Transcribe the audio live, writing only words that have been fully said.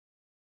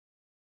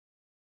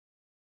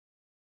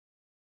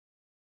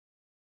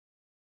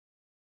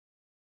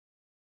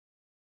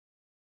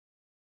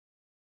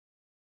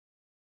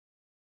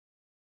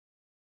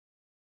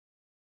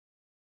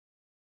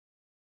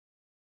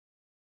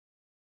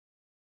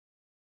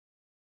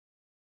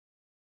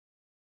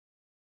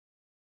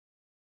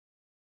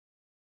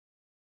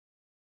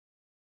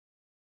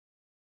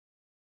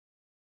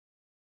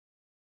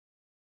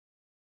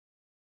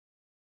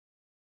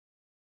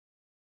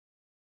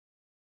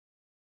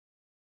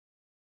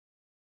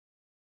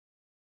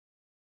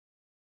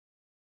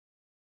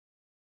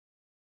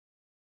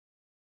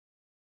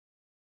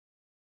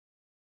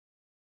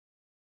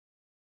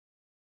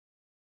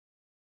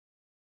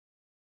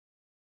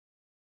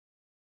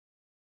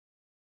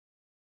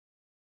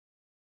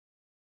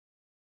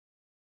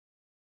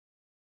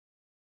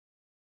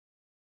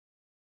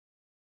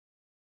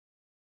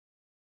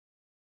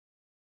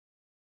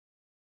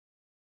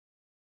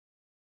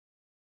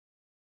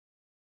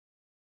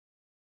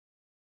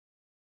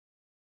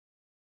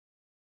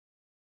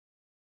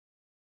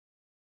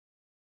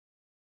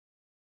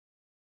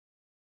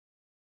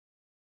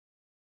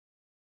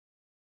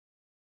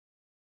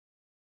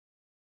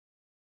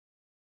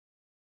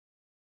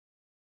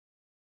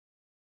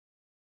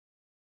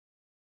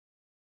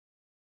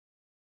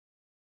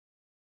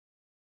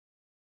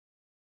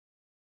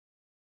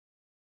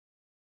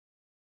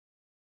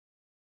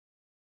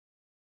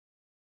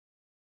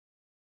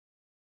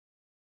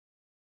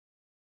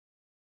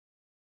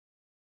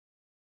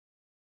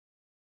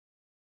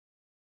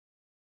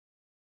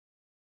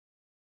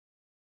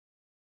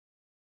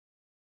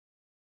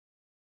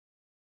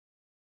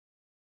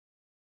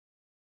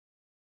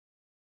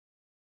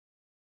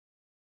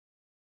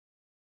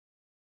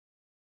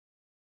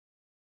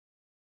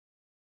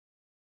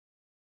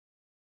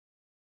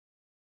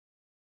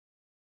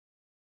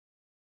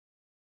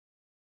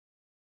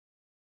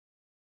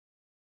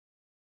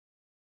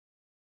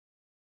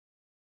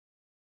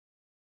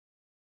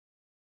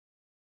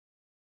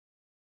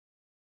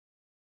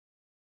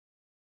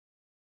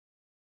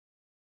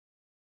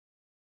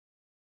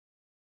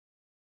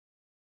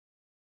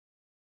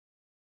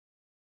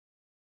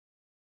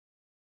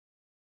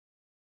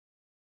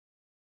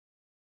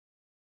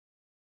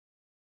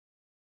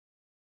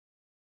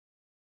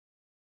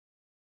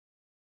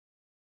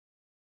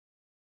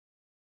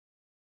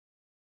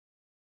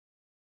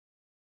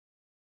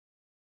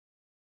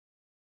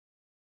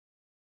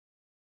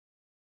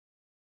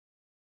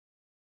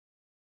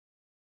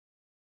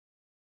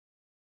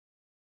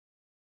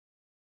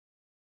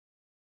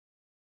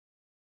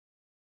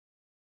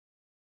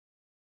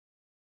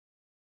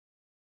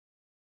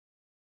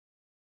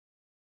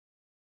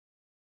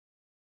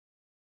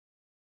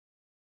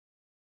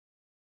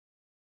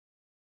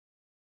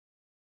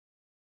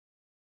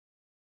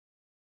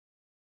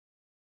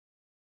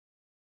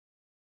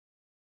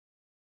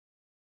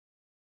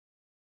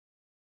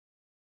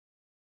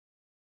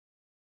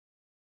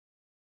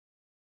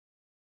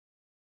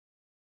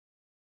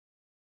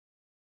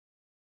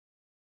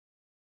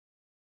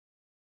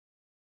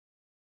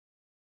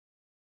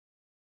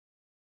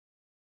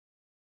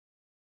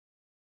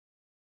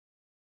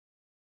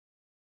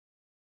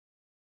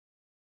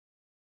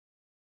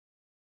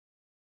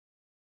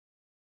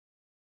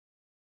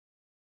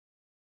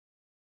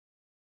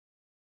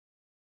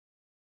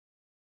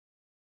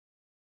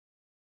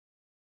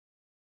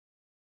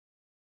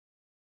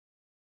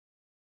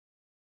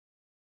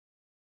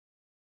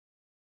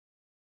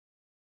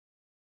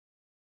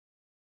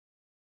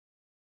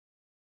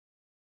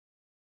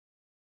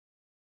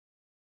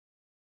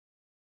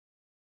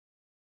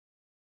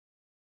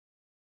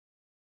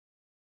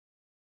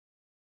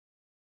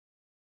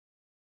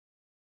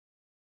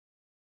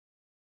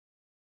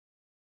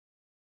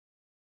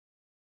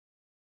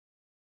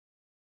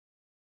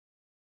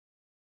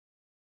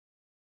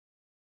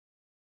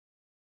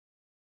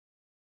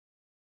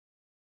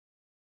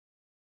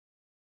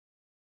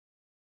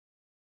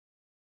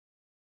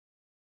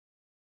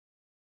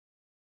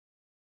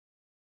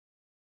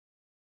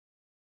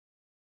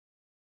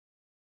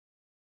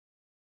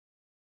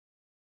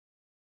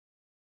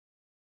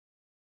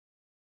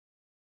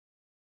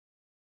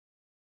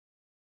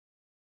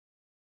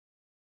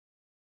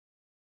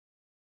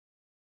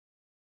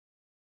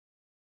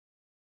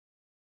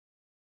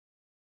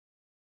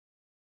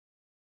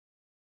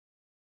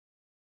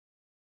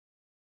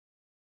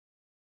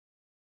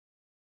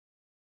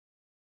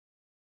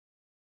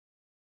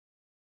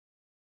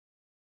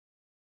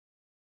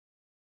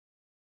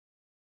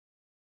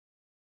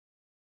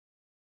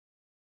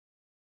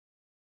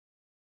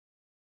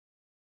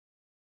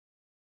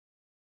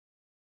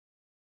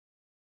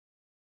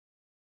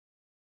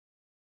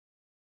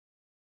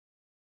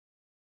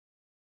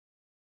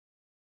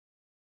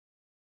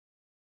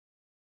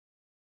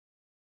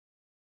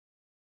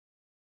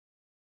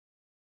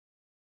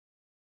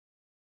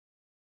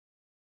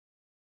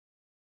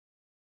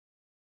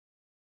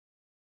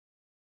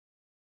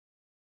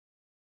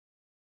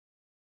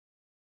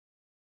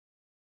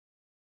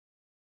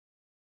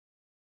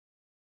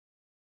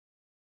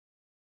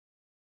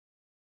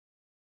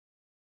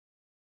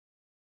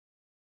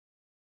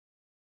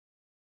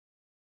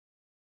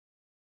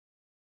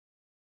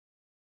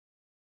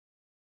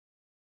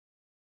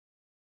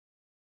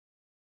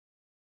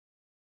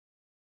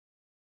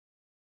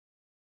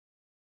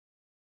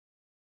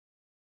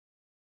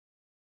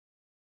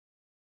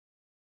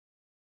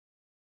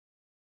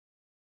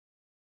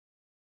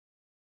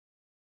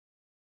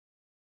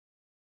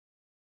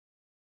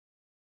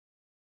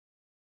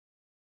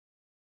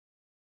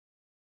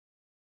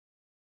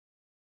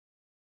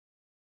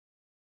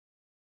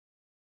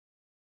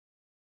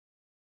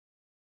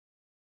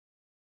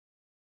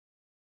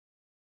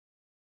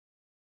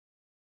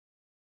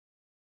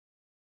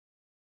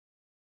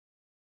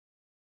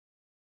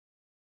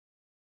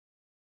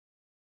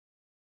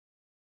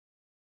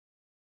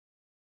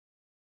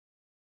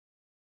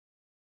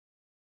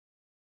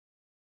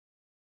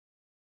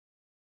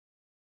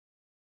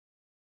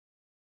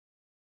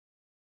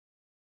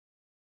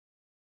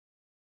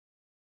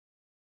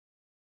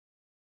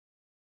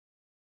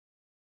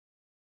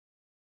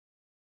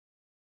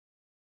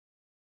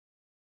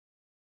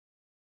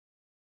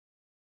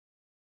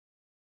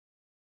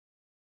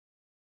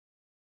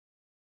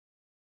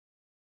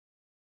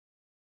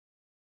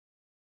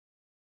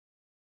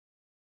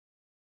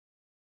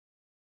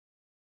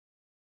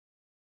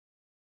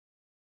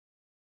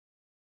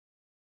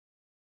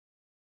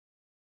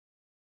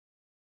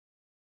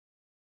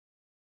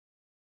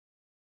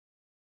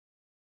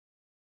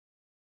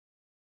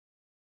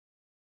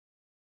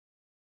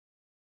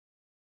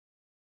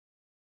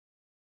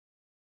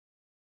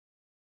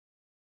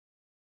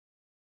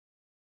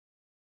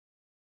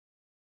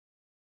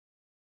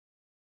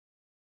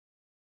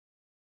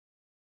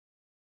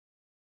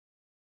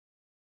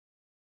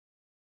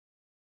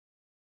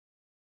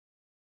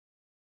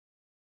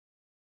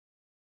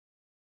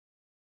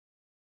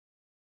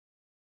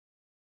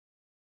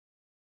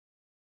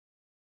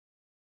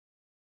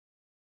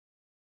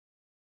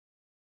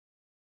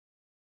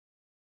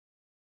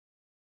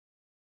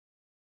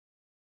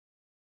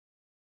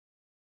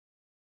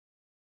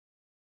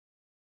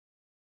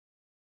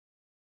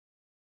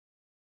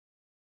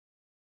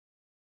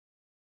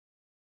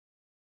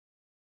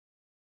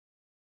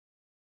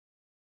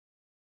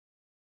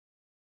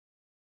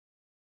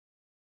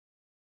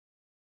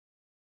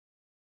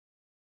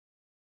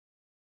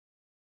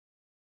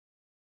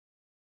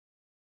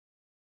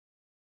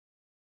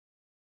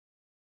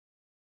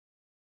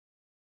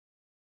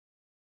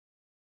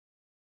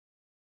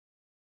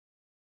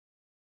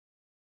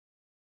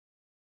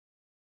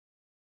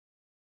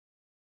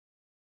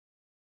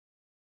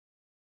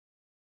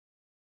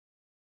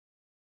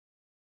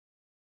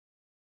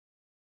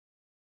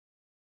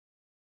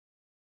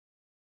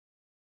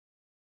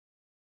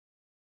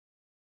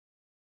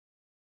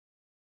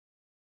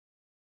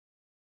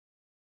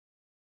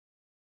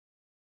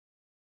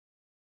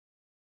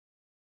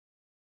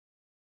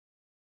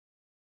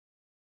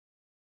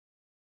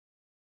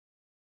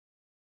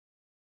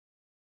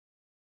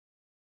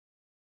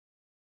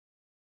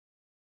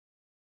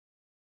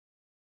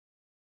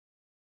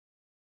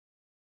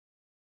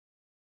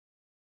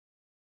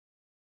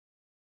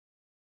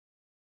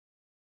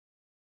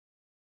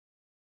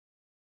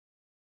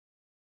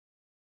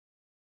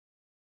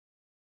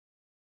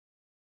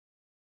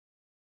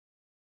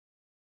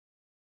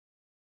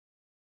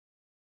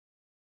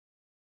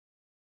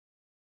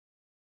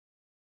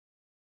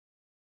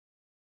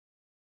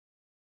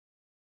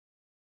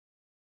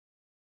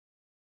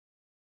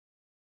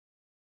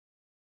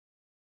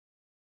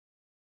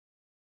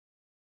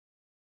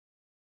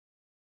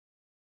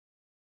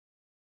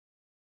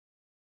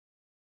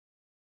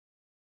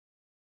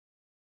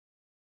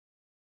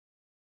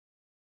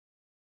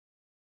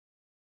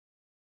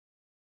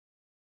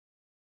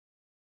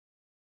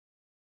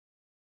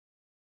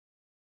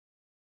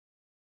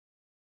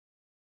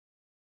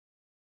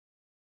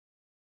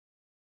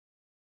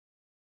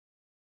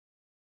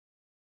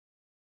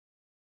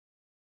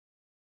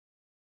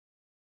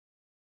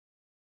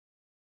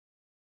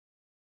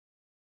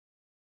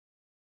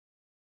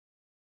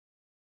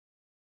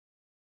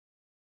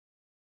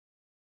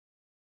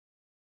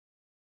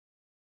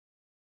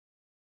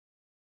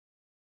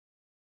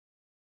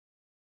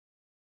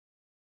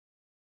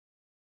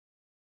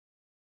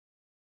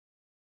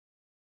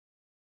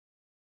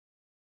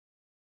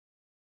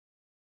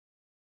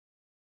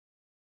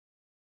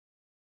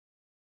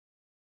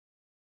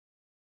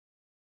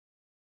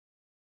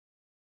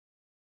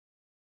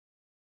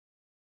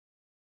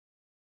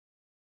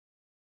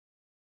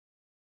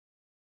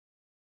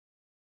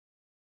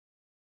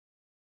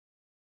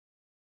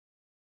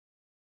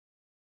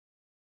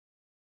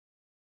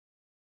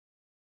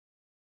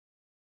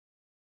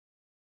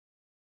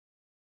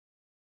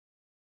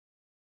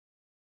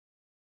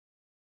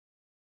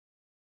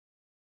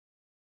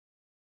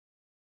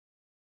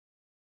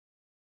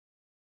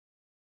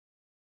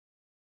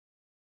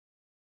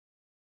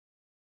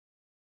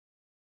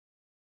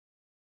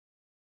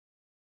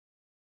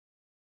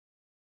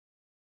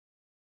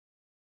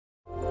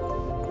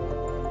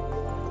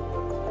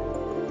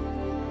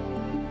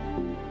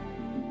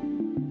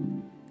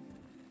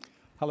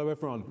Hello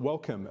everyone,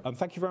 welcome.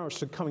 Thank you very much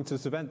for coming to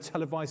this event,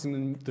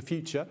 Televising the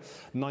Future,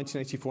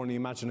 1984 and the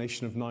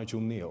Imagination of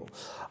Nigel Kneale.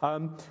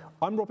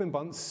 I'm Robin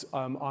Bunce.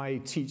 I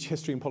teach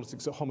history and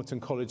politics at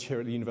Homerton College here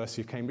at the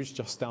University of Cambridge,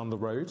 just down the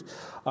road.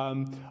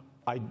 I'm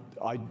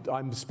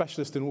a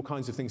specialist in all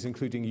kinds of things,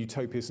 including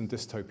utopias and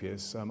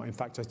dystopias. In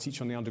fact, I teach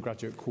on the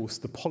undergraduate course,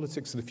 The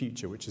Politics of the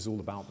Future, which is all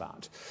about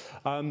that.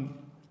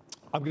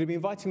 I'm going to be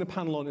inviting the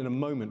panel on in a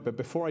moment, but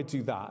before I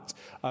do that,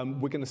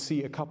 we're going to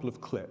see a couple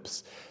of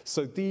clips.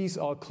 So these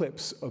are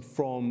clips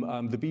from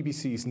the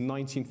BBC's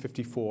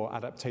 1954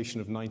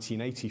 adaptation of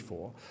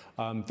 1984.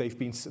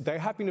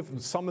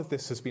 Some of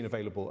this has been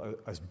available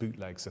as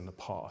bootlegs in the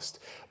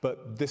past,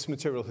 but this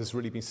material has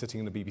really been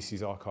sitting in the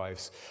BBC's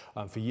archives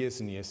for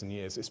years and years and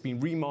years. It's been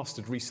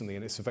remastered recently,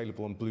 and it's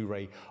available on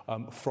Blu-ray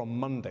from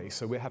Monday,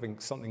 so we're having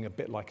something a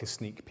bit like a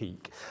sneak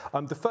peek.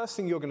 The first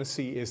thing you're going to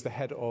see is the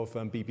head of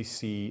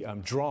BBC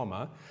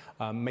Drama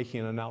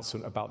making an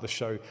announcement about the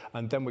show,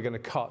 and then we're going to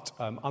cut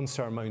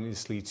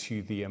unceremoniously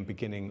to the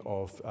beginning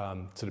of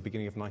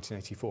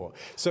 1984.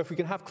 So if we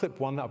can have clip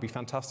one, that would be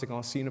fantastic, and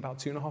I'll see you in about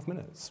 2.5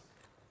 minutes.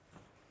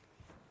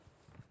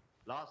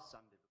 Last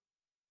Sunday.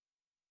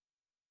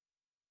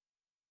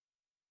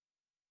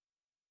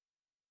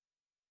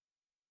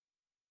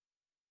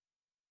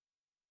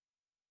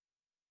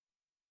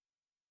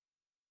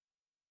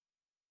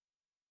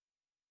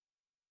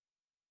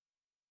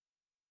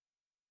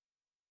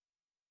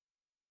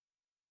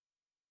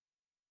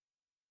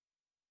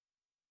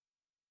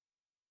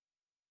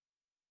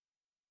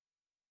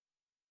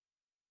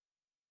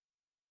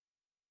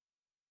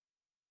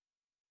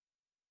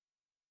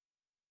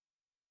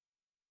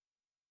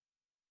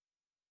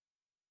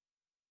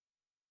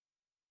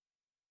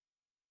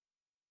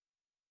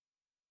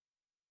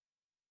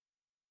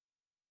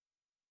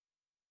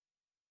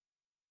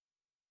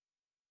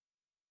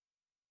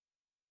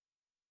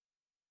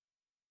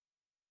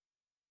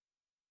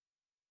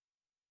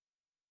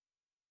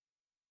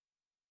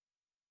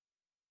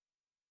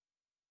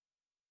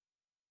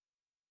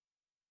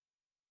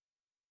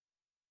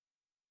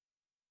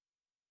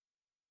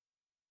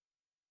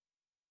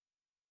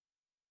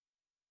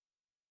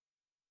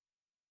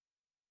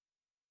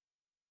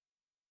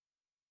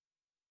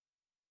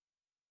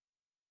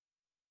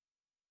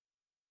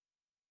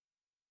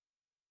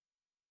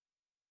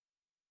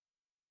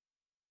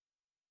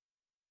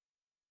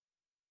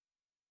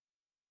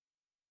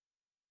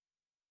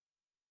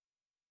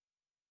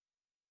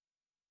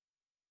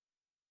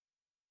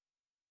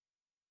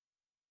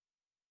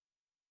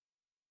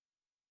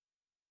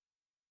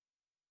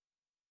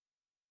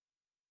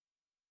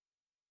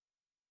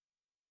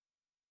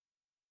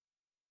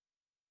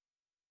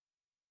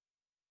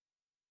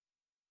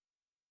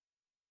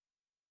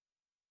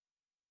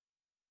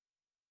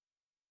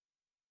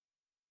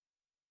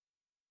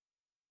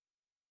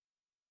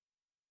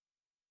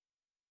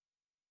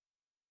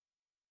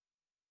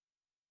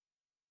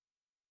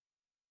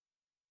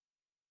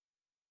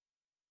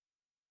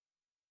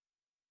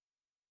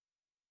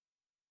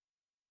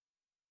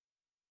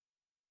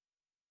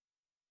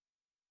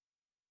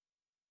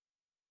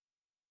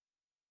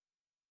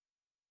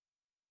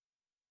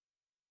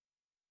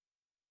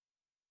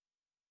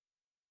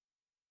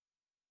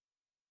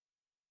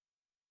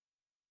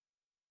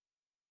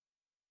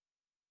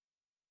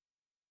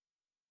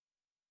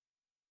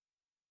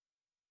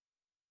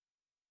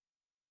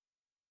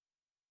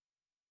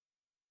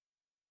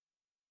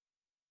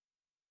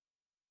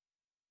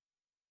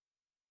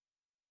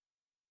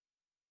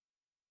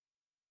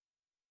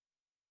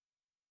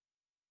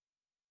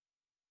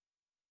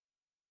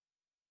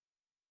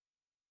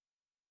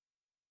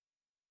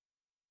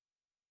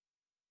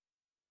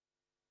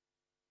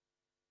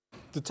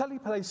 The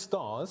teleplay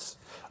stars,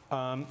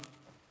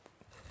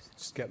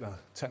 just get the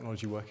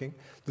technology working.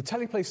 The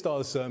teleplay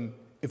stars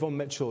Yvonne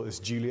Mitchell as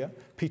Julia,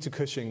 Peter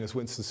Cushing as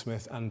Winston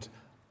Smith, and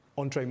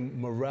André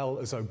Morell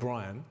as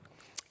O'Brien.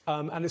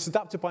 And it's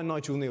adapted by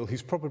Nigel Kneale,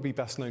 who's probably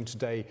best known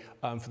today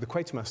for the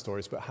Quatermass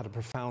stories, but had a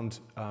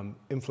profound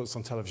influence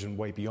on television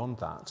way beyond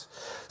that.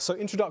 So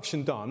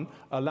introduction done.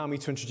 Allow me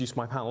to introduce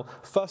my panel.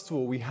 First of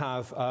all, we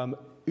have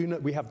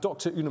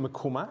Dr. Una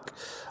McCormack,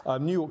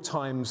 New York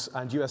Times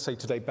and USA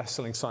Today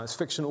best-selling science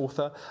fiction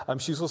author.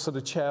 She's also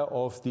the chair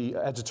of the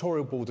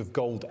editorial board of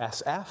Gold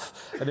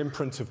SF, an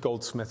imprint of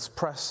Goldsmiths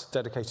Press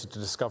dedicated to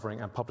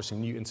discovering and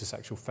publishing new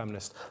intersexual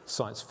feminist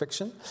science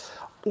fiction.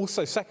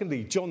 Also,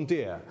 secondly, John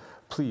Deere.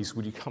 Please,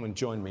 would you come and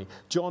join me?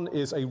 John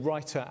is a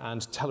writer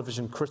and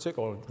television critic,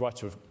 or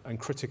writer and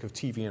critic of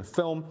TV and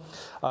film.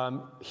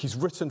 He's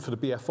written for the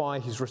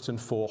BFI, he's written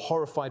for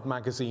Horrified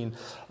magazine.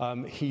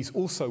 He's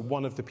also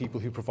one of the people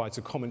who provides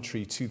a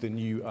commentary to the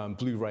new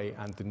Blu-ray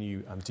and the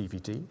new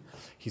DVD.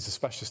 He's a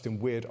specialist in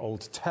weird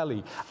old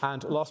telly.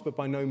 And last but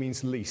by no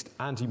means least,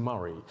 Andy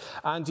Murray.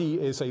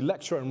 Andy is a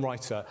lecturer and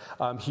writer.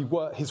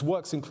 His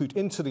works include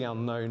Into the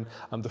Unknown,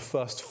 the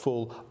first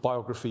full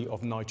biography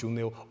of Nigel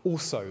Kneale,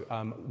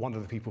 also one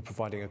of the people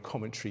providing a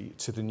commentary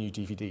to the new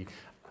DVD,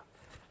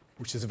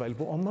 which is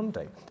available on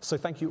Monday. So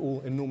thank you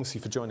all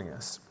enormously for joining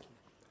us.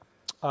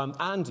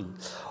 Andy,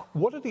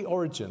 what are the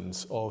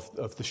origins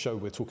of the show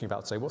we're talking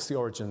about today? What's the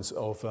origins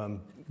of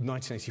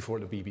 1984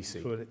 at the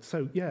BBC?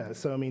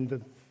 So I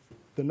mean,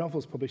 the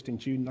novel's published in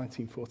June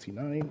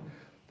 1949.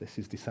 This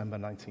is December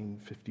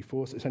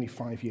 1954, so it's only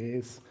 5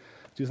 years,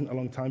 which isn't a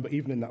long time, but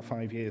even in that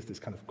 5 years, there's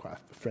kind of quite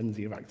a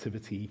frenzy of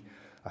activity.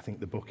 I think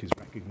the book is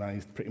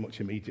recognised pretty much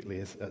immediately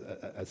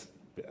as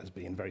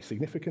being very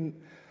significant.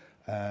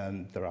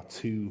 There are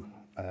 2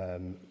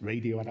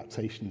 radio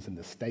adaptations in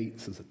the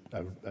States. There's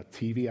a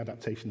TV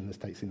adaptation in the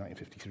States in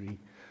 1953.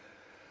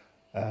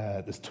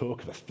 There's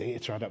talk of a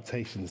theatre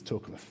adaptation, there's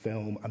talk of a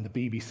film, and the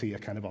BBC are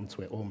kind of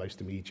onto it almost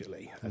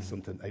immediately as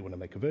something they want to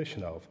make a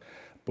version of.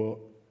 But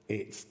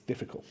it's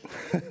difficult.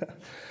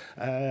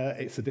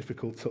 It's a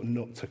difficult sort of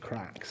nut to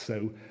crack.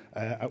 So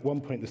at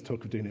one point there's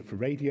talk of doing it for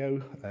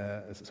radio.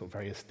 There's a sort of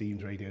very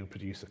esteemed radio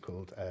producer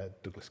called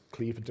Douglas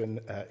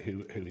Clevedon,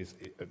 who is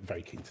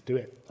very keen to do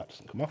it. That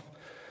doesn't come off.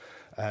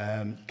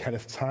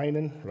 Kenneth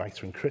Tynan,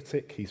 writer and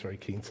critic, he's very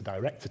keen to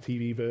direct a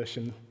TV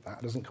version.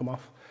 That doesn't come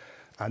off.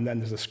 And then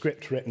there's a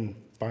script written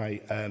by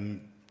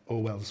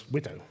Orwell's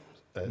widow,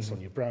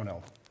 Sonia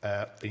Brownell,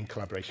 in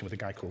collaboration with a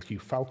guy called Hugh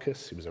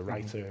Falkus, who was a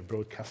writer, a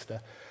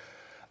broadcaster.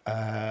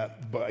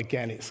 But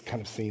again, it's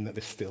kind of seen that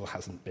this still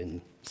hasn't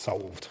been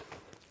solved.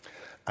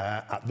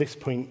 At this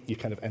point, you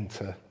kind of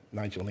enter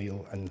Nigel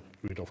Kneale and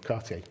Rudolph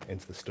Cartier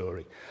into the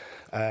story.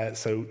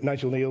 So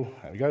Nigel Kneale,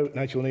 there we go,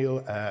 Nigel Kneale,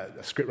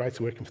 a scriptwriter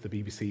working for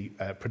the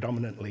BBC,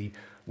 predominantly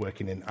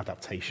working in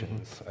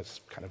adaptations, as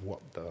kind of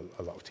what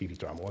a lot of TV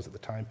drama was at the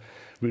time.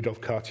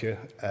 Rudolph Cartier,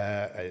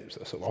 a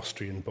sort of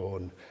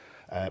Austrian-born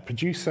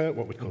producer,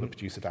 what we'd call a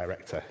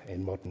producer-director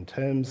in modern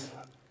terms.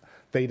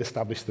 They'd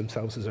established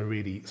themselves as a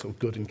really sort of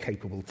good and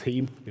capable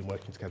team, been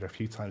working together a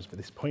few times by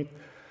this point.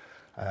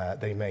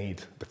 They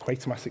made the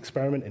Quatermass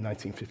experiment in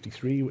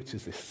 1953, which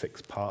is this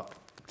 6-part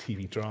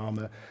TV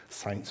drama,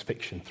 science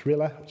fiction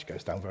thriller, which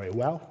goes down very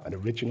well, an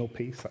original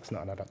piece, that's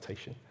not an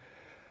adaptation.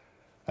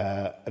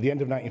 At the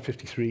end of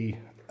 1953,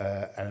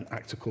 an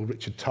actor called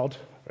Richard Todd,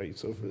 very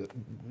sort of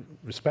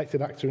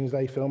respected actor in his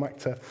day, film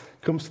actor,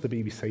 comes to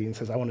the BBC and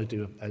says, I want to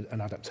do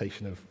an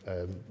adaptation of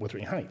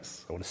Wuthering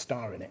Heights. I want to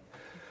star in it.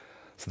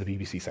 So the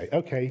BBC say,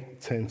 OK,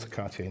 turn to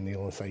Cartier and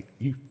Kneale and say,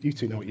 you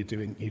two know what you're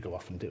doing, you go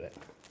off and do it.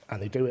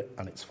 And they do it,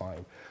 and it's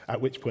fine.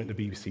 At which point the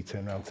BBC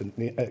turned around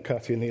to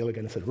Cartier and Kneale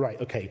again and said, right,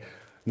 OK,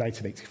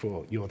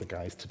 1984, you're the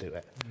guys to do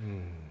it.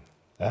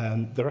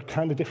 There are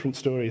kind of different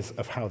stories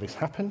of how this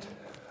happened.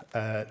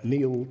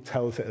 Kneale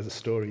tells it as a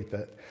story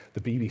that the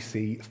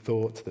BBC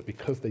thought that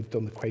because they'd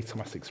done the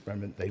Quatermass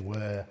experiment, they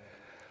were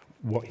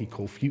what he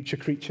called future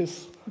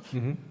creatures.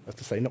 That's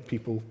to say, not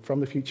people from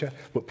the future,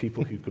 but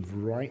people who could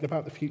write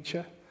about the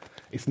future.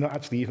 It's not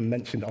actually even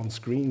mentioned on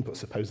screen, but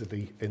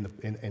supposedly in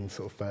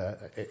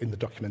the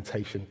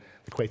documentation,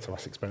 the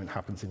Quatermass experiment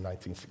happens in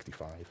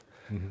 1965.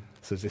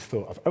 So there's this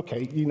thought of,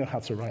 okay, you know how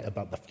to write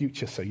about the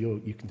future, so you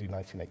can do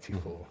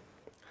 1984.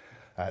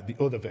 The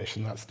other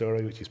version of that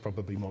story, which is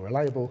probably more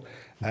reliable,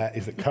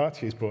 is that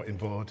Cartier is brought on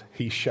board.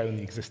 He's shown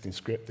the existing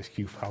script, this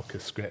Hugh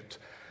Falkus script,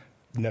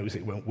 knows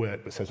it won't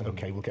work, but says,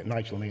 okay, we'll get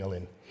Nigel Kneale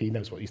in. He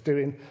knows what he's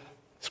doing.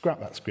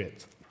 Scrap that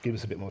script, give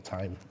us a bit more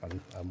time,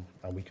 and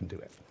we can do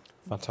it.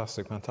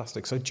 Fantastic,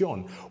 fantastic. So,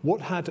 John,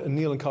 what had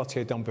Kneale and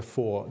Cartier done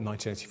before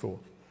 1984?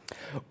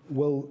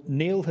 Well,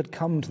 Kneale had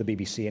come to the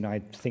BBC in, I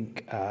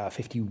think,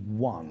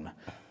 51.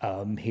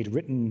 He'd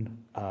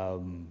written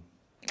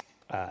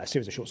a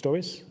series of short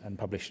stories and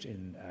published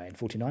in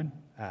 49,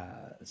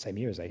 same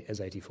year as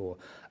 84,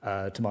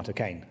 Tomato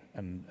Cane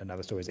and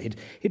other stories that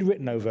he'd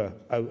written over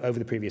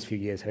the previous few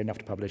years, had enough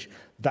to publish.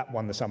 That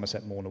won the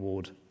Somerset Maugham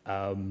Award.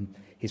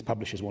 His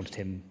publishers wanted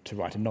him to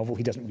write a novel.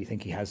 He doesn't really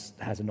think he has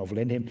a novel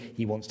in him.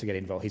 He wants to get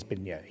involved. He's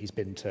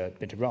been to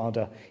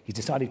RADA. He's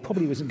decided he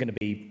probably wasn't going to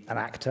be an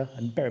actor.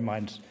 And bear in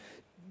mind,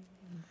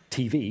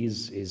 TV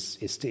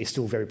is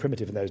still very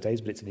primitive in those days,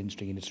 but it's an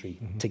interesting industry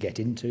to get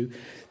into.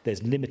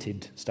 There's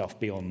limited stuff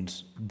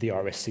beyond the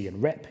RSC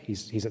and Rep.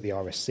 He's at the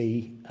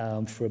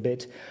RSC for a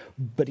bit,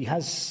 but he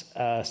has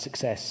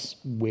success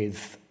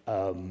with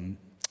a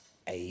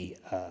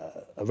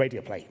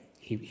radio play.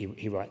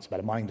 He writes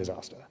about a mining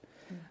disaster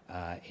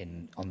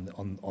on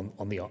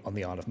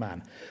the Isle of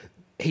Man.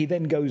 He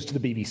then goes to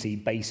the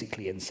BBC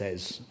basically and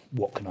says,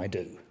 "What can I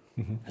do?"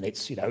 And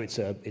it's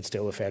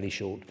still a fairly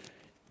short,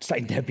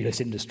 slightly nebulous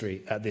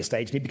industry at this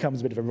stage, and he becomes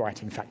a bit of a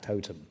writing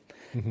factotum.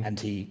 And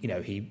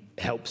he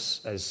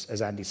helps,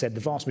 as Andy said, the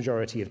vast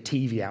majority of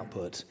TV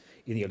output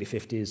in the early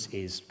 50s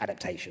is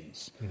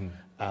adaptations,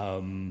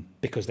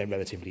 because they're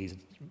relatively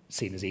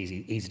seen as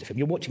easy to film.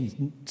 You're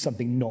watching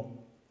something not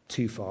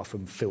too far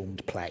from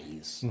filmed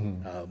plays.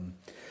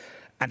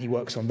 And he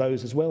works on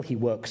those as well. He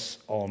works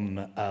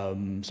on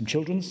some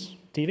children's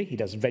TV. He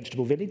does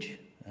Vegetable Village.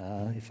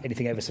 If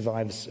anything ever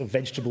survives a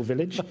Vegetable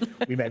Village,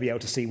 we may be able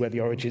to see where the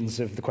origins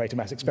of the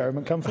Quatermass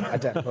experiment come from. I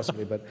doubt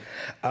possibly, but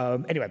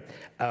anyway,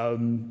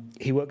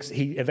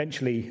 he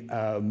eventually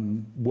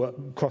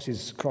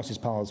crosses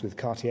paths with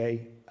Cartier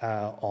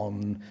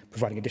on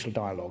providing additional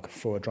dialogue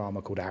for a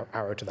drama called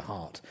Arrow to the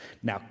Heart.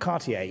 Now,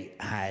 Cartier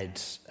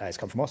has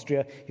come from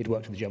Austria. He'd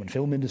worked in the German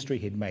film industry.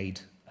 He'd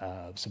made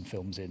some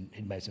films in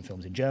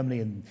Germany,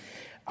 and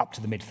up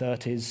to the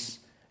mid-30s,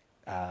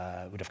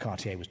 Rudolph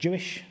Cartier was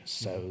Jewish,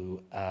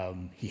 so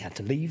he had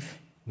to leave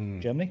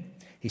Germany.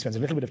 He spends a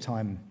little bit of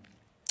time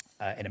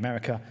in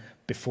America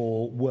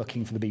before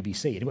working for the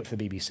BBC. He worked for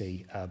the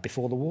BBC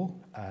before the war,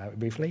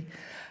 briefly.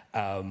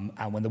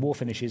 And when the war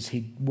finishes,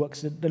 he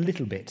works a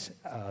little bit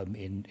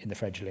in the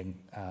fledgling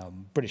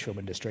British film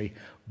industry,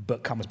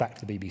 but comes back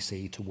to the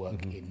BBC to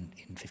work in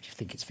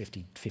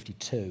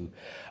 52.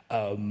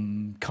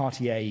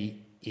 Cartier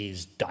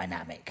is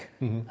dynamic,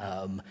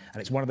 and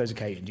it's one of those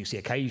occasions you see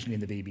occasionally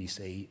in the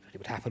BBC. It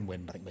would happen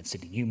when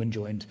Sidney Newman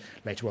joined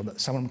later on, that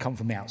someone would come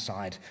from the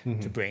outside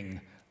to bring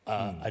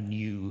a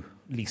new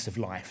lease of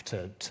life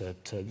to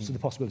the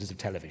possibilities of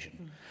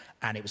television.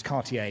 And it was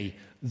Cartier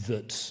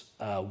that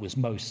was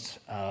most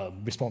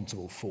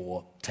responsible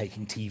for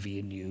taking TV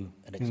in new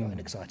and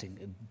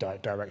exciting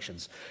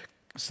directions.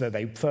 So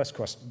they first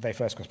crossed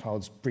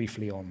paths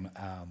briefly on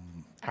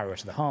Arrow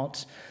to the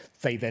Heart.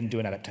 They then do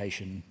an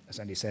adaptation, as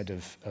Andy said,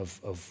 of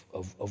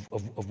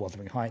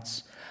Wuthering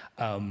Heights.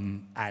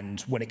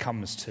 And when it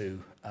comes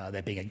to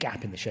there being a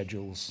gap in the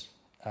schedules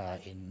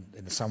in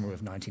the summer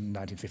of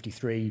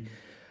 1953,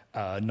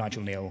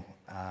 Nigel Kneale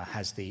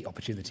has the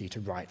opportunity to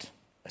write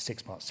a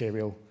 6-part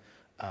serial,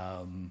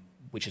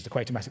 which is the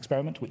Quatermass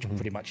experiment, which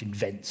pretty much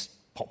invents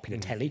popular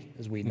telly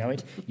as we know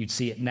it. You'd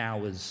see it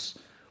now as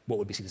what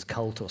would be seen as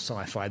cult or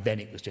sci-fi. Then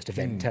it was just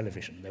event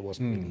television. There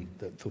wasn't really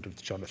the thought of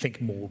the genre. I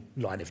think more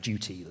Line of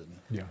Duty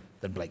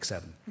than Blake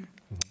Seven.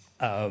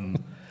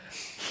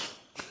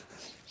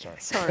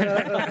 Sorry.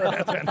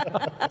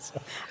 I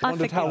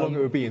wondered how long it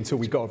would be until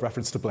we got a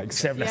reference to Blake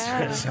Seven.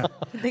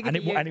 And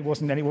it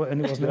wasn't.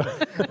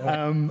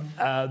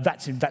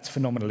 That's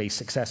phenomenally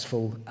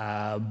successful,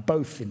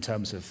 both in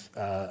terms of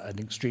an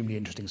extremely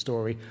interesting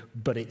story,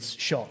 but it's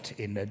shot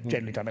in a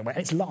generally dynamic way.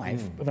 And it's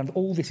live.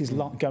 All this is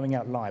going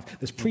out live.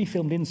 There's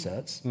pre-filmed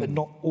inserts, but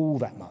not all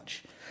that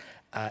much.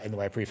 In the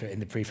way of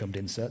pre-filmed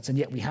inserts, and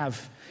yet we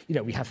have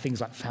things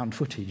like found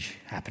footage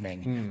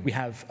happening. We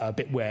have a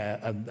bit where,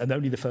 and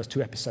only the first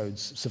 2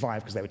 episodes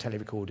survive because they were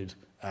tele-recorded.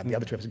 The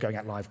other 2 episodes going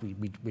out live,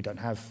 we don't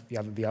have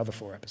the other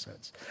 4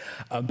 episodes.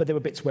 But there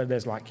were bits where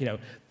there's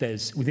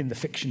there's within the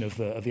fiction of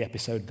the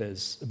episode,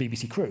 there's a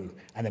BBC crew,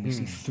 and then we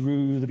see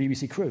through the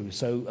BBC crew.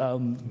 So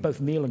both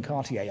Kneale and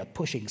Cartier are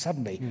pushing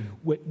suddenly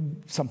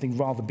something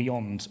rather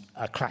beyond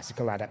a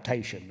classical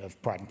adaptation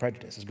of Pride and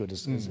Prejudice, as good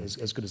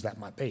as that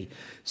might be.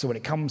 So when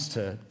it comes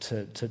to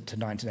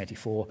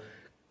 1984,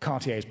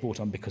 Cartier is brought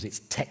on because it's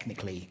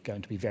technically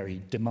going to be very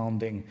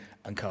demanding,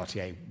 and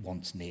Cartier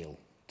wants Kneale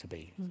to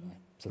be.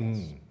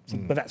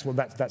 But that's what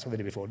they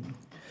did before.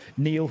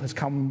 Kneale has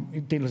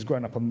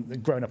grown up on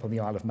the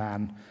Isle of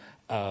Man,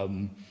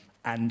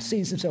 and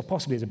sees himself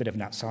possibly as a bit of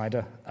an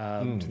outsider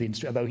to the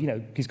industry. Although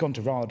he's gone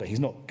to RADA, he's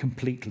not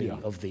completely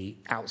of the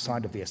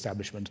outside of the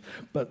establishment.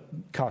 But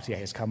Cartier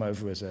has come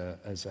over as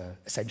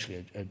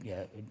essentially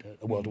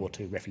a World War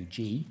II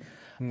refugee,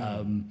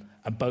 and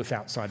both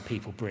outside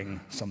people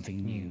bring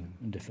something new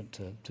and different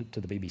to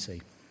the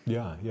BBC.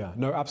 Yeah.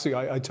 No,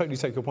 absolutely. I totally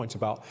take your point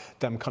about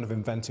them kind of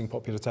inventing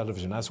popular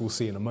television, as we'll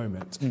see in a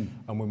moment.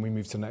 And when we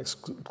move to the next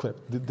clip,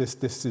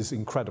 this is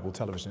incredible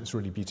television. It's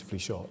really beautifully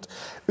shot.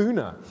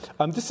 Una,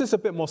 this is a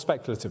bit more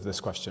speculative,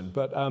 this question,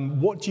 but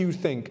what do you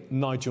think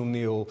Nigel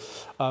Kneale,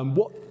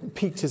 what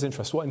piqued his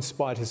interest, what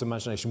inspired his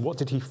imagination? What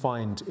did he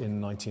find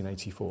in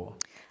 1984?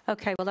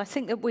 Okay, well, I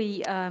think that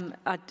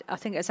I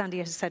think, as Andy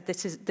has said,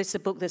 this is a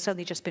book that's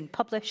only just been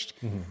published,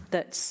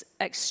 that's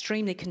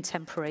extremely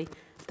contemporary,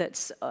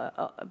 that's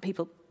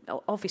people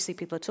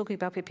are talking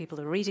about it, people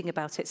are reading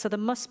about it, so there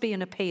must be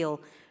an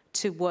appeal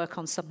to work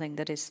on something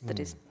that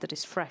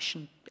is fresh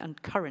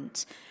and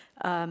current.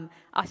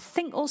 I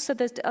think also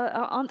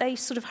aren't they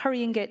sort of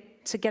hurrying it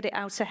to get it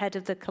out ahead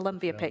of the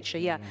Columbia picture?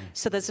 Yeah.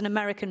 So there's an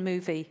American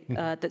movie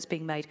that's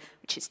being made,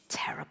 which is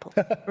terrible,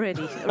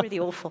 really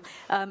awful.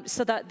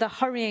 So that the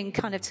hurrying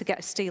kind of to get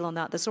a steal on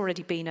that. There's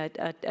already been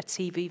a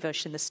TV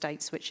version in the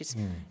States, which is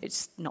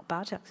it's not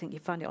bad. I think you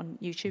find it on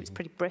YouTube. It's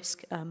pretty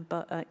brisk,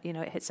 but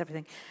it hits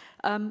everything.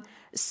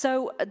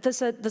 So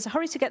there's a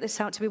hurry to get this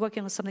out, to be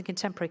working on something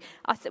contemporary.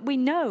 We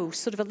know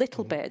sort of a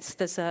little bit.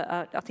 There's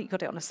I think you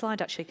got it on a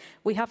slide actually.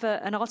 We have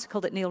an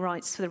article that Kneale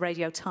writes for the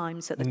Radio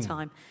Times at the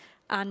time.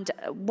 And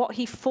what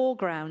he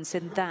foregrounds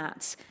in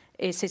that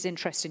is his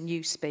interest in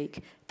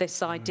newspeak,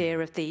 this idea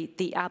of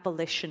the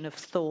abolition of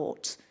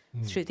thought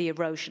through the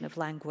erosion of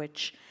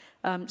language.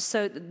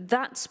 So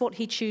that's what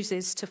he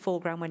chooses to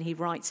foreground when he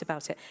writes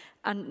about it.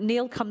 And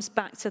Kneale comes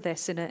back to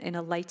this in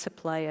a later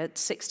play, a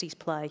 60s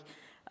play,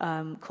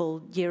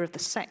 called Year of the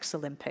Sex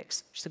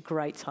Olympics, which is a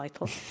great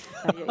title.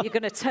 You're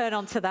going to turn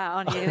on to that,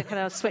 aren't you? You're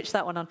going to switch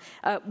that one on,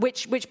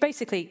 which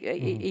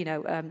basically,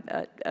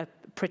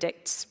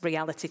 predicts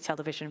reality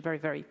television very,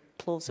 very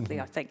plausibly,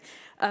 I think.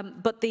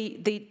 But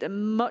the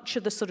much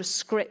of the sort of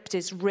script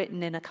is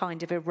written in a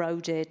kind of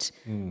eroded,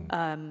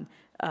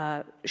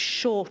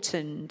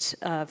 shortened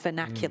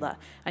vernacular,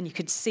 and you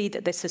could see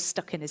that this has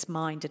stuck in his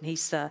mind, and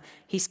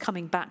he's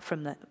coming back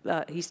from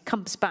that. He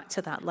comes back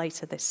to that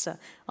later. This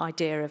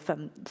idea of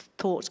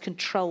thought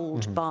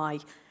controlled by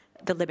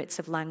the limits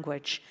of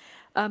language.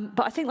 But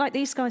I think, like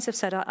these guys have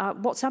said,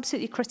 what's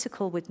absolutely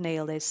critical with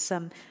Kneale is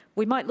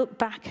we might look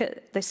back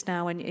at this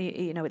now, and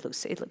you know, it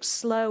looks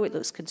slow, it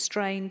looks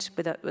constrained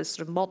with a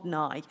sort of modern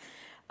eye,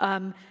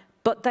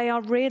 but they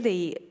are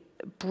really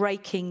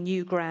breaking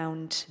new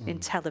ground in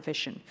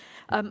television.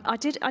 I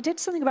did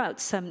something about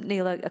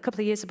Kneale a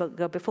couple of years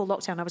ago before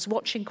lockdown. I was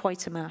watching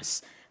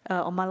Quatermass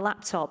on my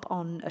laptop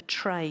on a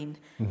train,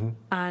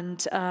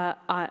 and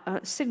I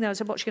was sitting there, I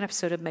was watching an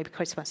episode of maybe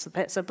Quatermass,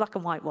 it's a black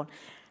and white one,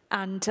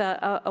 and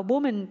a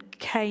woman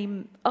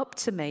came up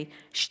to me,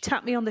 she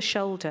tapped me on the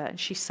shoulder, and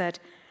she said,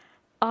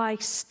 I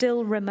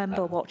still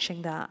remember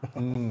watching that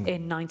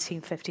in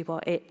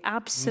 1951. It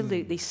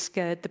absolutely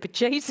scared the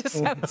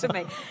bejesus out of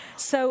me.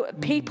 So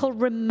people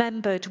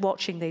remembered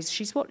watching these.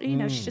 She's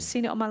just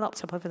seen it on my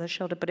laptop over their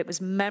shoulder, but it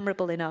was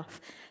memorable enough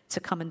to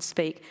come and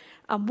speak.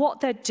 And what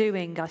they're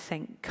doing, I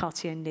think,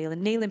 Cartier and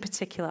Kneale in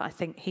particular, I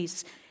think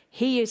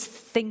he is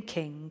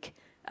thinking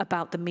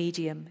about the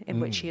medium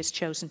in which he has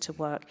chosen to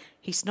work.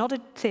 He's not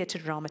a theatre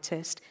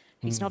dramatist.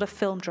 He's not a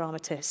film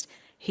dramatist.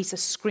 He's a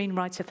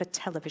screenwriter for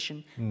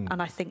television.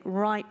 And I think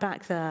right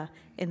back there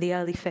in the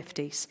early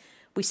 50s,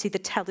 we see the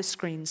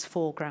telescreens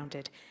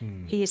foregrounded.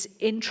 He is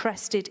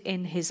interested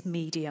in his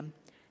medium.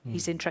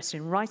 He's interested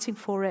in writing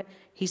for it.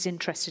 He's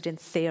interested in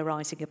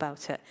theorising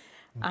about it.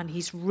 And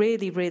he's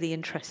really, really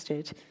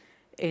interested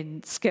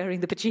in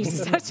scaring the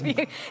bejesus out of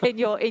you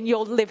in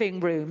your living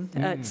room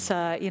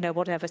at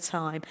whatever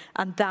time.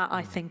 And that,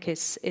 I think,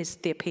 is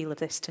the appeal of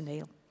this to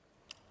Kneale.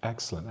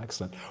 Excellent,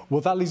 excellent.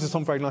 Well, that leads us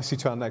on very nicely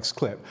to our next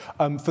clip.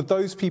 For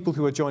those people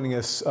who are joining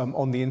us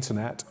on the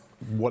internet,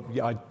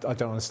 I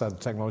don't understand the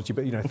technology,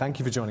 but thank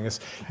you for joining us.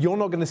 You're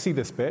not going to see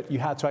this bit. You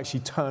had to actually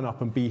turn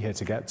up and be here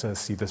to get to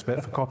see this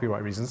bit for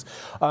copyright reasons.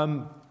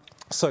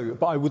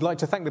 But I would like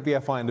to thank the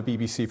BFI and the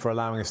BBC for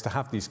allowing us to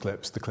have these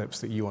clips, the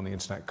clips that you on the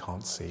internet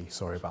can't see.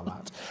 Sorry about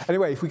that.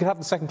 Anyway, if we could have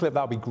the second clip,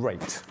 that would be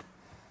great.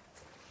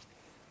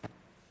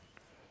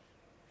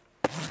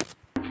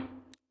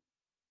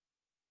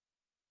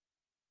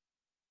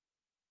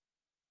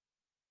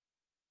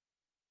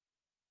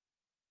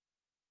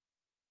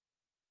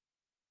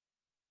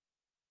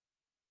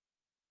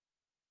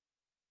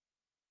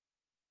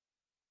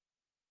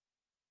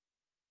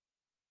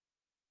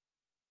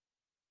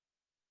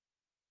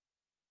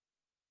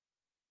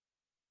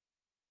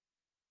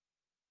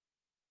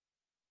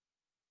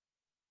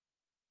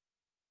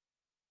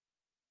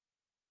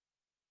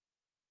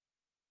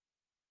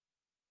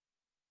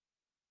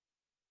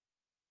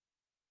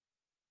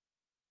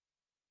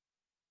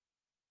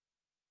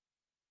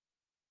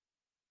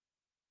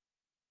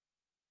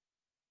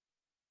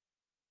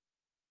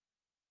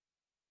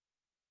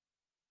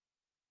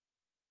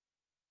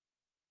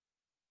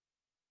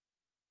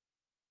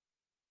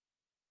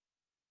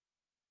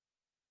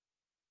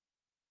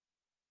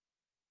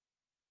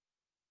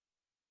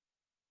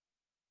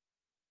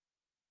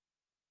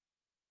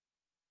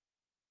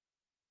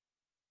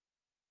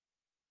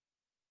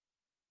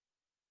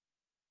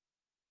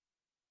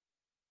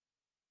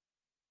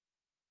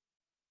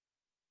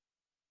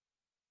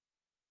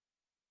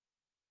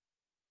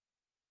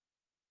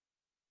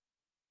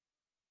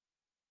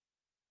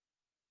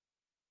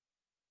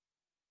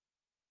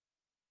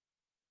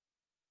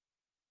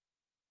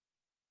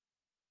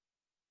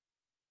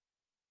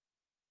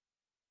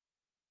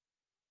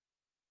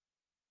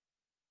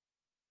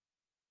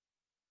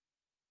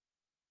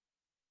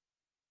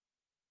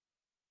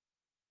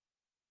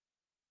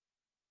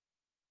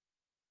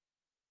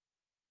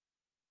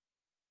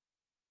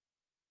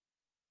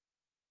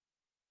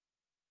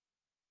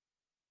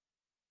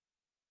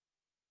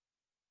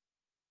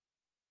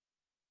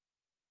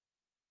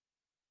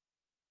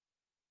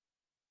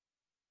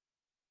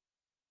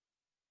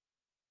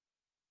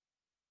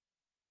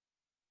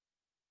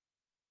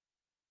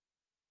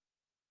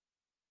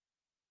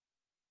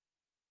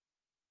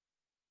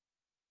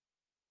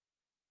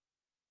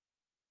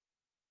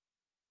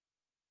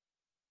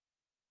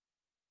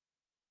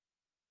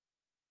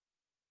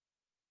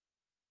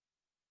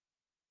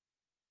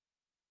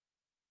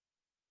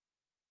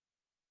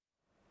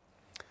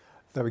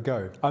 There we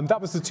go. That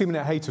was the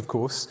 2-minute hate, of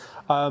course.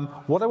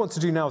 What I want to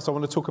do now is I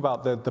want to talk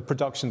about the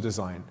production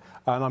design.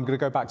 And I'm going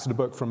to go back to the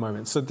book for a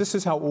moment. So this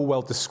is how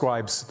Orwell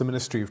describes the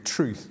Ministry of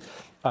Truth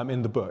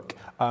in the book.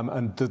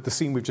 And the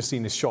scene we've just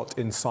seen is shot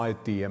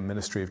inside the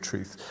Ministry of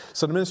Truth.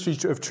 So the Ministry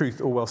of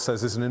Truth, Orwell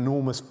says, is an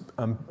enormous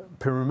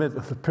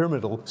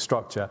pyramidal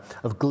structure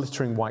of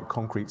glittering white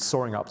concrete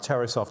soaring up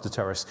terrace after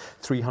terrace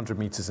 300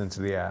 metres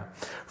into the air.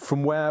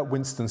 From where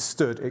Winston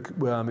stood, it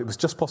was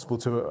just possible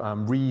to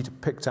read,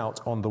 picked out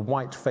on the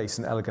white face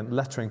and elegant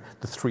lettering,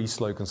 the three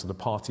slogans of the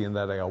party, and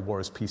there they are: war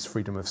is peace,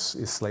 freedom is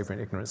slavery,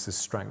 and ignorance is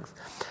strength.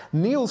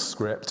 Kneale's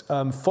script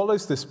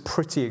follows this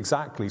pretty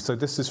exactly. So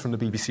this is from the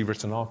BBC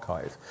Written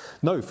Archive.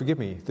 No, forgive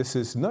me, yes,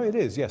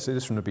 it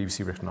is from the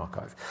BBC Written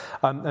Archive.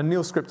 And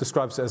Kneale's script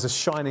describes it as a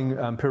shining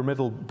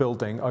pyramidal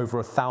building over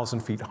 1,000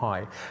 feet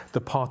high.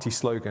 The party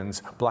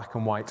slogans, black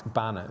and white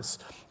banners.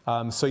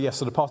 So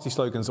the party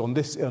slogans on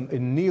this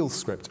in Kneale's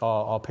script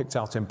are picked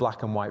out in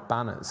black and white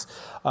banners.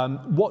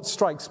 What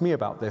strikes me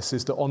about this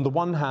is that on the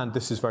one hand,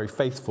 this is very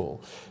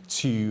faithful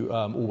to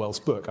Orwell's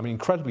book. I mean,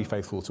 incredibly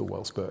faithful to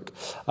Orwell's book.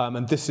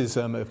 And this is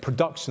a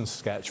production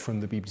sketch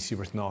from the BBC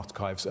Written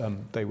Archives.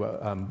 They were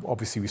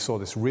obviously, we saw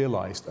this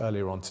realised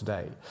earlier on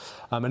today.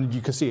 And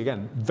you can see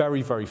again,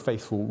 very, very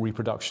faithful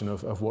reproduction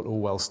of what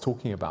Orwell's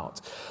talking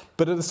about.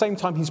 But at the same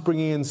time, he's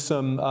bringing in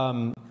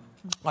some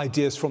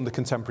ideas from the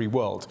contemporary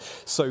world.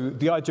 So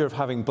the idea of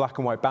having black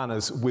and white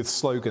banners with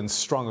slogans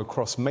strung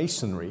across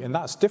masonry, and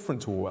that's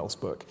different to Orwell's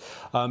book,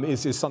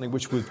 is something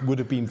which would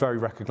have been very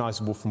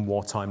recognisable from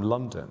wartime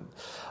London.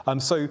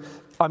 Those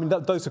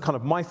are kind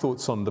of my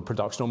thoughts on the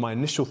production, or my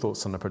initial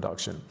thoughts on the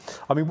production.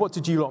 I mean, what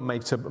did you lot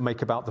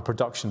make about the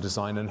production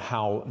design and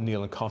how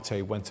Kneale and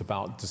Cartier went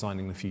about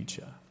designing the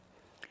future?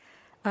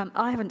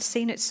 I haven't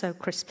seen it so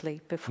crisply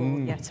before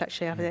yet,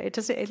 actually.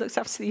 It looks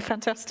absolutely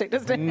fantastic,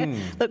 doesn't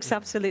it? Looks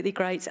absolutely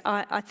great.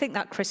 I think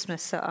that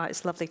crispness,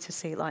 it's lovely to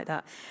see it like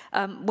that.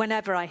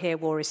 Whenever I hear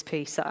war is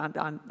peace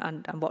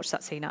and watch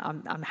that scene,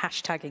 I'm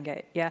hashtagging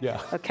it.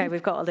 Yeah. Okay,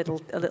 we've got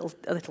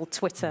a little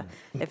Twitter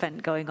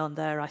event going on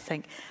there, I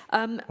think.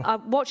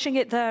 Watching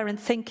it there and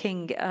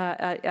thinking,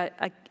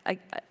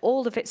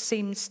 all of it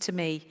seems to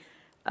me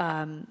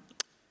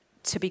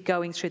to be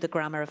going through the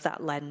grammar of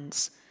that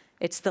lens.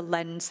 It's the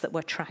lens that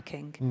we're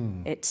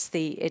tracking. It's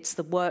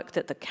the work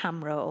that the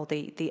camera or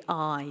the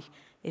eye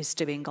is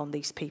doing on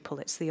these people.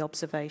 It's the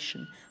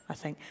observation, I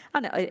think.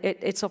 And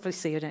it's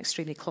obviously an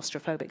extremely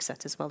claustrophobic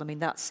set as well. I mean,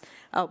 that's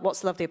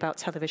what's lovely about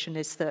television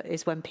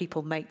is when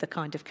people make the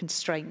kind of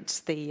constraints,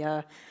 they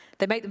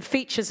make them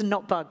features and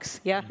not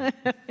bugs, yeah?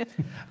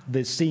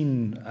 There's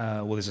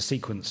a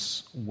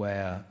sequence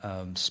where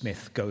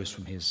Smith goes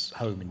from his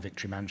home in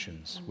Victory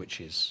Mansions, which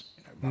is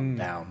run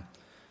down,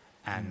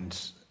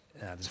 and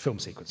there's a film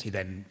sequence. He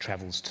then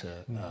travels to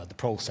the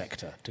prole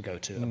sector to go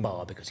to a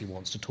bar because he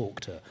wants to talk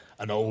to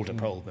an older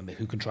prole member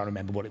who can try to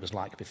remember what it was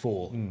like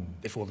before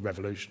the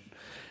revolution.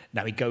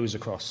 Now he goes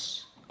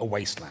across a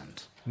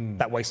wasteland.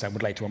 That wasteland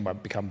would later on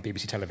become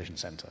BBC Television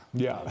Centre.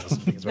 Yeah,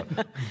 as well.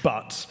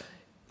 But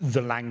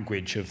the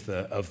language of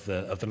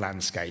the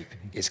landscape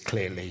is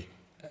clearly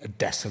a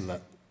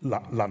desolate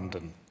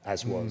London,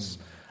 as was.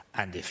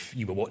 And if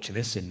you were watching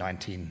this in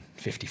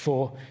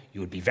 1954,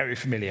 you would be very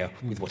familiar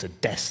with what a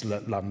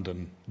desolate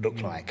London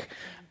looked like.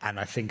 And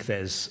I think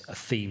there's a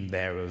theme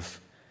there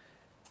of,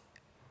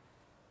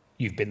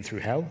 you've been through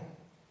hell,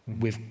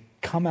 we've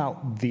come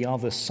out the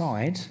other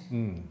side,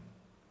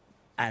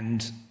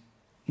 and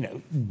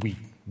we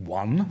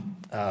won,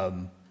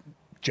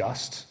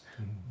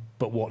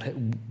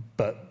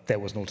 but there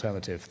was an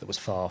alternative that was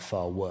far,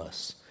 far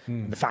worse.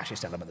 The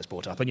fascist element that's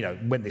brought up.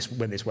 And when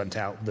this went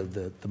out,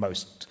 the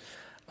most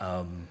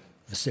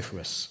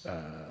vociferous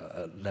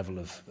level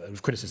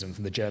of criticism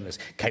from the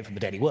journalists came from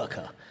the Daily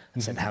Worker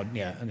and said how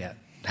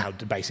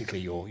basically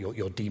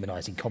you're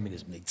demonising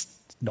communism. It's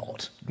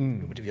not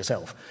of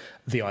yourself.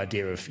 The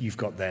idea of you've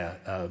got there,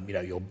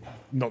 you're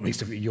not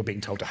least of you're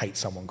being told to hate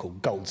someone called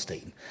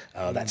Goldstein.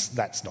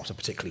 That's not a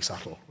particularly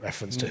subtle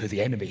reference to who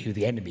the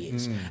enemy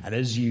is. And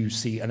as you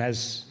see, and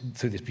as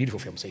through this beautiful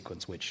film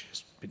sequence, which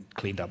has been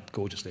cleaned up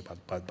gorgeously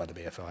by the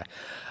BFI,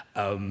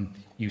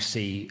 you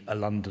see a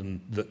London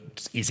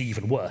that is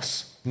even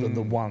worse than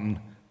the one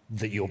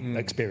that you're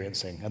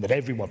experiencing, and that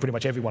pretty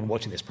much everyone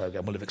watching this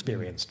program will have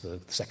experienced the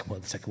Second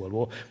World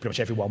War. Pretty much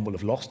everyone will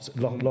have lost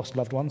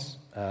loved ones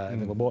in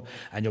the World War,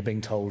 and you're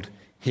being told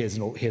here's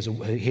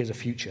a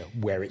future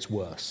where it's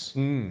worse.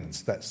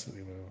 That's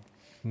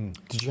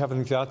Did you have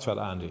anything to add to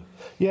that, Andy?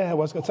 Yeah, I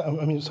was going to say,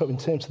 I mean, sort of in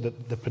terms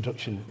of the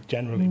production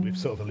generally, we've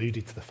sort of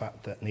alluded to the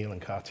fact that Kneale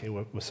and Cartier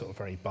were sort of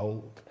very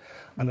bold.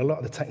 And a lot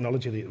of the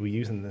technology that we're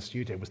using in the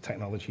studio was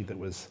technology that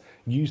was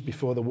used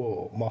before the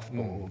war,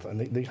 mothballed, and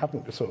they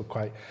haven't sort of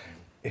quite...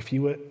 If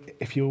you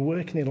were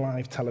working in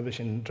live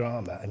television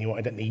drama and you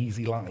wanted an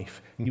easy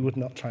life, you would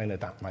not try and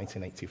adapt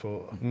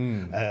 1984.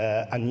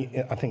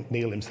 And I think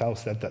Kneale himself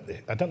said that,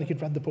 I don't think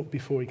he'd read the book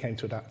before he came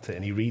to adapt it,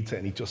 and he reads it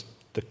and he just,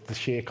 the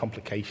sheer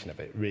complication of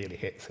it really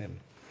hits him.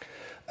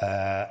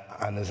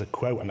 And there's a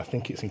quote, and I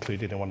think it's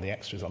included in one of the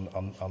extras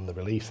on the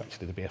release,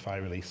 actually, the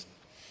BFI release,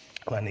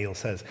 where Kneale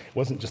says, it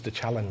wasn't just a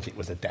challenge, it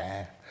was a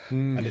dare.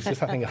 And it's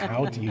just that thing of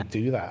how do you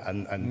do that?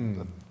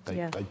 And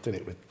they did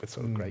it with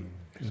sort of great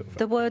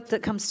The word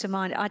that comes to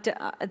mind,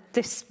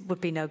 this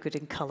would be no good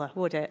in colour,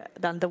 would it?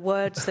 Then the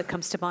word that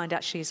comes to mind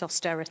actually is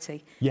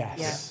austerity.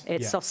 Yes. Yeah,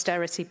 it's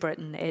austerity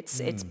Britain.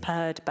 It's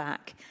pared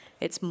back.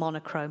 It's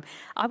monochrome.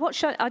 I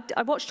watched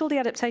all the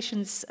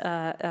adaptations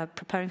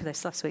preparing for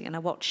this last week, and I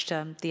watched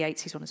the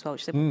 80s one as well,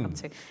 which they will come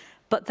to.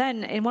 But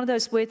then, in one of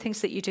those weird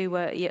things that you do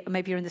where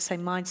maybe you're in the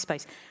same mind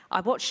space,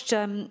 I watched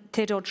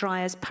Theodore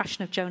Dreyer's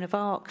Passion of Joan of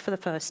Arc for the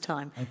first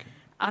time. Okay.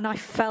 And I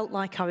felt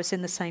like I was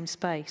in the same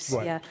space.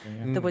 Right. Yeah.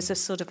 There was a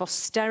sort of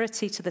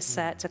austerity to the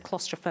set, a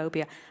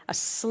claustrophobia, a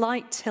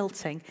slight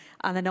tilting,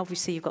 and then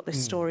obviously you've got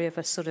this story of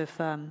a sort of,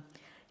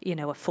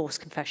 a forced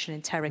confession,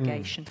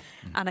 interrogation,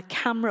 and a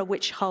camera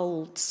which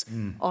holds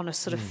on a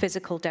sort of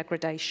physical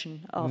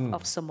degradation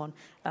of someone,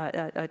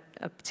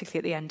 particularly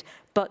at the end.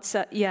 But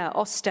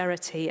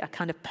austerity, a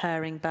kind of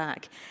paring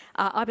back.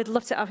 I would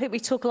love to, I think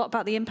we talk a lot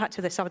about the impact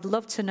of this. I would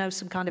love to know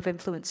some kind of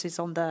influences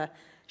on the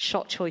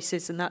shot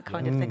choices and that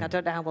kind of thing. I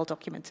don't know how well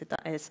documented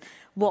that is.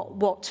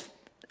 What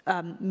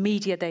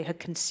media they had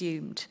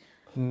consumed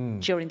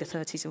during the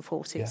 30s and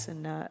 40s,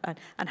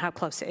 and how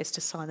close it is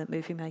to silent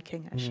movie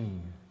making, actually.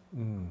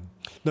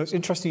 No, it's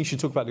interesting you should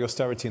talk about the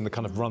austerity and the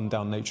kind of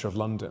run-down nature of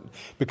London,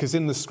 because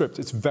in the script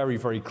it's very,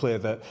 very clear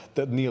that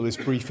Kneale is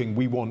briefing,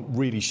 we want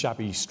really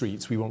shabby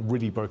streets, we want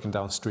really broken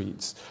down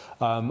streets.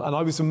 And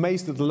I was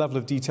amazed at the level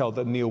of detail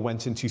that Kneale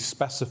went into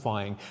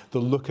specifying the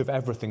look of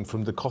everything,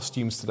 from the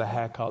costumes to the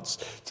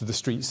haircuts to the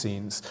street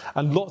scenes.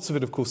 And lots of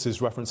it, of course,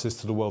 is references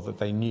to the world that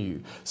they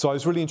knew. So I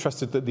was really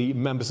interested that the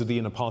members of the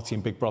inner party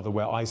in Big Brother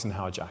wear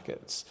Eisenhower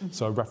jackets.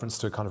 So a reference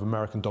to a kind of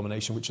American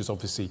domination, which is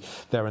obviously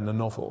there in the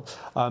novel.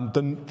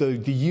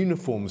 The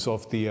uniforms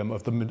of the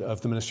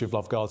Ministry of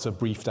Love Guards are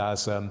briefed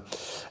as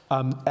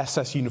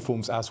SS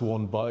uniforms as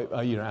worn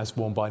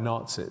by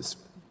Nazis.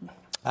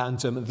 And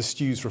the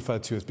stew's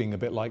referred to as being a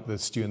bit like the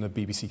stew in the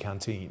BBC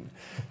canteen.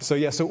 So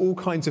all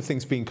kinds of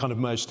things being kind of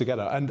merged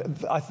together. And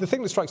the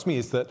thing that strikes me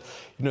is that,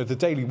 the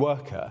Daily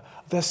Worker,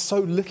 there's so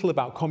little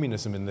about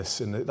communism in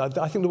this.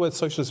 I think the word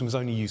socialism was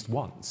only used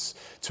once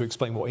to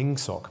explain what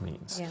ingsoc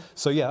means. Yeah.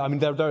 So I mean,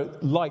 they're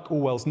like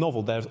Orwell's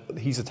novel,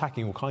 he's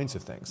attacking all kinds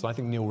of things. And I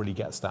think Kneale really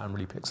gets that and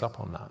really picks up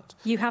on that.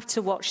 You have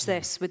to watch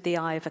this with the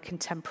eye of a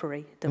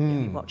contemporary that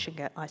will be watching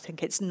it. I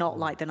think it's not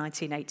like the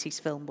 1980s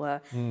film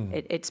where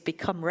it's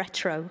become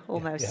retro.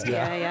 Almost,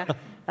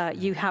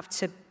 you have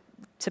to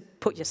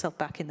put yourself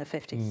back in the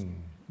 50s.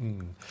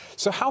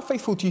 So how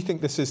faithful do you think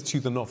this is to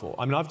the novel?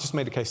 I mean, I've just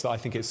made a case that I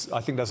think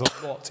there's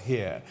a lot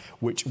here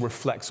which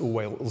reflects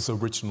Orwell's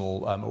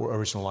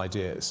original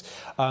ideas.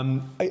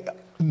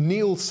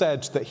 Kneale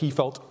said that he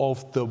felt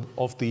of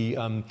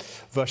the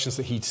versions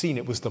that he'd seen,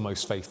 it was the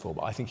most faithful.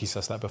 But I think he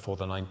says that before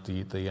the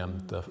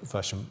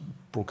version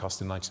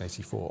broadcast in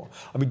 1984.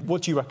 I mean,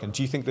 what do you reckon?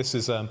 Do you think this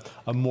is a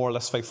more or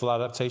less faithful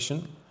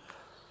adaptation?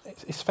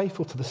 It's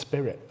faithful to the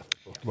spirit of the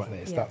book, right?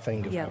 It's that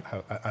thing of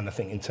how, and I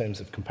think in terms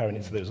of comparing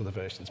it to those other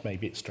versions,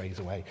 maybe it strays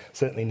away.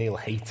 Certainly Kneale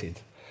hated,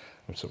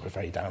 I'm sort of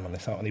very down on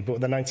this, aren't he? But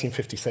the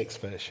 1956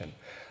 version,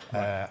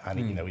 and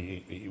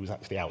he was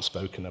actually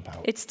outspoken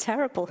about. It's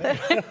terrible.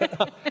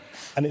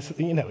 And it's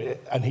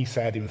and he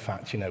said, in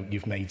fact,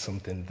 you've made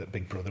something that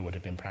Big Brother would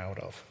have been proud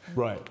of.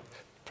 Right.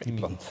 Pretty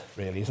blunt,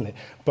 really, isn't it?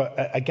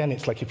 But again,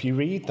 it's like if you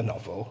read the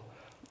novel,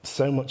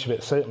 so much of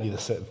it, certainly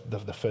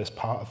the first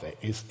part of it,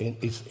 is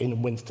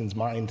in Winston's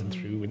mind and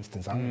through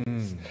Winston's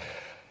eyes.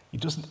 He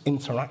doesn't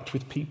interact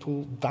with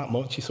people that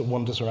much. He sort of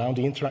wanders around.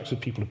 He interacts with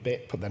people a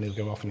bit, but then he'll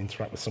go off and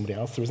interact with somebody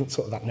else. There isn't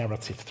sort of that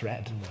narrative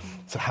thread.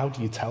 So how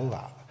do you tell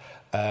that?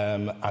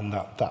 And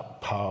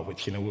that part,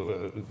 which,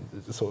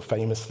 sort of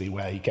famously,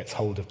 where he gets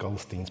hold of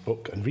Goldstein's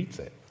book and reads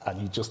it,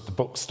 and the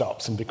book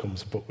stops and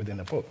becomes a book within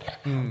a book.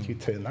 How do you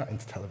turn that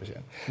into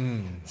television?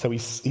 So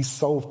he's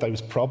solved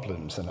those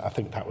problems, and I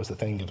think that was the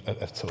thing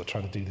of sort of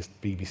trying to do this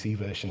BBC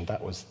version.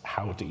 That was,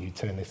 how do you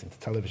turn this into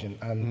television?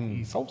 And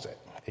he solves it.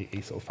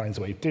 He sort of finds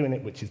a way of doing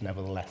it, which is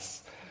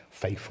nevertheless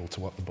faithful to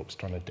what the book's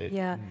trying to do.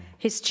 Yeah.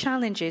 His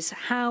challenge is,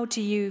 how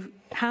do you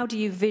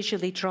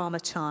visually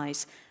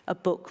dramatise a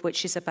book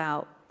which is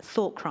about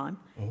thought crime,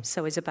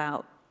 so is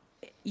about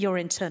your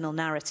internal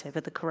narrative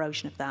and the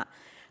corrosion of that,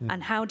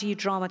 and how do you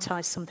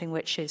dramatise something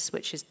which is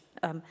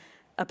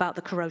about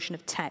the corrosion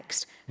of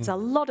text? Because a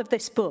lot of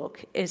this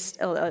book is,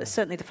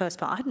 certainly the first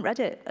part, I hadn't read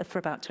it for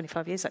about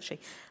 25 years actually,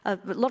 a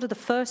lot of the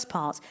first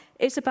part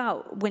is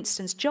about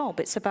Winston's job.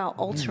 It's about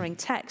altering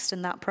text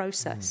and that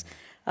process.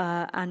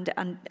 And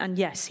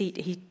yes,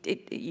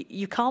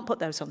 you can't put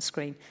those on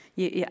screen.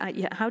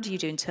 How do you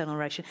do internal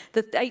narration?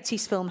 The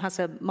 80s film has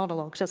a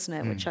monologue, doesn't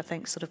it, which I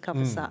think sort of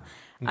covers that.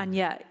 And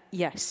yet,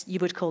 yes, you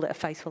would call it a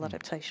faithful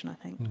adaptation, I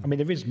think. I mean,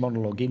 there is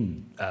monologue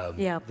in,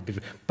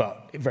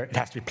 but it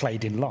has to be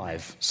played in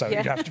live, so you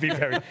have to be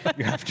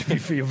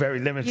you're very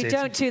limited. You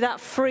don't do that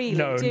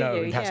freely, do you?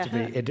 It has to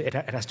be. It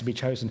has to be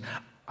chosen.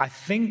 I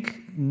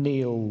think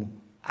Kneale,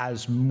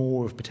 as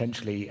more of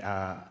potentially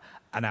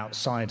an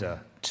outsider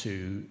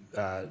to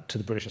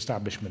the British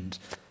establishment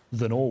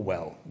than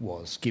Orwell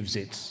was, gives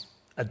it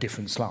a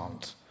different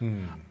slant.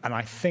 And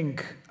I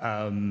think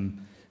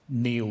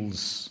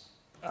Kneale's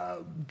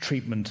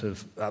treatment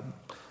of...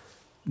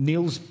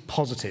 Kneale's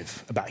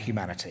positive about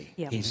humanity.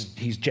 Yeah.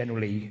 He's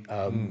generally,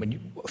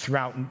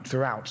 throughout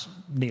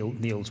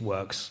Kneale's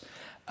works,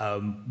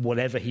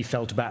 whatever he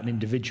felt about an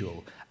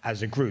individual,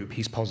 as a group,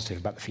 he's positive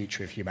about the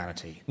future of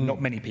humanity.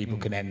 Not many people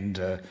can end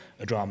a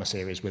drama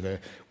series with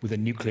a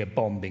nuclear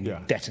bomb being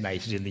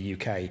detonated in the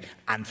UK,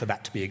 and for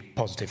that to be a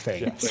positive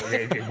thing. Yes.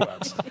 It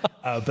works.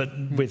 But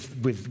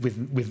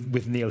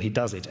with Kneale, he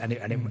does it, and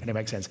it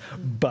makes sense.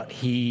 But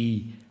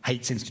he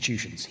hates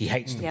institutions. He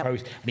hates the and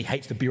he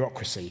hates the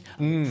bureaucracy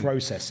and the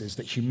processes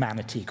that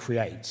humanity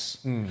creates.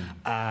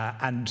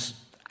 And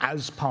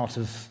as part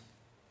of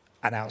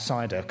an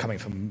outsider coming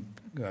from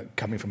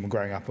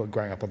growing up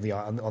on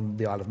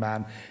the Isle of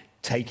Man,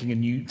 taking the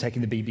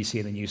BBC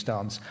in a new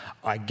stance,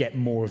 I get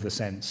more of the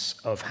sense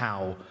of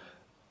how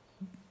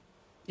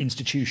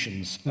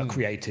institutions are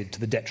created to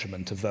the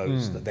detriment of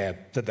those that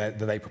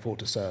they purport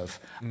to serve.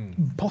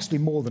 Possibly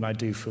more than I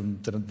do from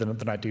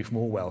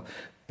Orwell,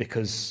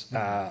 because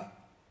I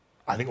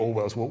think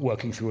Orwell's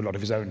working through a lot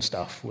of his own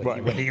stuff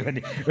when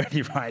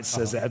he writes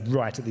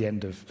right at the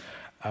end of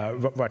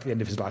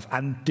his life,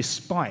 and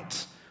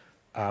despite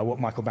what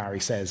Michael Barry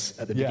says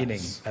at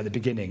the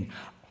beginning,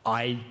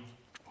 I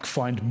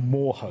find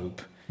more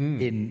hope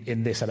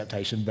in this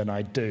adaptation than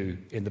I do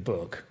in the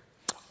book.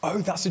 Oh,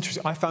 that's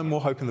interesting. I found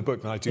more hope in the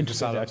book than I do in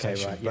this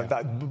adaptation. Okay,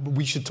 right,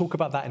 we should talk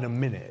about that in a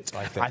minute,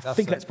 I think. I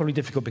think that's probably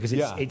difficult because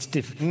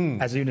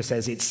as Una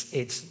says,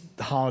 it's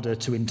harder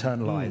to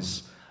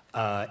internalise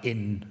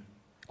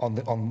on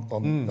the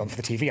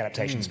TV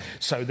adaptations.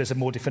 So there's a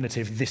more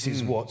definitive, this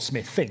is what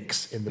Smith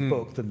thinks in the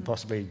book than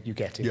possibly you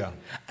get in. Yeah.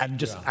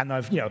 And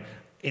I've,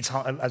 it's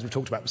hard, as we've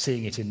talked about,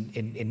 seeing it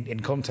in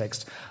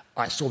context.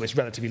 I saw this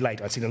relatively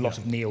late. I'd seen a lot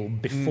of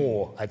Kneale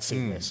before I'd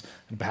seen this,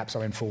 and perhaps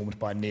I'm informed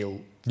by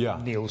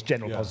Kneale's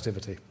general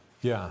positivity.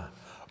 Yeah.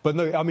 But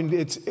no, I mean,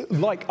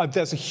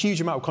 there's a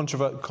huge amount of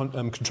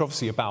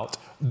controversy about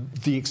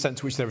the extent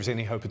to which there is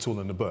any hope at all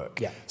in the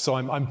book. Yeah. So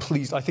I'm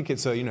pleased. I think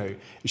it's it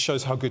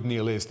shows how good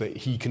Kneale is that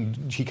he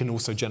can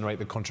also generate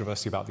the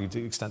controversy about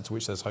the extent to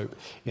which there's hope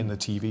in the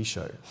TV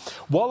show.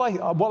 While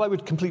I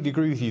would completely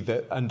agree with you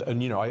that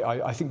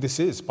I think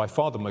this is by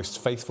far the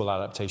most faithful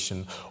adaptation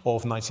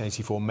of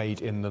 1984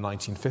 made in the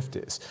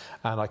 1950s,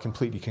 and I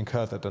completely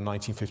concur that the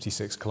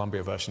 1956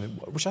 Columbia version,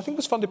 which I think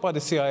was funded by the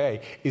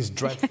CIA, is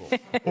dreadful.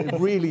 It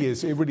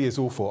really is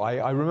awful.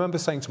 I remember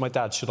saying to my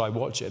dad, should I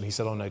watch it? And he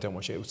said, oh no, don't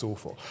watch it, it was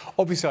awful.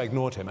 Obviously I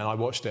ignored him and I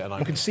watched it, and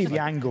you can see the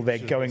angle they're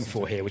going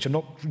for here, which I'm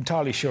not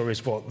entirely sure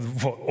is what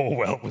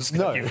Orwell was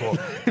going for.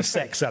 The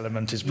sex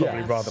element is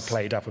probably rather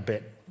played up a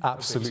bit.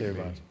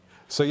 Absolutely.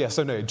 So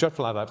no,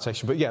 dreadful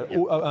adaptation. But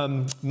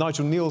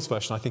Nigel Kneale's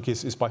version, I think,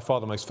 is by far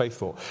the most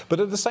faithful. But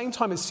at the same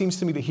time, it seems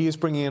to me that he is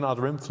bringing in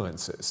other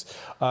influences.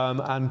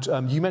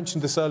 You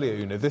mentioned this earlier,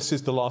 Una. This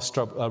is the last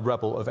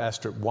rebel of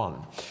Airstrip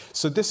 1.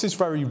 So this is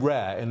very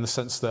rare in the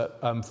sense that,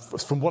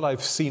 from what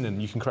I've seen,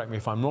 and you can correct me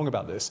if I'm wrong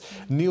about this,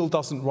 Kneale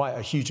doesn't write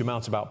a huge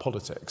amount about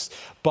politics.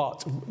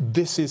 But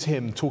this is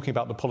him talking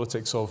about the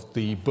politics of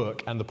the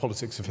book and the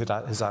politics of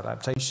his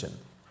adaptation.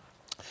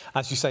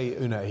 As you say,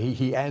 Una,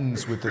 he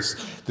ends with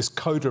this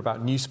coda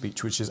about new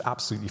speech, which is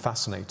absolutely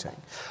fascinating.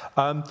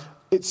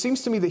 It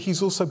seems to me that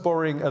he's also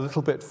borrowing a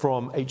little bit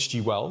from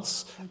H.G.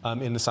 Wells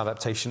in this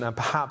adaptation, and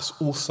perhaps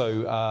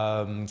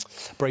also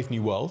Brave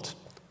New World.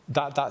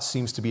 That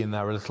seems to be in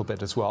there a little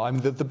bit as well. I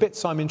mean, the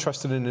bits I'm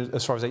interested in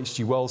as far as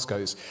H.G. Wells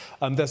goes,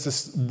 there's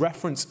this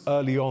reference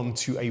early on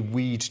to a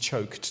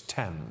weed-choked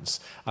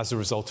Thames as a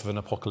result of an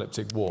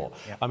apocalyptic war.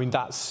 Yeah. I mean,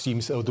 that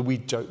seems, the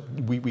weed joke,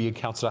 we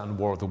encountered that in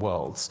War of the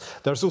Worlds.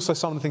 There's also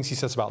some of the things he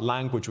says about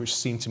language which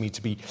seem to me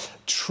to be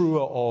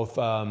truer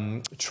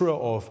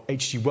of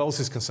H.G.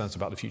 Wells's concerns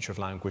about the future of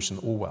language than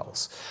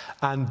Orwell's.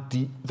 And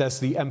there's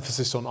the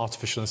emphasis on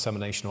artificial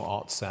insemination, or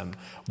artsem,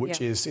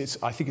 which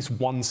I think it's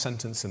one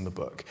sentence in the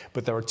book,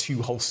 but there are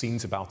two whole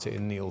scenes about it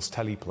in Kneale's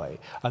teleplay,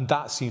 and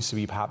that seems to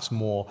be perhaps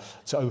more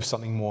to owe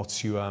something more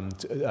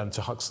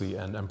to Huxley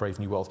and Brave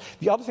New World.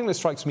 The other thing that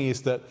strikes me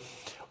is that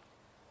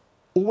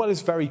Orwell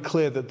is very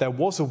clear that there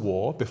was a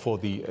war before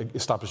the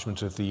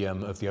establishment of the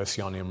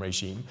Oceanian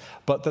regime,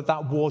 but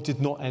that war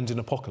did not end in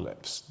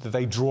apocalypse, that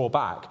they draw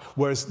back,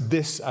 whereas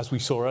this, as we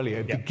saw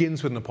earlier,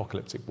 begins with an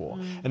apocalyptic war.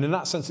 And in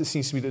that sense, it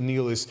seems to me that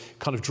Kneale is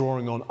kind of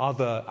drawing on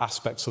other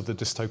aspects of the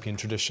dystopian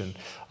tradition.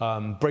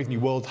 Brave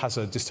New World has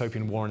a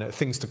dystopian war in it,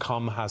 Things to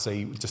Come has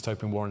a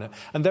dystopian war in it,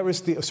 and there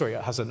is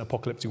it has an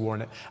apocalyptic war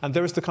in it, and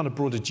there is the kind of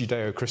broader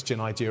Judeo-Christian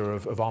idea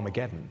of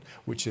Armageddon,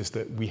 which is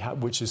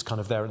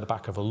kind of there at the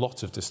back of a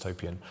lot of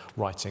dystopian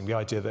writing, the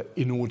idea that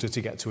in order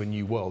to get to a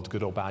new world,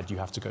 good or bad, you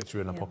have to go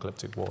through an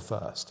apocalyptic war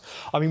first.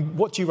 I mean,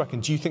 what do you reckon?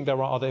 Do you think there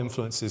are other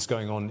influences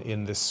going on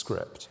in this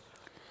script?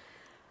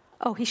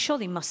 Oh, he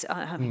surely must.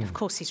 I mean, of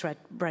course, he's read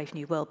Brave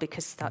New World,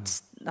 because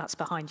that's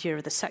behind Year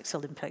of the Sex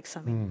Olympics.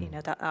 I mean,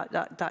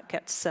 that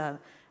gets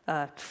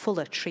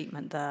fuller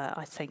treatment there,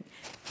 I think.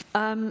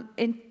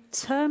 In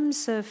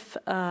terms of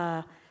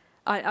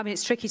I mean,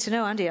 it's tricky to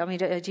know, Andy. I mean,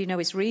 do you know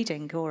his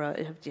reading, or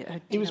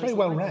he was very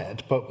well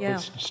read, but Yeah.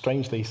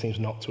 strangely, he seems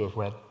not to have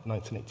read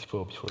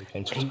 1984 before he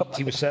came to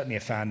He was certainly a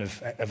fan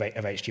of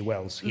H.G.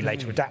 Wells. He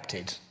later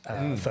adapted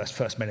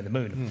First Men in the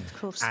Moon. Of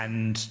course.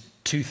 And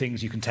two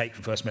things you can take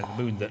from First Men in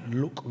the Moon that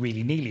look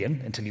really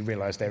Knealean until you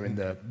realise they're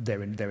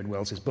in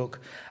Wells's book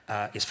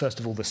is first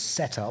of all the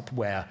setup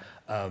where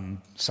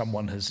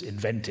someone has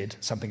invented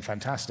something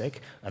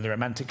fantastic, and the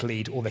romantic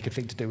lead, all they could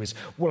think to do is,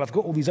 well, I've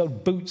got all these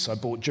old boots I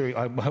bought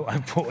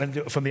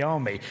from the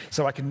army,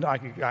 so I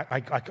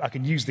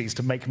can use these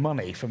to make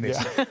money from this.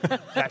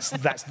 Yeah.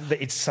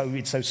 It's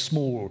so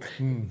small.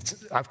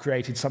 I've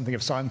created something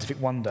of scientific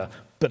wonder,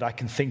 but I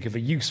can think of a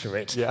use for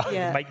it.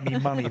 Yeah. Make me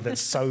money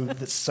that's so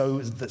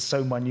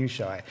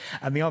minutiae.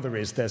 And the other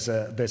is there's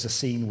a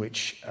scene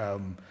which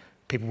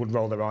people would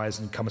roll their eyes,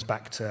 and comes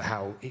back to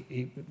how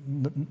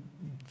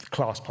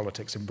class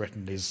politics in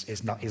Britain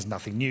is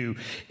nothing new,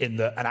 in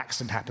that an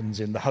accident happens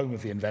in the home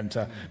of the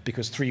inventor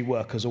because three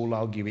workers all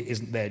argue it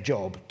isn't their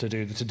job to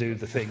do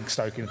the thing,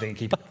 stoking the thing,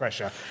 keeping the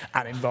pressure,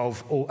 and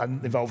involve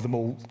them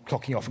all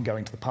clocking off and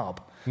going to the pub.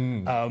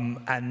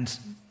 And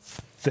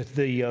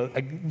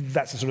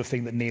that's the sort of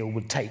thing that Kneale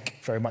would take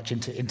very much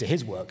into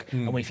his work.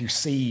 And if you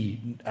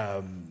see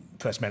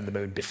First Men in the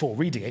Moon before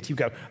reading it, you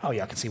go, oh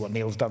yeah, I can see what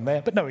Kneale's done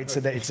there. But no, it's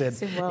in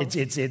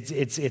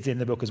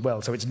the book as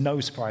well. So it's no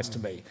surprise to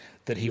me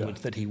that he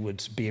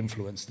would be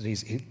influenced, that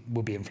he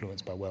will be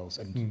influenced by Wells,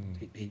 and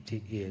he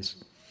is.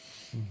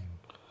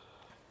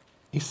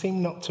 He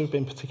seemed not to have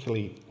been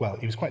particularly, well,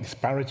 he was quite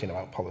disparaging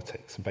about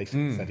politics, and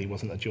basically said he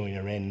wasn't a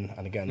joiner in,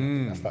 and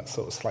again, that's that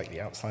sort of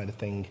slightly outsider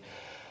thing.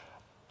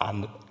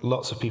 And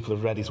lots of people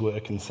have read his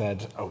work and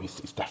said, oh, he's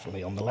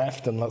definitely on the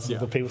left, and lots of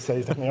other people say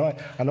he's definitely right.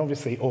 And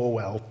obviously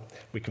Orwell,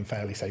 we can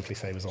fairly safely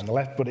say, was on the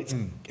left, but it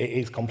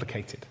is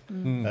complicated.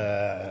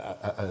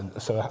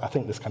 So I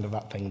think there's kind of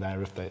that thing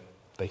there if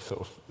they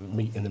sort of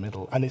meet in the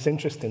middle. And it's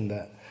interesting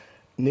that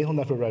Kneale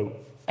never wrote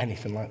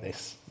anything like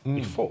this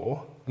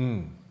before.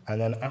 And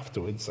then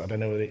afterwards, I don't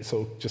know whether it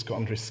sort of just got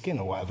under his skin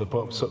or whatever,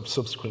 but sort of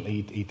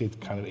subsequently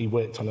he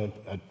worked on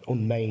an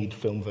unmade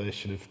film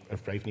version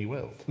of Brave New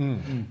World.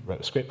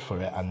 Wrote a script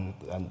for it, and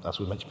as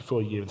we mentioned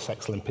before, Year of the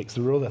Sex Olympics,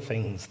 there were other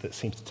things that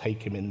seemed to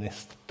take him in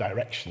this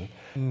direction,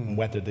 and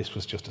whether this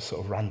was just a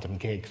sort of random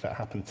gig that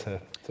happened to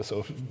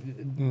sort of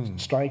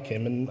strike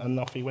him, and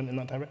off he went in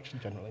that direction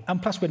generally.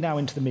 And plus we're now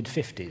into the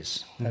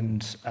mid-50s,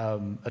 and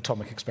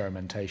atomic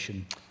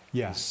experimentation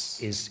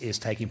is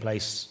taking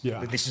place.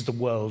 This is the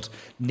world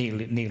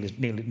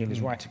Kneale is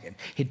writing in.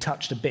 He'd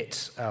touched a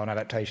bit on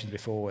adaptations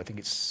before. I think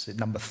it's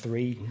number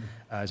 3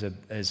 as a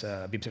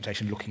BBC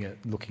adaptation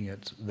looking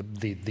at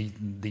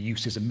the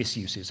uses and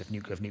misuses of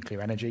nuclear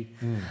energy,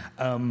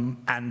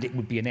 and it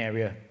would be an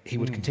area he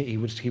would continue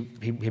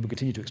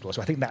to explore.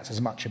 So I think that's as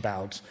much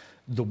about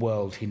the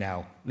world he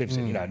now lives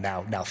in. You know,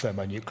 now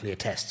thermonuclear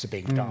tests are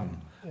being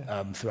done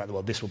throughout the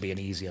world. This will be an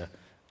easier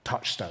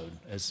touchstone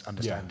as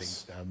understanding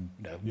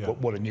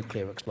what a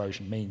nuclear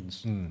explosion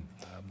means.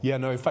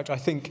 In fact, I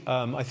think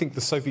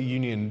the Soviet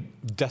Union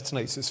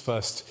detonates its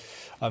first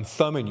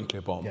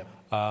thermonuclear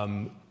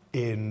bomb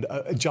in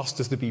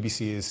just as the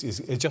BBC is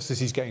just as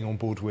he's getting on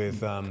board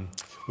with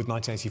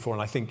 1984,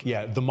 and I think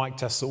the mic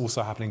tests are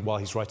also happening while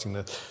he's writing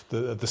the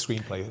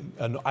screenplay.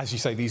 And as you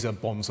say, these are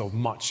bombs of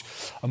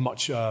a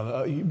much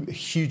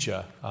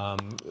huger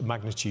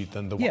magnitude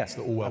than the ones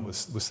that Orwell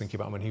was thinking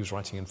about when he was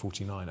writing in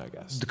 49, I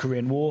guess. The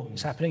Korean War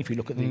is happening. If you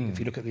look at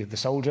the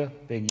soldier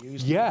being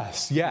used, you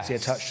see a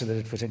touch to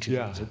the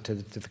potential to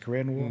the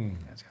Korean War.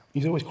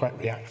 He's always quite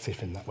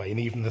reactive in that way, and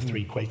even the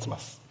 3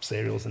 Quatermass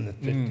serials in the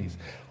 50s,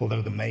 although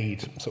they're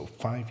made sort of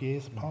 5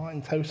 years apart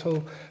in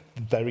total,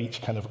 they're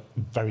each kind of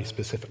very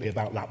specifically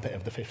about that bit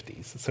of the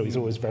 50s. So he's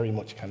always very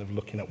much kind of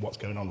looking at what's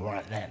going on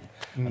right then,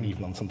 and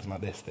even on something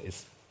like this that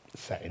is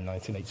set in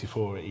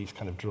 1984, he's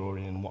kind of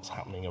drawing in what's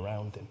happening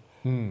around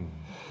him.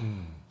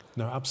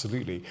 No,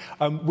 absolutely.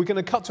 We're going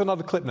to cut to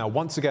another clip now.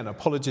 Once again,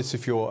 apologies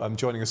if you're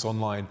joining us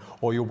online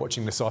or you're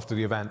watching this after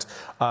the event.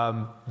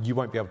 You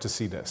won't be able to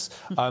see this.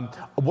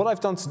 What I've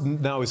done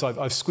now is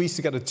I've squeezed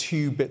together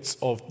 2 bits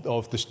of the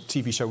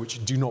TV show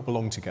which do not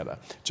belong together,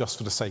 just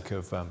for the sake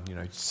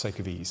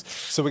of ease.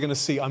 So we're going to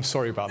see. I'm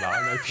sorry about that.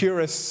 I know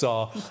purists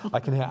are. I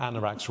can hear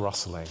anoraks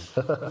rustling.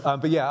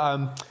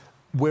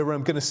 We're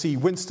going to see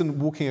Winston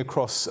walking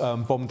across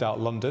bombed-out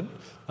London.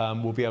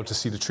 We'll be able to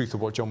see the truth of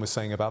what John was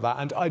saying about that.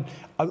 And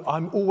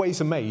I'm always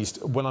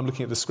amazed when I'm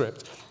looking at the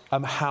script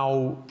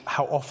how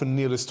often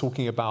Kneale is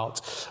talking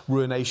about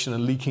ruination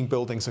and leaking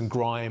buildings and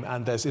grime.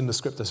 And in the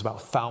script there's about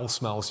foul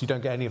smells. You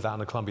don't get any of that in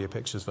the Columbia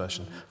Pictures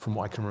version, from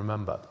what I can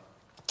remember.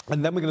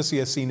 And then we're going to see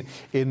a scene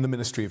in the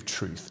Ministry of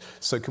Truth.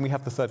 So can we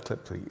have the 3rd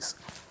clip, please?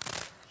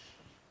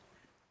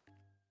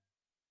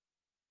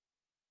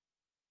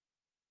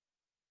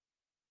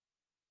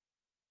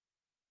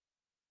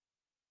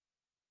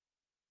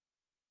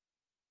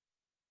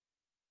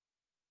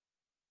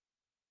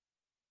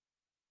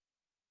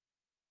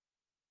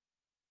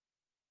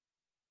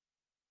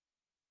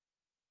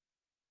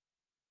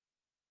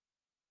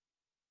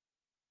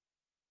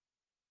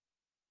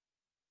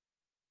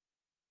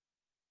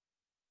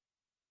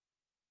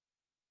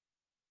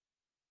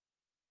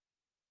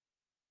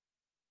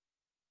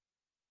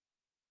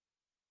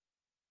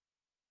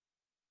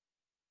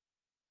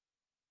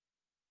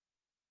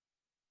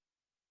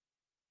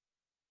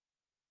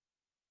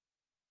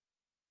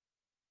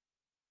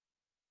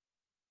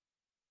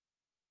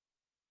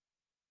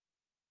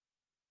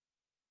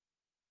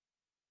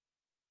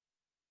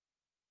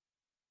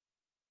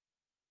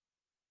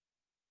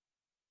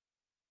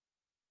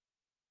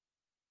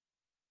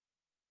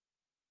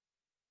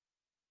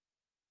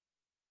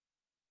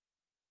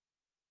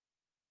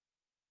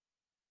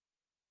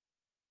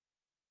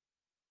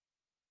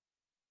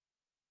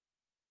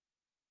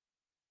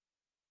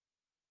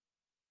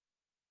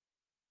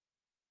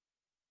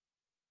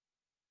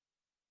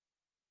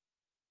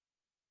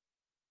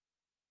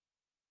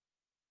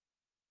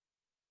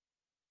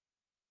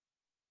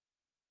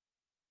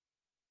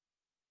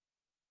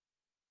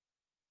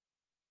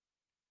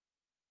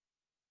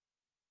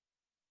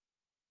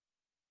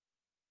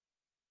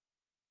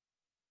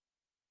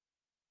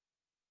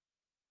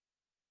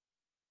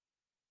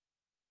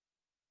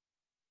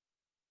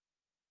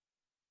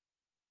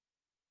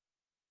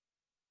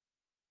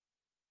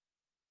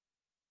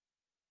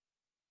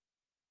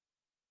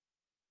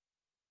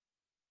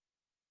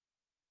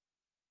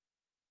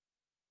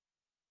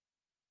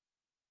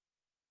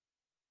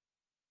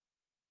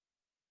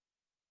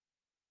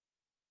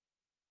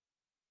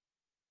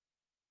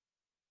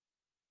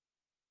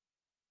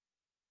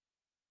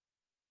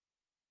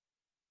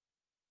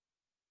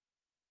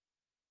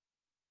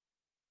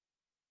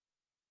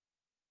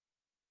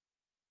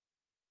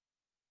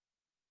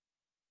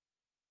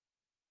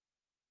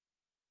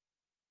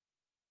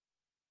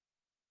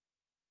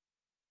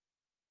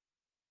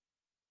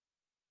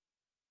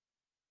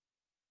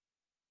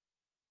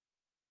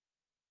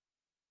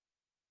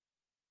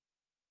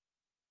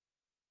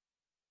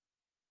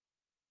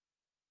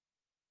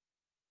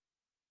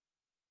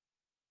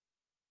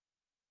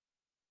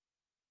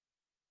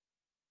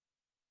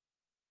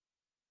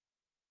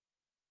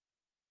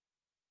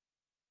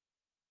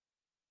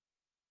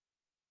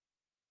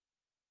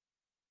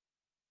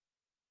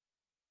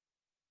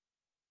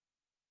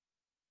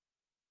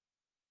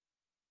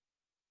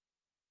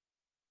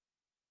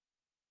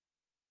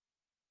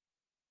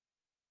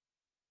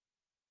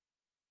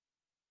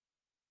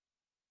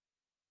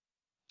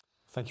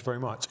 Thank you very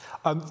much.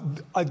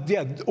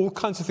 Yeah, all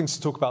kinds of things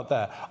to talk about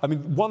there. I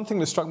mean, one thing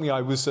that struck me, I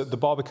was at the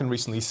Barbican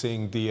recently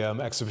seeing the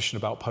exhibition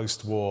about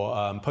post-war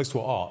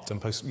art and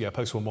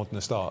post-war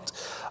modernist art.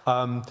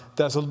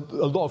 There's a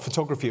lot of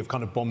photography of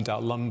kind of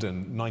bombed-out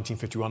London,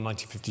 1951,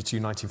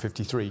 1952,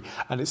 1953,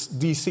 and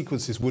these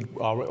sequences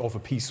are of a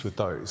piece with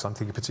those. I'm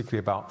thinking particularly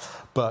about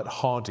Bert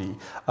Hardy.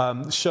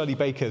 Shirley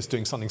Baker is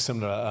doing something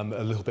similar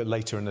a little bit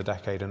later in the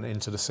decade and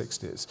into the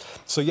 60s.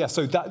 So yeah,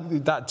 so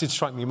that did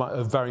strike me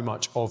very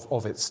much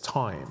of its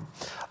time.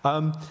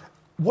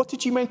 What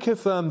did you make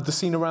of the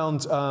scene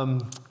around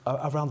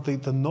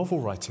the novel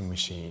writing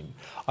machine?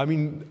 I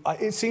mean,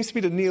 it seems to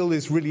me that Kneale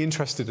is really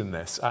interested in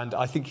this, and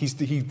I think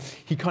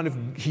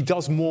he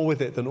does more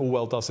with it than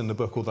Orwell does in the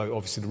book, although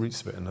obviously the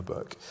roots of it in the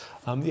book.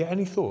 Yeah,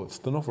 any thoughts?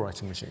 The novel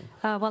writing machine.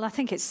 Well, I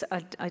think it's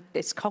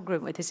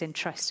congruent with his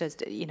interest as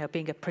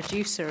being a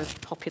producer of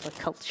popular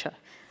culture.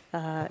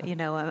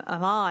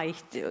 Am I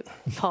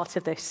part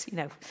of this?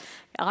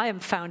 I am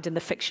found in the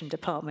fiction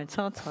department,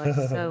 aren't I?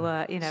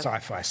 So,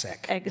 Sci-fi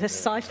sec. The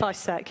sci-fi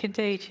sec,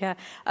 indeed, yeah.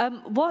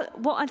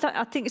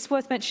 I think it's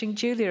worth mentioning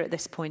Julia at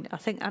this point. I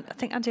think,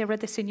 Andy, I read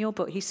this in your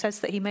book. He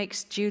says that he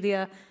makes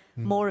Julia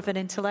more of an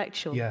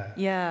intellectual. Yeah.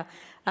 Yeah.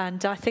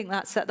 And I think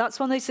that's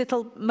one of those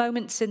little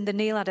moments in the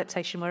Kneale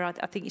adaptation where I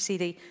think you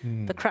see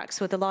the cracks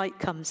where the light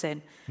comes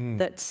in,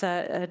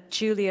 that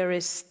Julia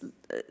is...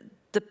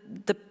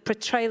 The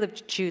portrayal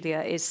of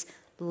Julia is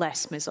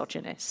less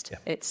misogynist.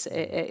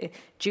 Yeah.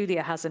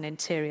 Julia has an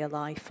interior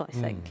life, I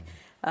think.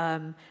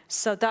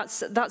 So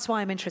that's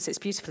why I'm interested. It's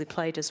beautifully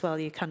played as well.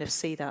 You kind of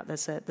see that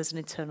there's an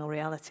internal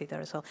reality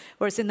there as well.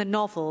 Whereas in the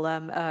novel,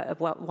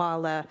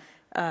 while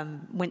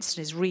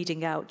Winston is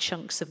reading out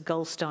chunks of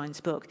Goldstein's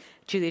book,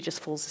 Julia just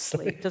falls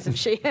asleep, doesn't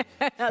she?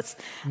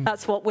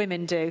 That's what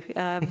women do.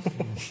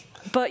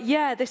 But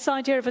yeah, this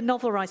idea of a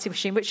novel writing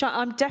machine, which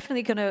I'm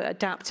definitely going to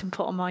adapt and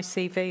put on my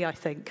CV, I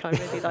think. I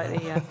really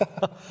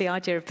like the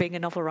idea of being a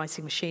novel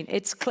writing machine.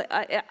 It's,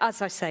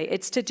 as I say,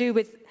 it's to do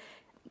with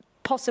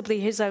possibly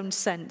his own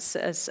sense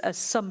as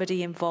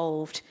somebody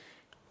involved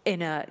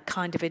in a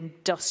kind of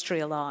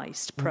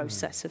industrialized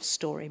process of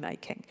story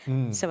making.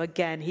 So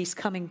again, he's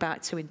coming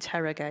back to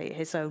interrogate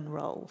his own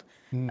role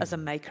as a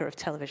maker of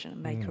television, a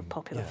maker of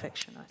popular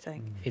fiction, I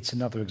think. It's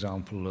another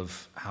example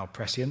of how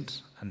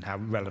prescient and how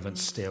relevant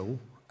still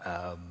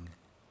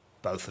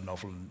both the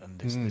novel and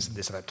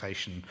this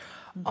adaptation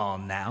are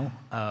now.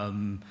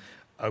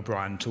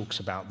 O'Brien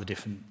talks about the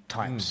different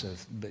types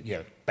of,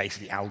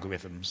 basically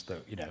algorithms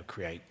that,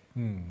 create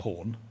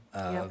porn.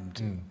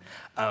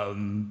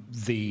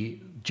 The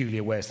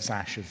Julia wears the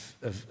sash of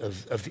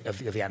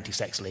the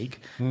Anti-Sex League,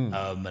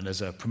 and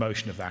as a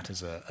promotion of that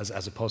as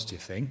a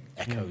positive thing,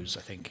 echoes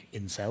I think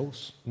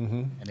incels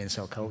and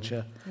incel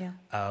culture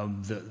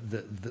that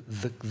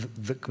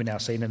we're now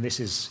seeing, and this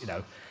is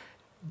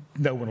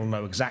no one will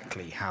know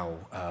exactly how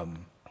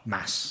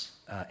mass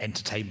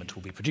entertainment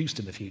will be produced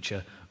in the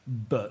future,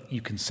 but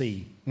you can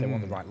see they're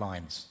on the right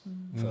lines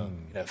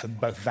for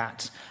both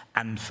that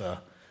and for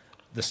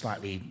the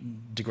slightly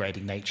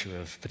degrading nature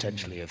of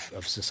potentially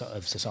of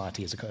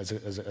society as a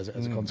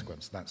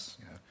consequence. That's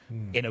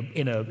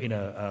in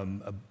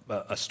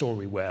a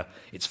story where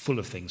it's full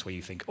of things where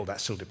you think, oh,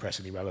 that's still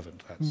depressingly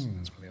relevant. That's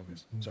really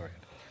obvious. Sorry.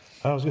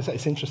 I was going to say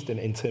it's interesting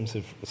in terms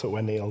of sort of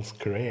where Kneale's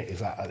career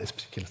is at this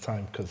particular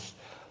time, because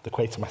the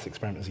Quatermass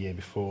experiment was a year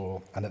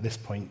before, and at this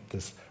point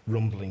there's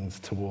rumblings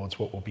towards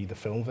what will be the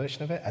film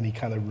version of it, and he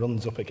kind of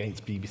runs up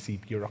against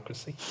BBC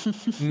bureaucracy.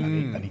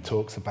 And he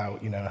talks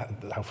about,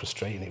 how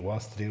frustrating it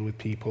was to deal with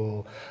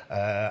people.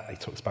 He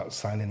talks about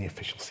signing the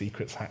Official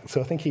Secrets Act.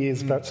 So I think he is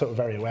sort of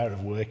very aware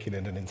of working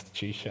in an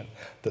institution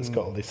that's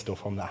got all this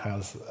stuff on, that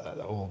has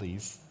all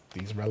these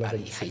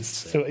relevancies.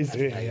 So he's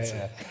doing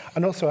it.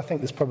 And also I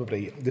think this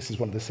is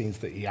one of the scenes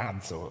that he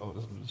adds, or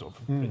sort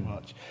of pretty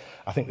much.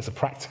 I think there's a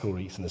practical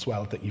reason as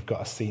well, that you've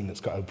got a scene that's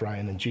got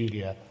O'Brien and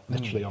Julia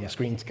literally on the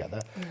screen together,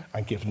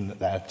 and given that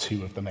they're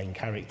two of the main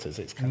characters,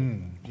 it's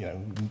kind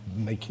of,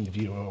 making the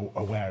viewer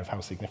aware of how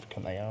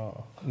significant they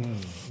are.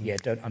 Yeah,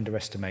 don't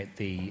underestimate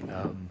the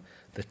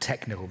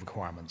technical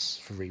requirements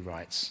for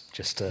rewrites,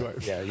 just to,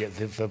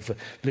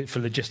 for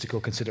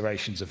logistical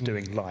considerations of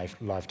doing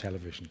live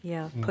television.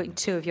 Yeah, putting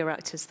two of your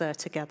actors there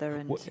together,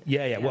 and well,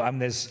 Well,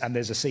 and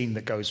there's a scene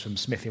that goes from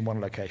Smith in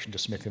one location to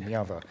Smith in the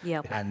other.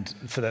 Yeah. And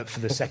for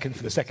the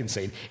second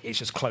scene, it's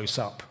just close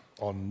up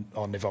on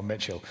Yvonne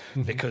Mitchell,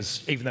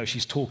 because even though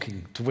she's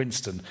talking to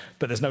Winston,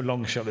 but there's no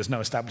long shot, there's no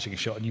establishing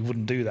shot, and you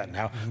wouldn't do that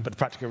now. But the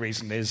practical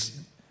reason is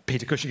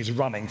Peter Cushing is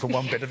running from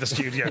one bit of the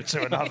studio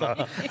to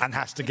another and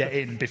has to get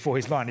in before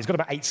his line. He's got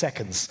about 8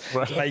 seconds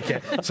to make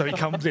it. So he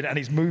comes in and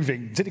he's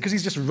moving, because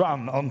he's just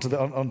run onto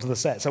the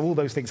set. So all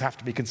those things have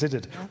to be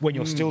considered when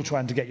you're still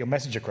trying to get your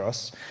message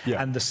across.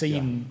 Yeah. And the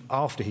scene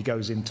after he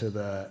goes into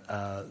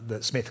that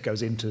Smith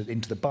goes into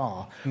the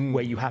bar,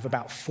 where you have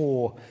about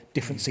 4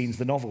 different scenes of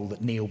the novel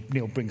that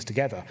Kneale brings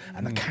together,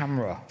 and the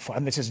camera,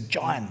 and this is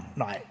giant,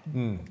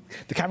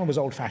 the camera was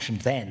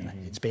old-fashioned then,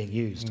 it's being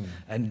used,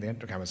 and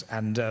the cameras,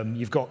 and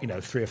you've got got, you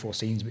know, 3 or 4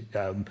 scenes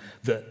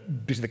that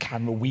the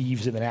camera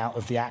weaves in and out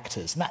of the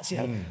actors, and that's, you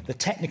know, the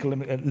technical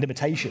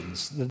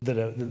limitations that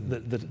are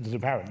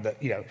apparent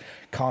that, you know,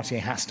 Cartier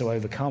has to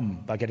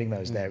overcome by getting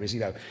those there. Is, you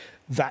know,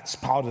 that's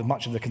part of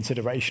much of the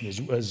consideration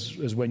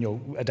as when you're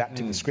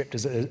adapting the script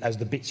as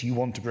the bits you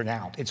want to bring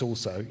out. It's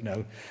also, you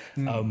know,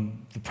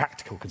 the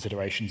practical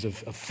considerations of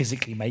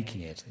physically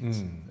making it,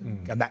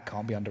 and that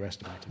can't be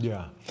underestimated.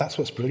 Yeah, that's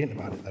what's brilliant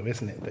about it, though,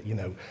 isn't it? That, you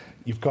know,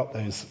 you've got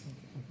those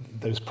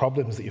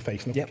problems that you're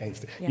facing up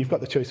against. You've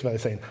got the choice of either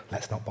saying,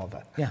 let's not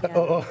bother,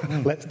 or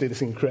let's do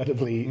this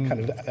incredibly kind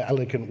of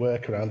elegant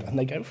workaround, and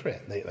they go for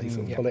it. They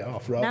sort of pull it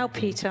off. Now,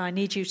 Peter, I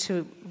need you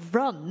to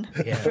run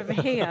from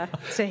here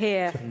to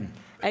here.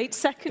 8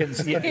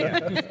 seconds. They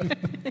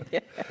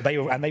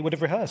would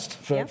have rehearsed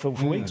for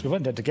weeks with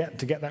London to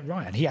get that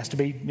right, and he has to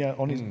be, you know,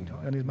 on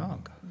his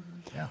mark.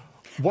 Yeah.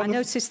 I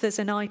noticed there's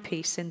an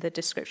eyepiece in the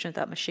description of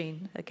that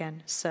machine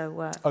again.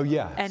 So,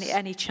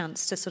 any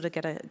chance to sort of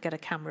get a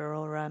camera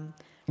or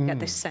get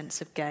this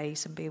sense of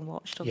gaze and being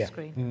watched on the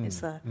screen is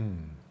there.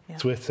 Yeah.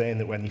 It's worth saying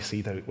that when you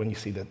see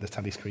the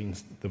telly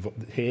screens,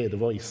 hear the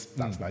voice,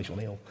 that's Nigel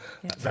Kneale.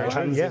 Very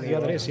true. Yeah,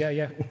 that is.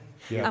 Yeah.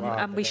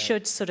 And we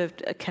should sort of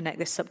connect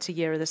this up to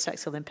Year of the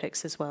Sex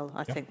Olympics as well,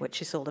 I think,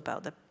 which is all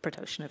about the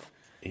production of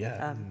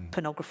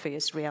pornography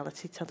as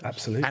reality television.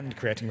 Absolutely. And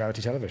creating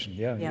reality television.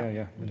 Yeah.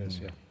 It is.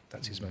 Yeah.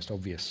 That's his most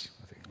obvious,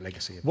 I think,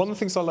 legacy. One of the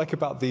things I like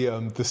about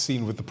the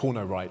scene with the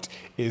porno right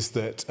is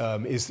that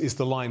is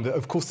the line that,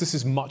 of course, this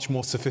is much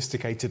more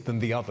sophisticated than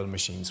the other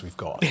machines we've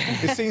got.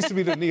 It seems to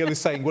me that Kneale is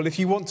saying, well, if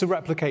you want to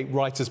replicate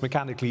writers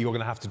mechanically, you're going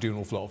to have to do an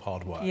awful lot of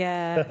hard work.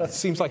 Yeah. It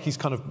seems like he's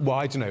kind of, well,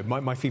 I don't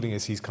know, my feeling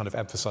is he's kind of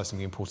emphasising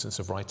the importance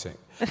of writing.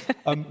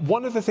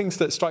 One of the things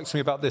that strikes me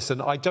about this,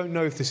 and I don't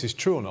know if this is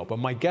true or not, but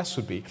my guess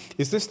would be,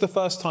 is this the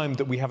first time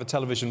that we have a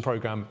television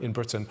programme in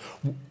Britain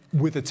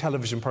with a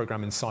television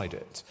programme inside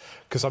it?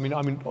 Because, I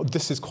mean,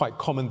 this is quite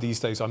common these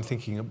days. I'm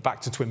thinking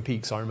back to Twin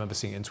Peaks. I remember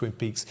seeing it in Twin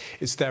Peaks.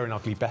 It's there in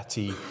Ugly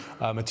Betty,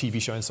 a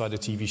TV show inside a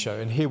TV show.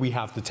 And here we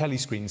have the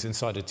telescreens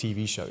inside a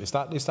TV show. Is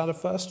that a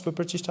first for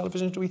British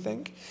television, do we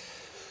think?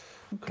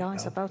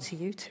 Guys, about to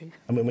you two.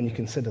 I mean, when you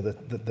consider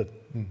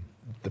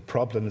the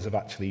problems of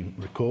actually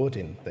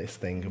recording this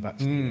thing, of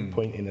actually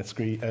pointing a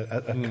screen,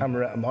 a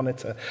camera at a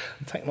monitor,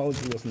 the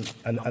technology wasn't.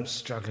 And I'm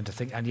struggling to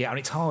think, and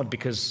it's hard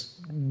because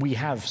we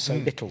have so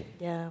little.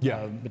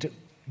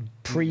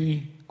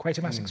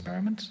 Pre-Quatermass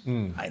experiment,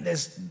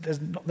 there's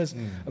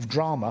of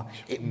drama.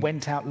 It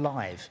went out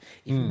live.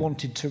 If you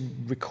wanted to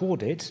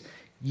record it,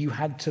 you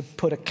had to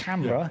put a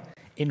camera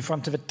in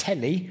front of a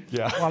telly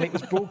while it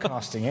was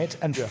broadcasting it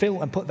and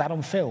film and put that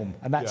on film.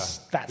 And that's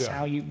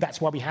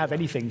why we have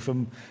anything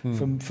from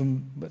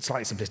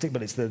slightly simplistic,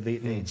 but it's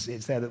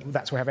it's there.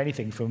 That's why we have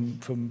anything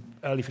from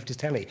early 50s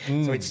telly.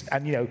 So it's,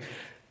 and you know,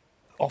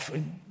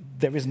 often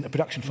there isn't a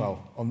production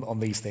file on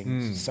these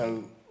things.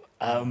 So.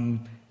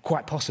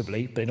 Quite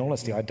possibly, but in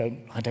honesty, I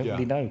don't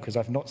really know because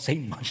I've not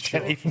seen much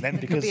telly from them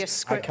because could be a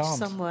script I can't.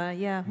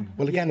 Somewhere,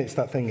 Well, again, it's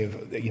that thing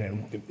of, you know,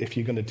 if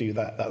you're going to do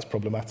that, that's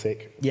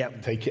problematic.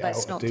 Take it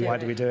Let's out. Why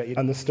do we do it?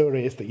 And the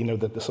story is that, you know,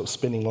 the sort of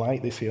spinning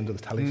light they see under the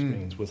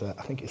telescreens was I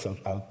think it's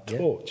a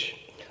torch.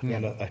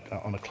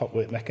 On a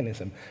clockwork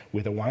mechanism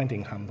with a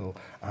winding handle,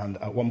 and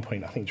at one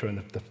point I think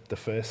during the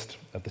first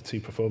of the 2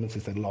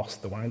 performances they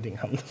lost the winding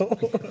handle.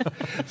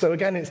 So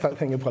again, it's that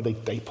thing of, well,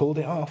 they pulled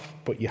it off,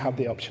 but you have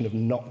the option of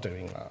not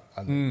doing that,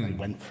 and they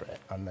went for it,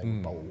 and they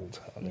were bold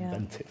and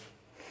inventive.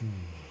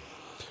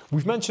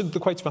 We've mentioned the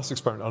Quatermass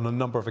experiment on a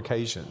number of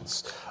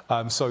occasions,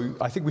 so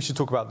I think we should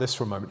talk about this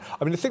for a moment.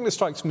 I mean, the thing that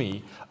strikes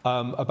me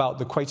about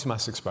the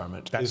Quatermass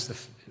experiment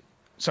is...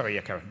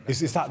 Sorry, Karen.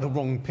 Is that the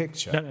wrong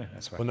picture? No,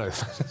 that's right. Well, no.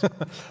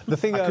 The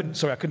thing. I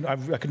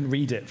couldn't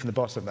read it from the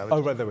bottom. That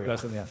right, there we go.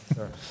 Sorry.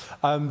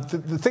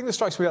 The thing that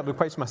strikes me about the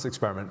Quatermass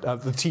experiment,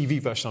 the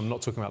TV version, I'm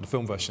not talking about the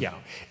film version now,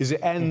 is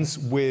it ends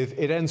with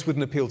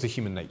an appeal to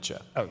human nature.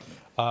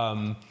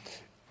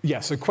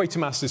 So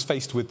Quatermass is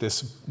faced with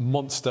this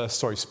monster.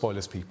 Sorry,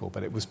 spoilers, people,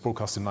 but it was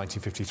broadcast in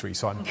 1953,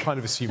 so I'm kind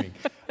of assuming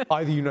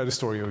either you know the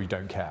story or you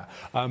don't care.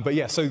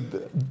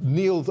 Quatermass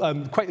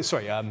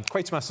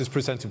is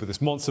presented with this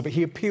monster, but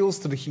he appeals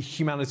to the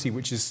humanity,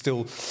 which is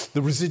still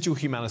the residual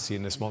humanity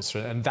in this monster,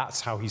 and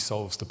that's how he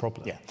solves the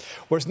problem.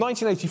 Whereas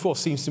 1984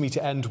 seems to me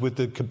to end with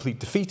the complete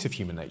defeat of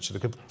human nature,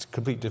 the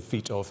complete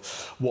defeat of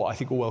what I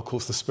think Orwell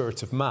calls the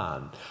spirit of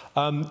man.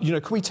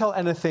 Can we tell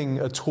anything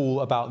at all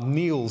about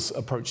Kneale's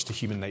approach to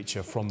human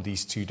nature from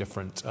these two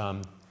different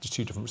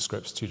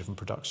scripts, 2 different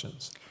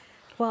productions?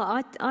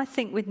 Well, I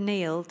think with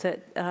Kneale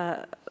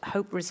that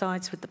hope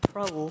resides with the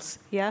proles.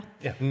 It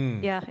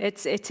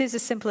is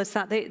as simple as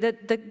that.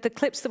 The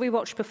clips that we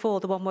watched before,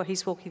 the one where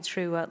he's walking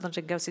through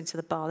London, goes into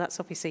the bar, that's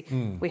obviously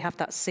we have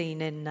that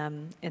scene in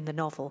the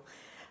novel,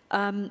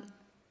 and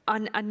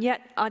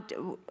yet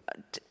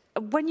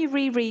when you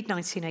reread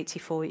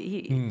 1984.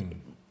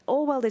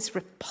 Orwell is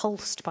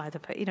repulsed by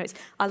it's,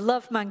 I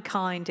love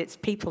mankind, it's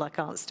people I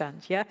can't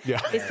stand, yeah?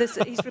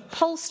 He's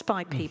repulsed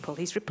by people,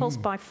 he's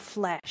repulsed by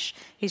flesh,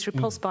 he's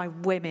repulsed by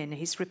women,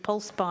 he's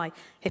repulsed by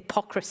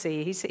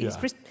hypocrisy, he's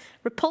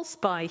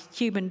repulsed by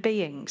human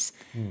beings.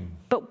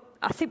 But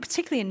I think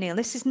particularly in Kneale,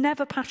 this is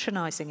never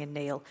patronising in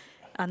Kneale,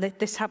 and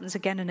this happens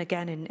again and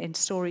again in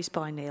stories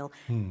by Kneale.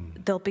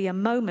 There'll be a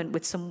moment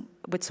with some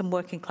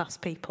working class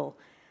people,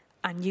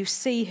 and you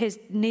see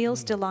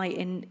Kneale's delight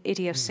in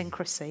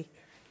idiosyncrasy,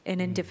 in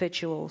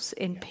individuals,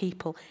 in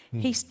people.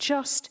 He's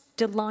just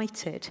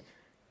delighted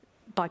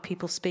by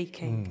people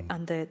speaking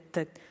and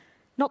the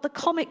not the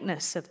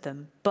comicness of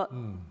them, but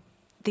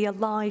the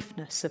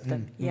aliveness of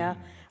them,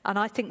 And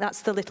I think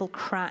that's the little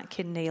crack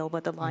in Kneale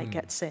where the light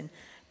gets in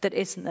that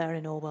isn't there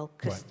in Orwell,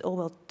 because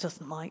Orwell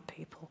doesn't like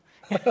people.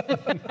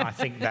 I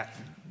think that,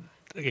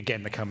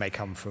 again, may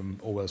come from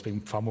Orwell's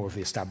being far more of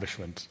the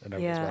establishment. And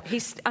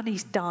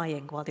he's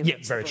dying while he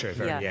writes very the true.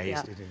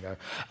 book.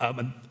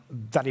 And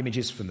that image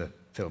is from the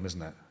film,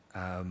 isn't it?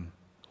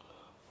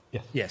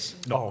 Yes.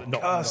 Not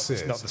the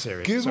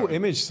series. Google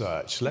image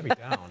search. Let me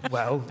down.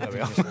 Well, there we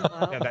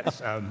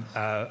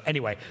are.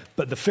 Anyway,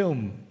 but the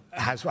film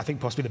has, I think,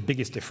 possibly the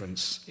biggest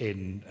difference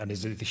and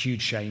is the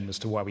huge shame as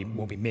to what we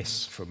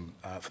miss from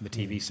the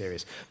TV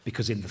series,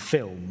 because in the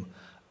film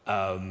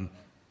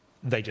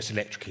they just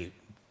electrocute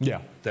the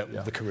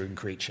Karun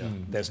creature.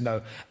 There's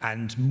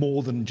and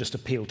more than just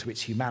appeal to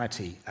its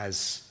humanity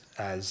as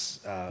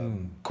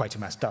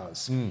Quatermass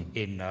does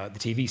in the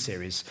TV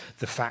series,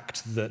 the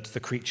fact that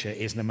the creature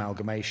is an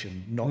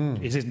amalgamation,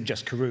 it isn't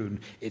just Karun,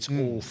 it's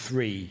all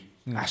three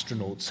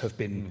astronauts have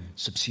been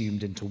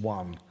subsumed into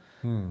one,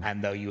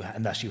 and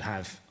thus you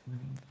have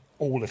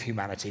all of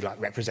humanity, like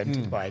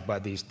represented by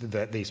these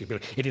people.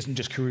 It isn't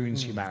just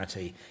Karun's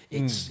humanity;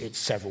 it's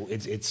several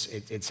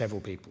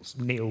people's.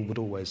 Kneale would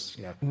always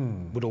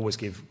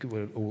give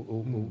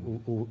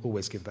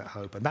that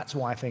hope, and that's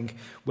why I think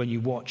when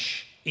you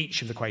watch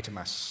each of the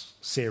Quatermass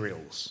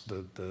serials,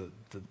 the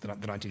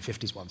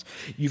 1950s ones,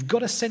 you've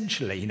got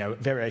essentially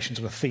variations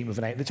on a theme of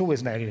it's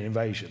always an alien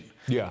invasion.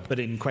 But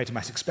in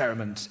Quatermass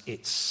Experiment,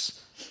 it's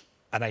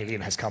an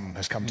alien has come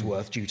to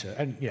Earth due to,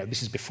 and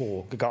this is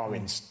before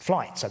Gagarin's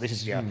flight, so this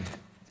is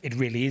it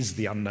really is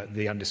the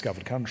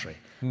undiscovered country.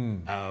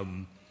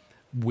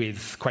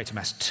 With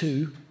Quatermass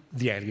 2,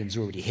 the aliens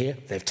are already here.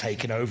 They've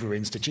taken over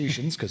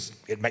institutions, because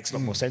it makes a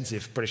lot more sense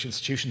if British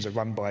institutions are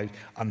run by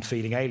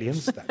unfeeling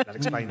aliens.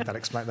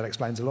 That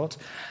explains a lot.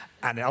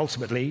 And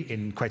ultimately,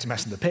 in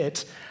Quatermass in the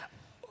Pit,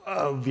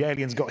 the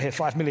aliens got here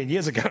 5 million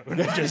years ago, and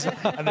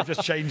they've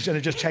just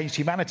changed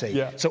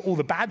humanity. So all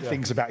the bad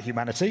things about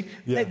humanity,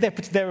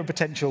 they're a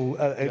potential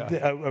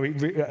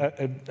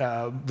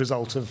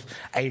result of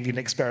alien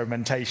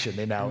experimentation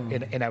in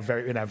our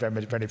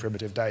very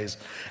primitive days.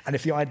 And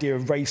if the idea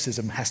of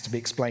racism has to be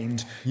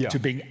explained to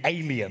being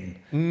alien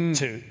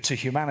to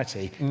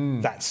humanity,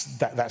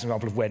 that's an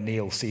example of where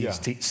Kneale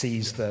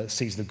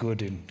sees the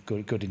good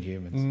in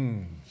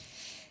humans.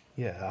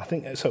 Yeah, I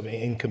think so.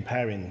 In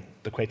comparing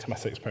the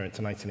Quatermass experiment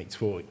to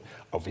 1984,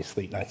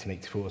 obviously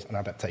 1984 is an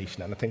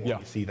adaptation, and I think what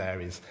you see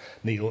there is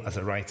Kneale as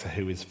a writer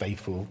who is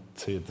faithful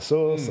to the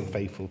source and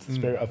faithful to the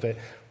spirit of it,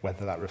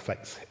 whether that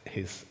reflects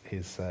his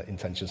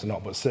intentions or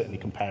not. But certainly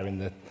comparing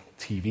the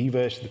TV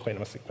version of the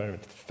Quatermass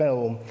experiment to the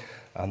film,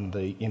 and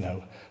the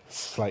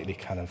slightly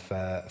kind of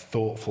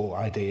thoughtful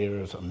idea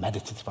of a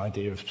meditative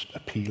idea of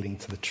appealing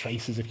to the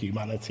traces of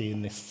humanity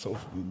in this sort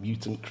of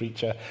mutant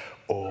creature,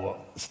 or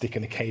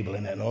sticking a cable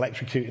in it and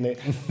electrocuting it,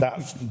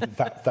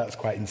 that's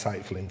quite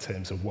insightful in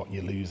terms of what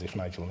you lose if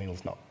Nigel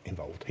Kneale's not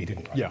involved. He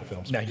didn't write the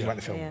film. No, he wrote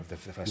the film, the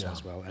first one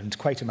as well. And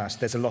Quatermass,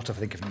 there's a lot of, I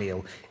think, of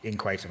Kneale in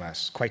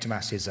Quatermass.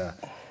 Quatermass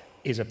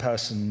is a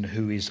person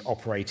who is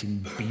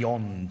operating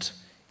beyond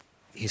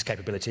his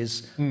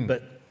capabilities,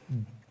 but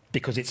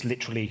because it's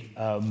literally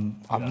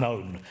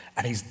unknown,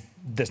 and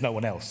there's no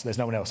one else. There's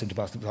no one else to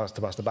pass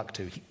the buck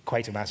to.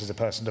 Quatermass is a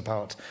person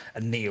apart,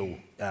 and Kneale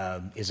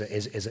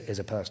is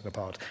a person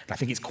apart. And I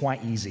think it's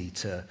quite easy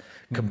to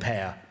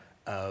compare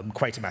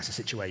Quatermass'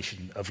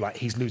 situation of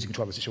he's losing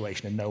control of the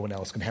situation and no one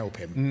else can help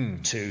him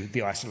to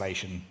the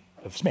isolation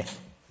of Smith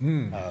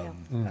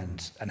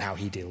and how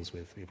he deals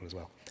with people as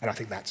well. And I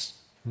think that's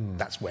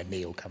where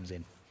Kneale comes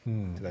in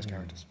to those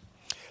characters.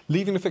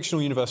 Leaving the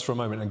fictional universe for a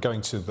moment and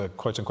going to the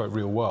quote-unquote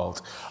real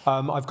world,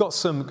 I've got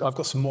some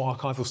more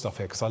archival stuff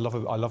here because I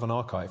love an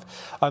archive.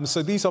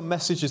 So these are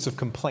messages of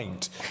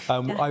complaint.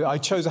 I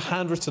chose a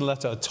handwritten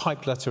letter, a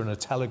typed letter, and a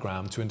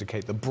telegram to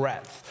indicate the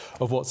breadth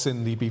of what's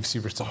in the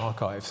BBC written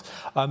archives.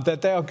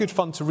 They are good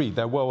fun to read.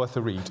 They're well worth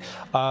a read.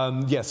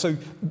 So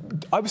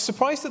I was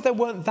surprised that there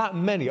weren't that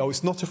many. Oh,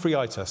 it's not a free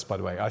eye test, by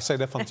the way. I say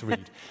they're fun to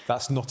read.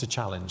 That's not a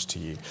challenge to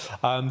you.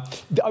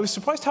 I was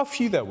surprised how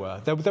few there were.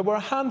 There were a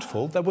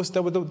handful. There was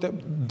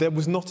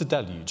not a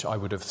deluge, I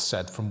would have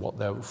said, from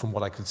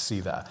what I could see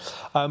there.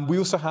 We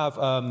also have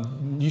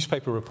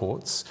newspaper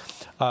reports.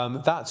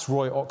 That's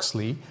Roy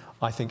Oxley,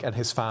 I think, and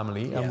his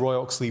family. And Roy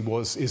Oxley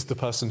is the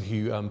person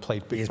who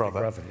played Big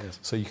Brother. Yes.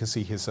 So you can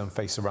see his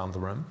face around the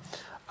room.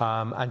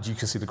 And you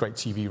can see the great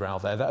TV row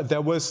there.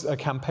 There was a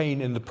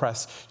campaign in the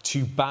press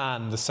to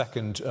ban the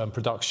second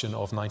production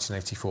of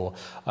 1984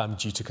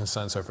 due to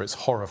concerns over its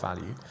horror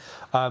value.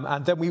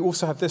 And then we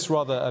also have this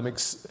rather...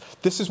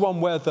 this is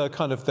one where the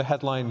kind of the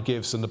headline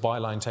gives and the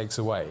byline takes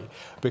away,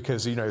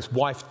 because, you know, his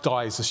wife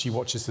dies as she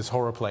watches this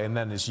horror play, and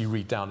then as you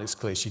read down, it's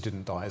clear she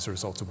didn't die as a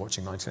result of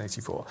watching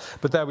 1984.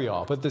 But there we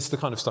are. But this is the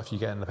kind of stuff you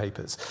get in the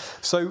papers.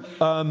 So,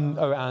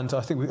 and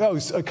I think...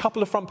 a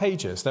couple of front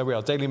pages. There we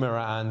are, Daily Mirror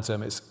and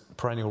its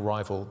perennial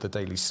rival, the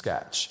Daily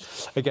Sketch.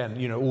 Again,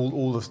 you know,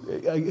 all of...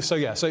 so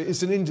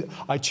it's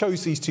I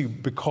chose these two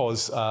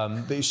because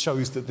it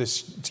shows that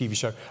this TV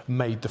show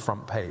made the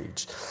front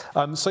page.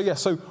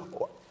 So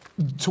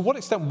to what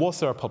extent was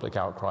there a public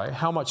outcry?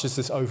 How much is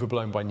this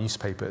overblown by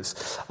newspapers?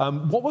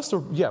 What was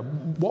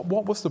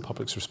the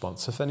public's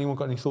response? Have anyone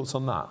got any thoughts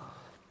on that?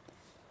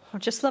 I'm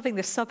just loving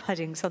the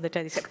subheadings on the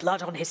Daily Sketch.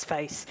 Blood on his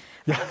face.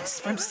 Rats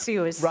from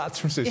sewers. Rats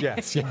from sewers,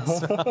 yes.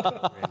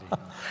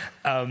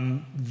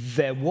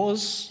 There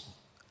was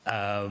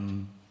a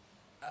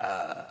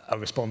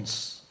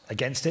response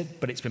against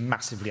it, but it's been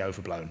massively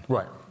overblown.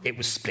 Right. It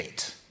was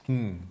split.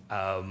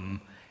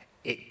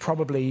 It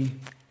probably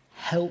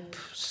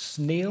helps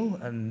Kneale,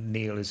 and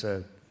Kneale is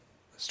a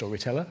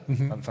storyteller,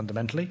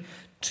 fundamentally,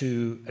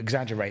 to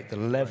exaggerate the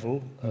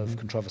level of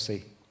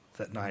controversy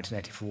that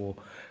 1984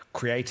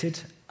 created.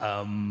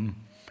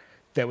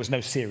 There was no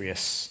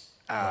serious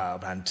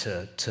plan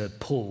to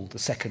pull the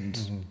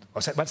second.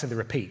 I might say the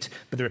repeat,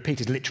 but the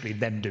repeat is literally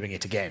them doing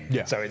it again.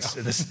 Yeah. So it's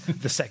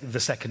the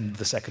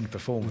second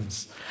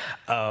performance.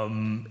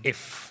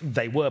 If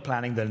they were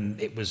planning, then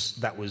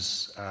that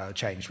was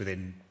changed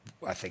within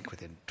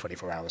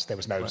 24 hours. There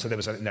was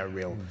no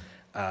real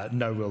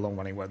long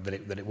running word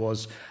that it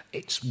was.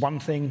 It's one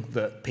thing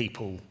that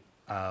people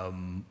are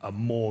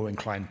more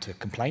inclined to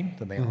complain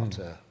than they are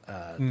to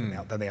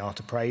than they are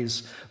to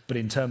praise. But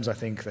in terms, I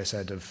think they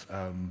said, of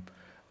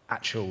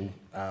actual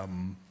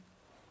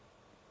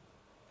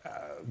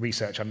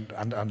research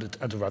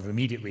and rather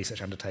immediate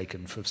research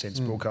undertaken since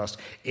broadcast,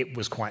 it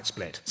was quite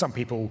split. Some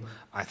people,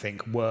 I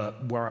think,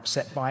 were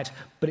upset by it,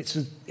 but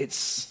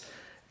it's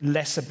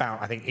less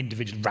about, I think,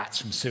 individual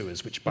rats from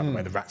sewers, which, by the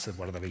way, the rats are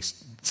one of the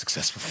least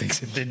successful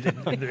things in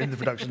the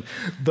production.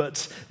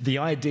 But the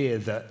idea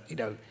that, you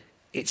know,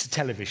 it's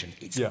television.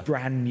 It's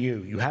brand new.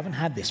 You haven't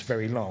had this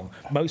very long.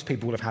 Most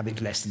people would have had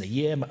it less than a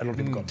year. A lot of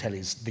people got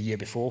tellies the year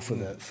before for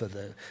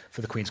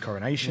the Queen's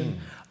coronation.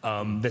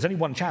 There's only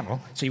one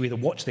channel, so you either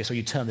watch this or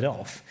you turn it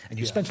off. And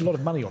you've spent a lot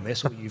of money on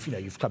this, or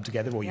you've clubbed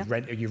together, or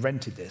you've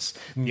rented this.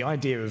 The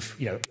idea of,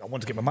 you know, I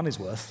want to get my money's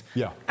worth,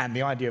 and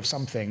the idea of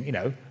something, you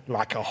know,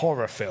 like a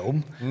horror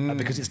film,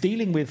 because it's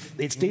dealing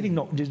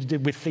not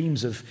with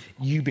themes of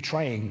you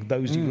betraying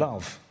those you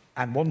love,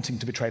 and wanting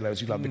to betray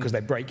those you love because they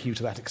break you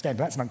to that extent.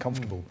 That's an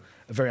uncomfortable,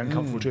 a very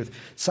uncomfortable truth.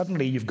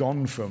 Suddenly you've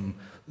gone from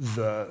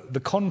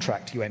the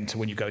contract you enter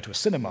when you go to a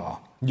cinema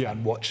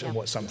and watch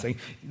something.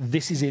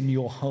 This is in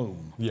your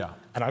home.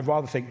 And I'd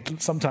rather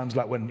think sometimes,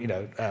 like when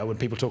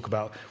people talk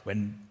about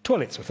when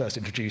toilets were first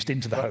introduced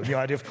into the home, the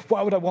idea of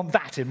why would I want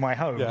that in my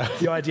home?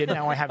 The idea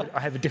now I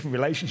have a different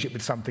relationship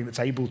with something that's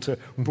able to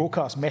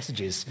broadcast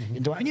messages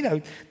into. And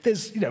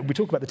we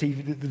talk about the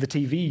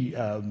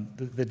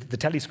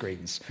telly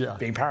screens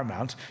being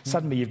paramount.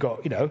 Suddenly you've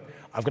got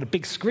I've got a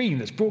big screen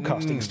that's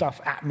broadcasting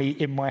stuff at me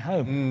in my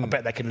home. I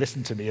bet they can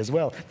listen to me as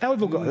well. Now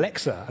we've all got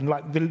Alexa,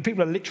 and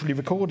people are literally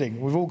recording.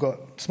 We've all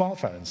got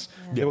smartphones.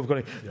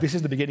 This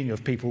is the beginning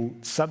of people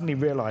suddenly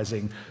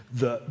realising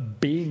that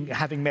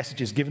having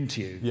messages given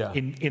to you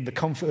in the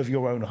comfort of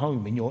your own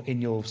home,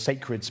 in your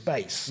sacred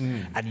space,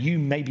 and you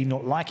maybe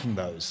not liking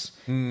those,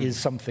 is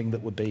something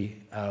that would be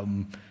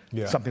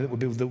something that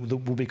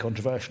will be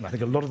controversial. I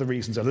think a lot of the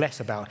reasons are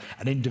less about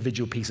an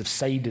individual piece of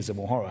sadism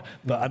or horror,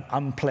 but an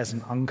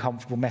unpleasant,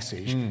 uncomfortable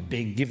message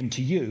being given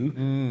to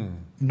you,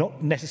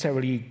 not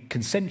necessarily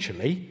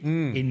consensually,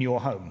 in your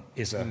home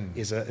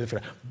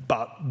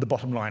but the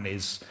bottom line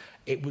is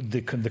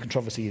the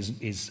controversy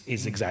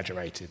is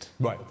exaggerated.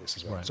 Right. This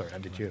as well. Right. Sorry,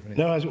 Andy, did you have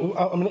anything? No,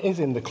 I mean, it is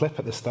in the clip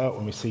at the start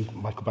when we see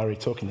Michael Barry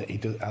talking that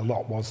a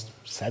lot was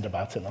said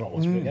about it and a lot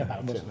was written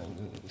about it.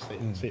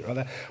 And see it right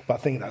there. But I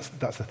think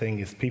that's the thing,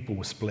 is people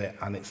were split,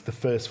 and it's the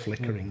first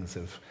flickerings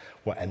of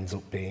what ends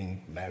up being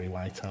Mary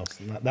Whitehouse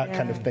and that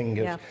kind of thing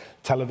of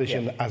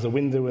television as a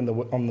window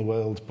on the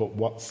world, but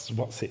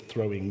what's it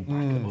throwing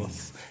back at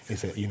us?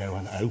 Is it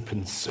an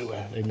open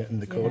sewer in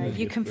the corner?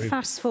 You can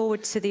fast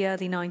forward to the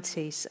early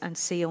 90s and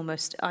see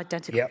almost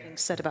identical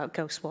things said about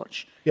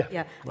Ghostwatch.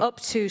 Up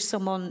to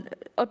someone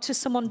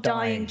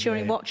dying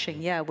during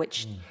watching,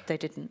 which they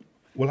didn't.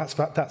 Well, that's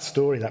that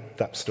story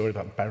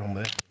about Beryl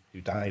Murphy, who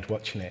died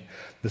watching it.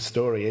 The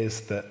story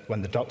is that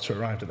when the doctor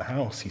arrived at the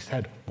house, he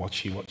said, "Was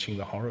she watching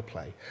the horror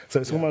play?" So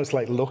it's almost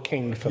like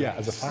looking for that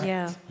as a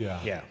fact.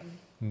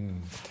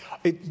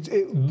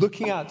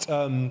 Looking at,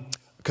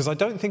 because I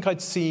don't think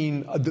I'd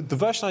seen the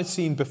version I'd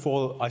seen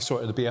before I saw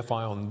it at the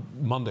BFI on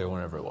Monday or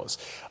whenever it was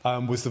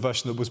the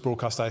version that was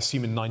broadcast, I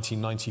assume, in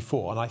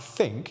 1994. And I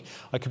think,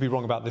 I could be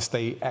wrong about this,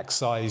 they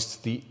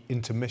excised the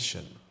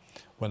intermission,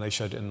 when they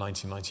showed it in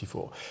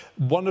 1994.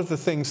 One of the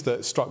things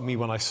that struck me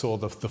when I saw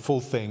the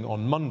full thing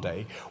on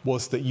Monday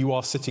was that you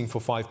are sitting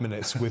for 5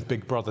 minutes with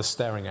Big Brother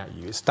staring at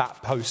you. It's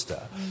that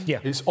poster. Yeah.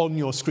 It's on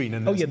your screen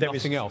and there's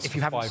nothing else. If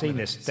you haven't seen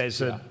minutes. this,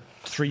 there's a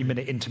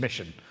 3-minute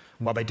intermission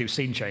while they do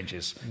scene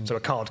changes. So a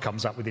card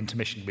comes up with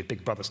intermission with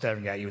Big Brother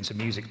staring at you and some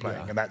music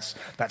playing, and that's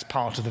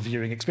part of the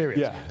viewing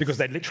experience. Because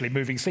they're literally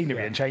moving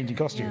scenery and changing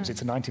costumes.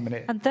 It's a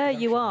 90-minute. And there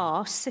you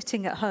are,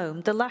 sitting at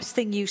home. The last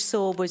thing you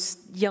saw was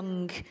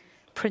young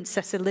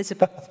Princess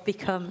Elizabeth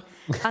become,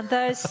 and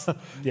there's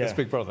It's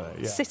Big Brother,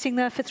 sitting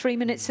there for 3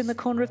 minutes in the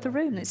corner of the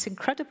room. It's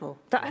incredible.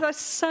 That's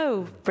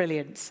so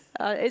brilliant.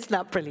 Isn't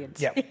that brilliant?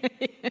 Yeah.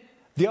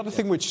 The other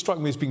thing which struck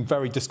me as being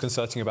very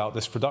disconcerting about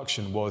this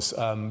production was,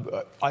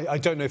 I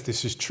don't know if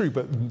this is true,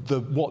 but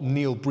what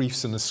Kneale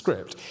briefs in the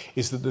script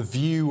is that the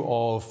view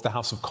of the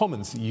House of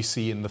Commons that you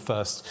see in the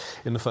first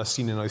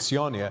scene in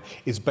Oceania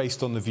is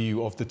based on the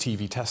view of the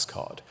TV test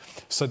card.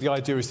 So the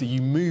idea is that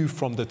you move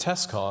from the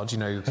test card,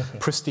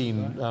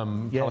 pristine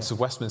Palace of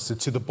Westminster,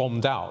 to the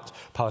bombed out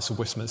Palace of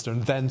Westminster,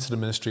 and then to the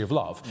Ministry of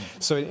Love.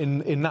 So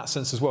in that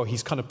sense as well,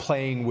 he's kind of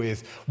playing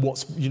with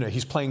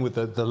he's playing with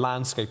the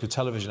landscape of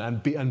television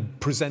and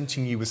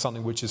presenting you with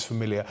something which is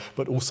familiar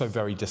but also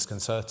very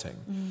disconcerting.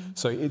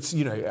 So it's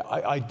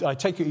I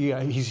take it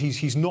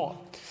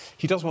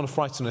he doesn't want to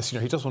frighten us.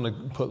 He doesn't want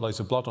to put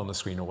loads of blood on the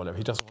screen or whatever.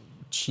 He doesn't want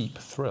cheap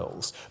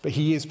thrills, but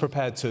he is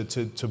prepared to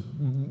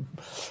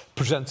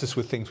present us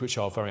with things which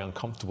are very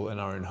uncomfortable in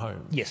our own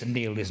home. Yes, and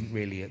Kneale isn't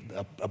really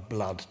a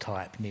blood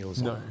type.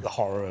 Kneale's the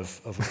horror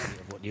of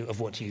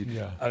what you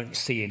only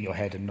see in your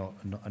head and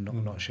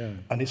not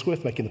shown. And it's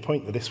worth making the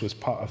point that this was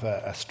part of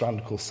a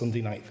strand called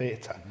Sunday Night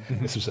Theatre.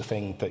 This was a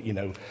thing that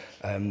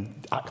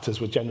actors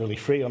were generally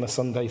free on a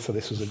Sunday, so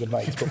this was a good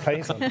night to put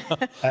plays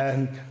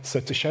on. So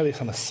to show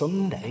this on a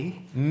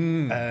Sunday,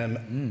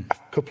 a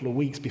couple of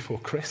weeks before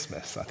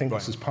Christmas, I think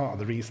this was part of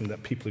the reason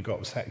that people who got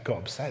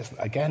obsessed.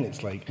 Again,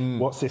 it's like,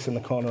 what's this in the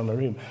corner of the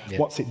room? Yeah.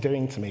 What's it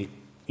doing to me?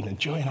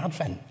 During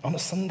Advent on a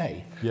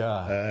Sunday.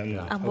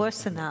 And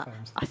worse than that,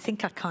 I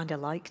think I kind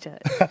of liked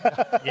it.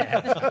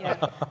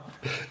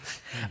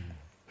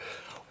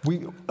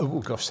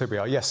 Oh gosh, here we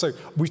are. Yes, so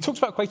we talked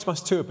about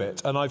Quatermass 2 a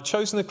bit, and I've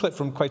chosen a clip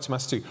from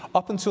Quatermass 2.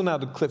 Up until now,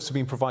 the clips have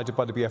been provided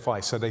by the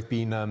BFI, so they've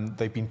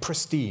been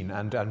pristine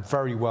and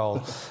very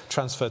well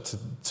transferred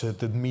to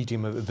the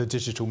medium, the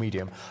digital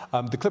medium.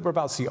 The clip we're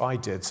about to see, I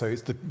did, so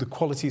the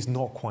quality is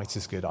not quite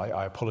as good.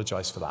 I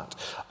apologise for that.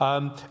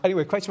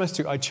 Anyway, Quatermass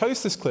 2. I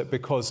chose this clip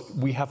because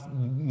we have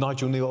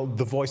Nigel Kneale,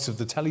 the voice of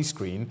the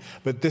telescreen,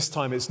 but this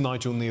time it's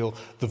Nigel Kneale,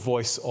 the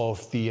voice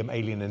of the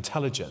alien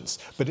intelligence.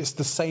 But it's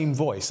the same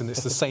voice and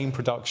it's the same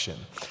production.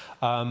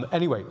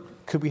 Anyway,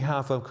 could we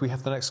have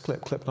the next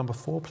clip number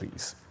 4,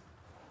 please?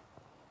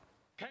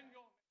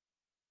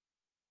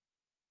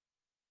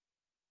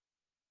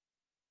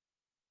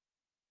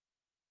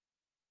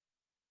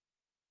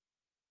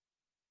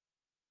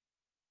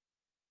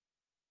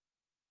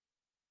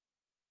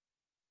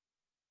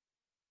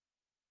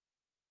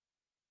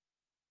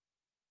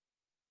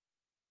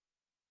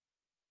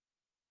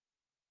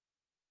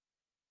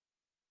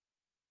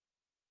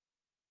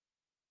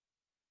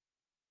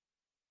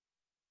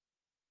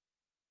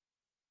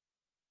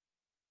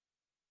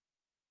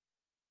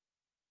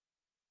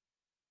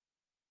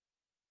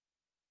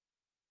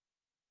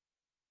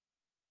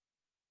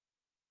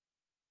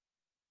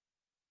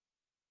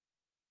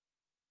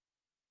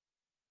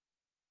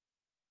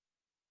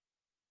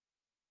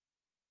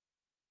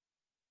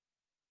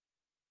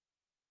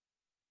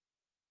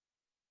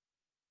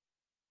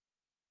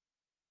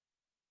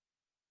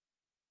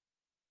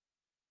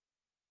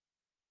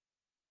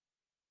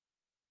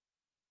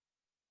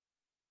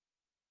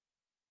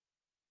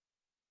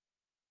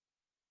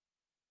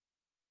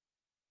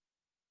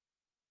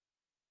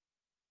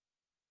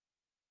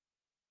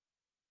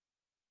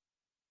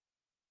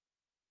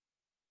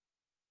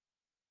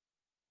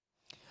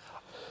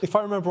 If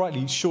I remember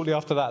rightly, shortly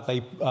after that,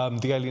 the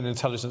alien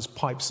intelligence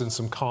pipes in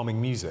some calming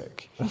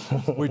music,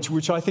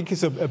 which I think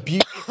is a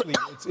beautifully,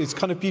 it's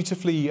kind of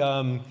beautifully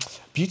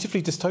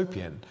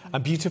dystopian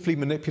and beautifully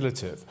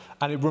manipulative.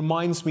 And it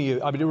reminds me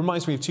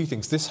of two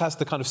things. This has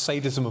the kind of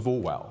sadism of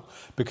Orwell,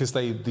 because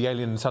the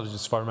alien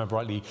intelligence, if I remember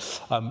rightly,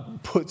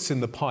 puts in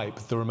the pipe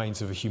the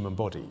remains of a human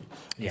body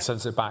and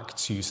sends it back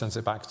to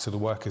the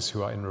workers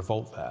who are in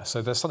revolt there.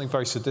 So there's something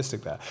very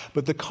sadistic there.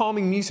 But the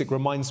calming music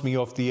reminds me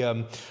of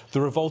the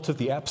revolt of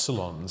the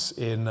Epsilons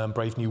in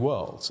Brave New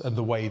World, and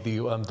the way the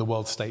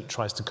world state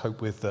tries to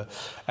cope with the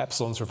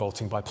Epsilons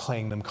revolting by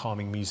playing them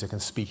calming music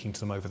and speaking to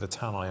them over the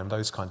tannoy and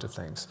those kind of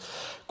things.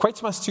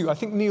 Quatermass 2, I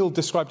think Kneale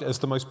described it as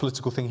the most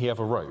political thing he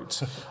ever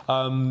wrote.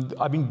 I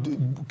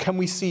mean, can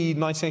we see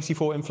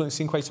 1984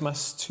 influencing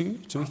Quatermass 2,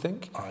 do we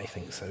think? I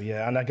think so,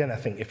 yeah. And again, I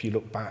think if you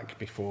look back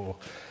before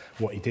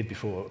what he did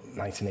before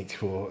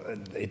 1984,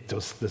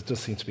 there does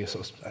seem to be a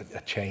sort of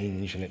a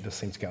change, and it does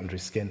seem to get under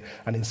his skin.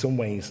 And in some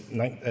ways,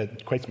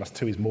 Quatermass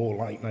 2 is more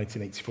like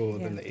 1984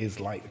 than it is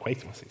like the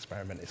Quatermass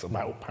experiment. It's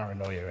about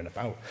paranoia and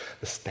about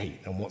the state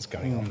and what's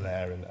going on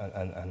there,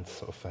 and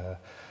sort of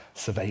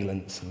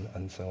surveillance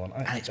and so on.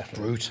 And it's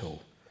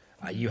brutal.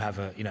 You have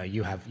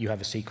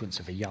a sequence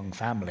of a young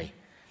family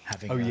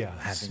having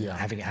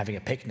having a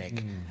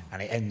picnic,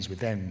 and it ends with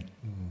them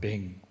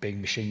being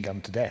machine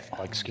gunned to death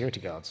by security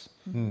guards.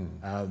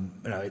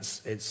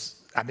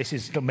 It's and this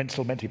is still meant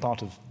to be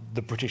part of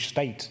the British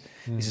state.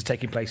 This is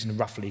taking place in a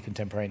roughly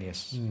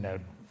contemporaneous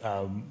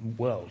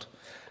world,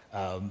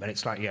 and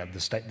it's like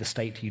the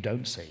state you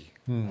don't see.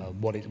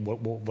 What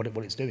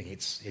it's doing.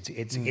 It's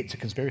a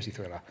conspiracy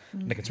thriller,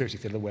 and a conspiracy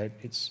thriller where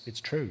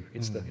it's true.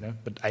 It's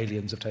but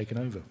aliens have taken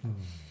over.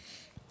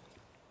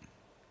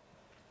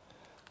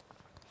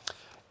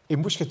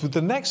 In which case, with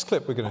the next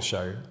clip we're going to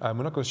show, we're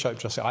not going to show it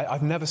just yet.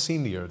 I've never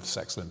seen the year of the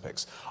Sex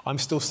Olympics. I'm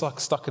still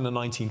stuck in the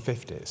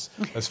 1950s,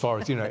 as far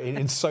as,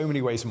 in so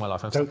many ways in my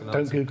life.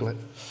 Don't Google it.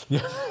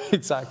 Yeah,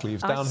 exactly.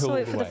 It's downhill. I saw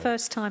it for the the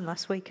first time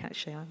last week,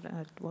 actually. I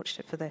watched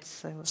it for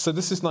this. So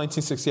this is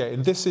 1968,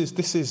 and this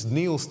is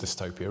Kneale's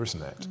dystopia,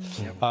 isn't it?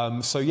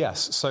 So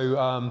yes. So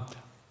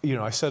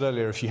I said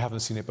earlier, if you haven't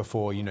seen it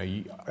before,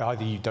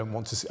 either you don't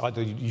want to see,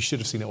 either you should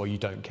have seen it or you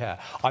don't care.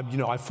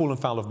 I've fallen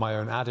foul of my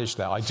own adage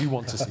there. I do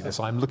want to see this.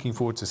 I'm looking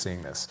forward to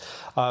seeing this.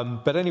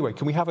 But anyway,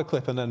 can we have a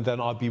clip, and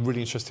then I'd be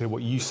really interested to hear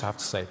what you have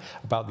to say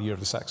about the year of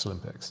the Sex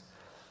Olympics.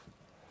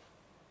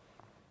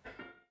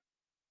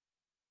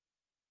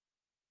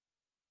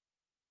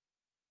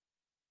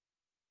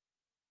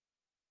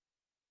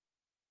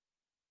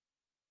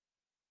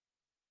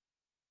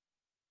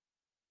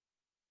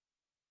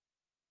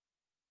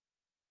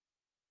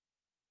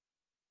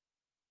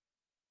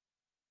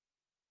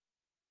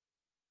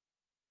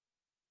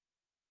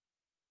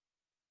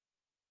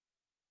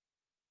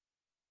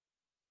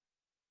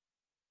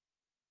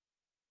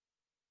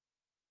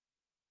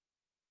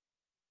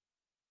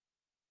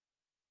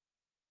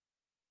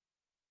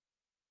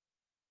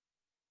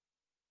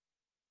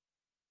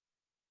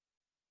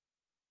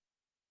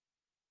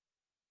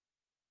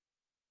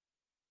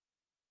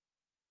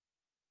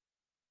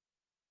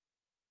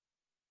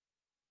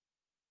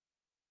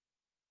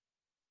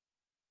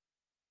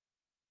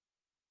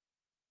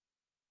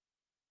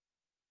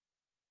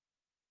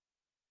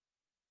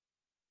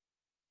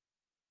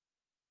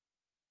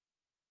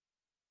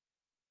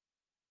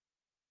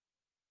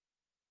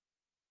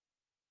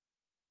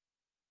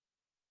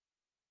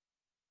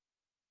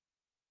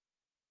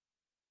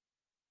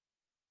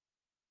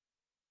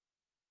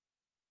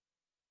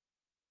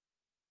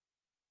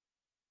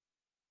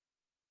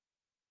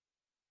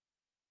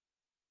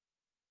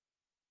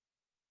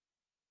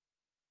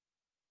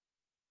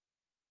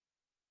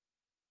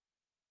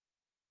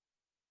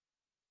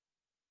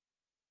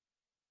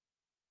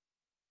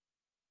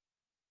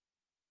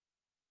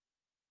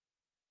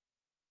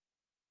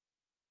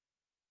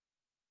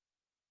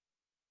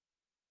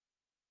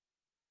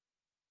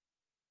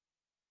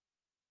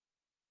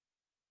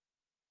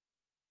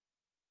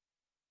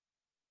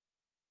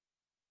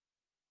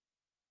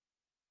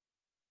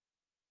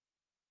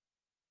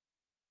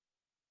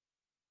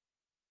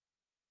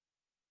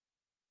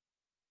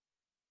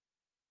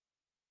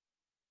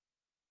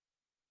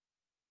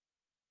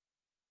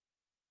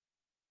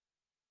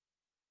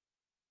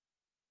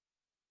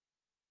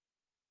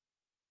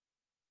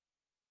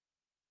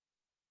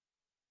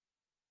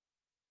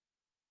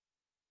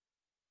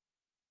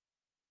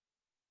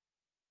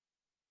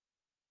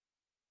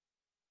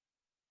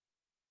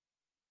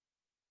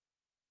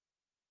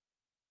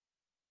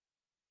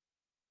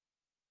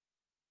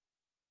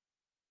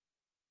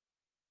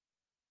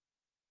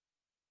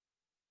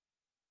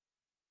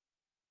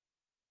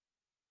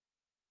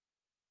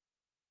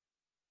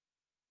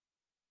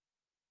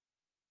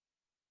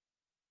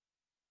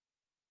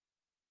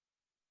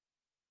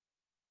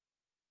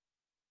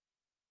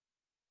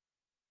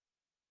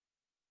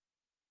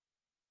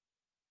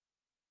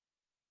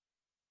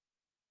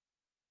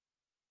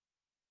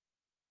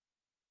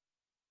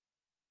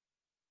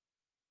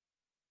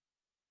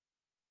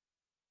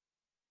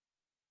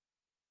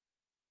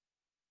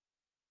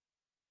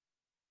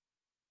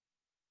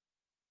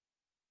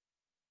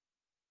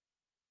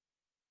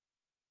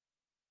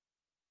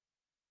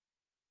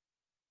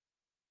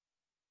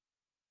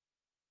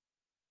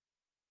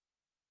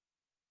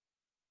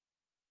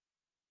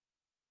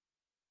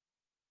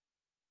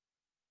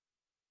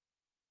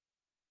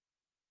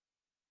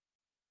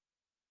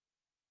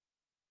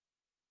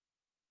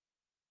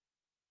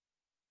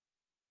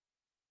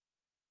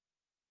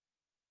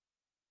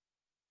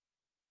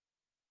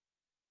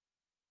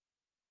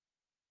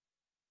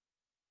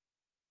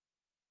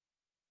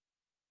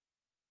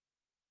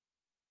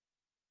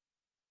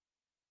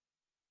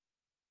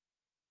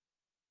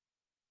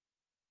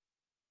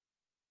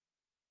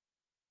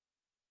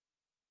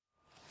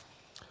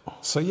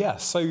 So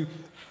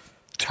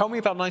tell me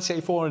about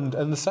 1984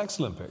 and the Sex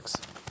Olympics.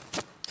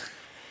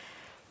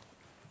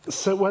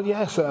 So, I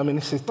mean,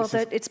 this is...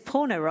 it's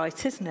porno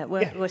rights, isn't it?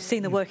 We're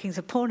seeing the workings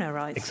of porno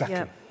rights.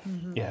 Exactly.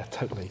 Yeah,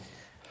 totally.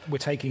 We're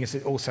taking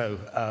also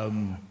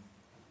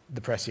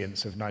the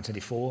prescience of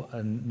 1984,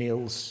 and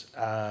Kneale's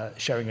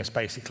showing us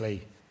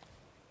basically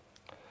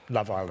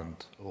Love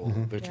Island, or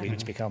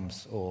which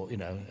becomes, or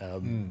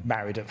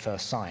Married at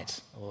First Sight,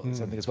 or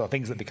something as well.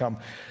 Things that become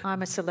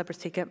I'm a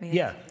Celebrity, get me in.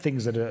 Yeah,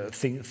 things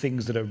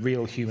that are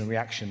real human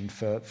reaction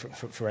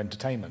for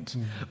entertainment.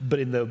 But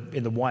in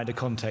the wider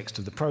context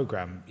of the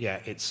program,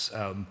 it's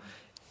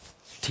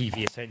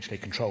TV essentially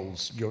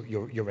controls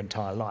your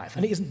entire life,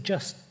 and it isn't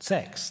just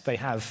sex. They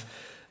have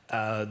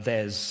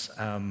there's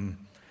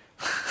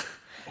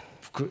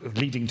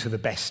leading to the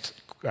best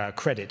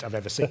credit I've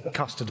ever seen,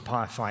 custard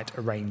pie fight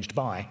arranged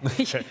by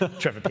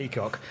Trevor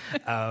Peacock,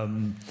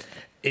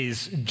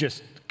 is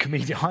just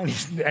highly,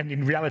 and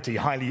in reality,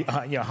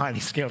 highly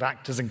skilled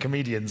actors and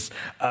comedians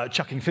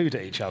chucking food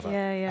at each other.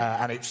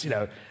 And it's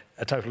a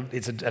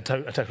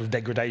total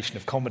degradation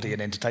of comedy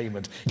and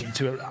entertainment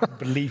into an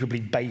unbelievably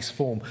base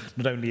form.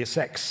 Not only a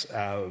sex,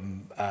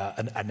 and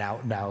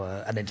now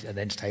an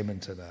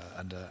entertainment and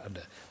a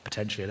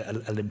potentially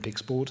an Olympic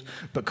sport,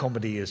 but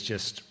comedy is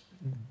just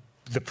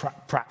the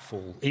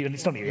pratfall. Even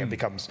it's not even, it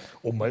becomes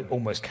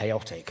almost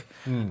chaotic.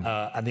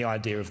 And the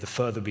idea of the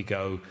further we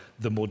go,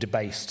 the more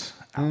debased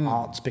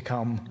arts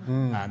become,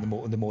 and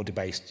the more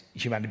debased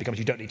humanity becomes.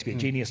 You don't need to be a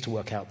genius to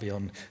work out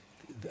beyond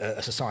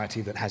a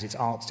society that has its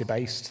arts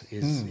debased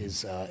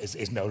is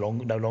no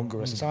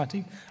longer a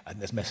society. And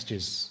there's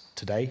messages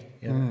today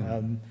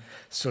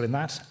still in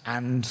that,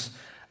 and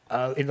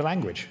in the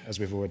language, as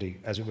we've already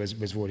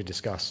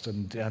discussed,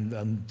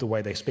 and the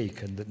way they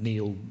speak, and that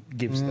Kneale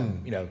gives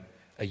them,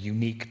 a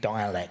unique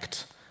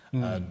dialect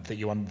that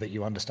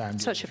you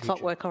understand. Such a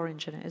Clockwork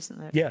Orange in it, isn't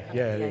there?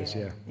 It is.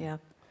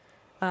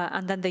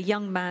 And then the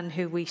young man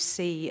who we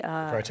see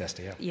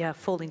protester,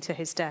 falling to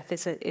his death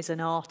is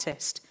an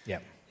artist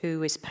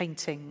who is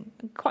painting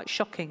quite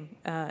shocking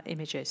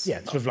images. Yeah,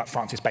 sort of like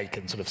Francis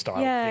Bacon sort of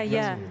style.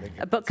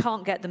 But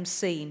can't get them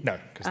seen. No,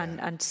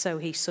 and so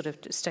he sort of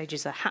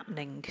stages a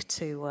happening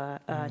to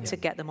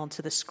get them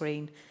onto the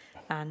screen,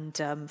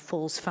 and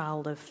falls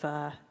foul of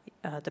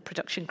the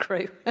production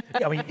crew.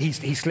 I mean, he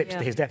slips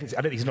to his death.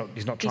 He's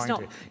not trying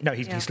to. No,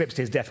 he slips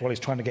to his death while he's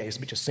trying to get his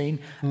picture seen,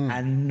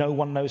 and no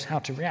one knows how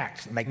to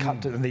react. And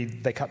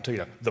they cut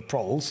to the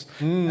proles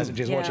as if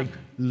just watching,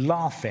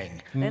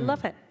 laughing. They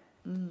love it.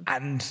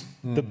 And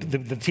the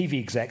TV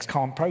execs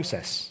can't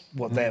process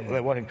what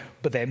they're watching,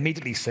 but they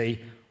immediately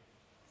see,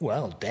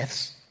 well,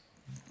 death's.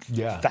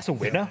 That's a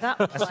winner. That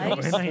That's a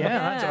winner.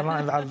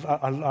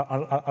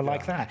 I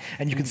like that.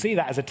 And you can see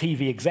that as a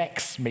TV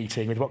execs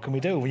meeting with what can we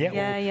do?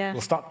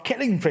 We'll start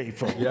killing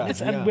people.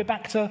 And we're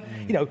back to,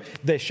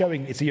 they're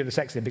showing, it's the year of the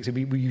Sex Olympics,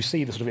 where you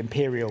see the sort of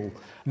imperial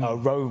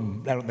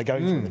Rome, they're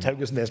going through the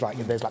togas, and there's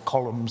like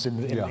columns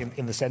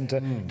in the centre.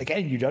 And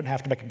again, you don't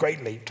have to make a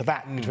great leap to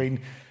that between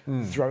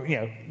go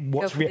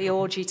from the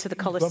orgy to the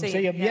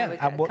Colosseum. And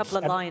a couple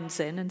of lines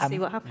in and see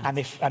what happens.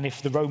 And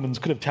if the Romans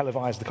could have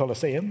televised the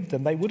Colosseum,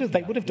 then they would have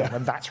done,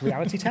 and that's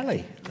reality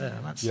telly.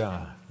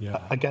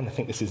 Again, I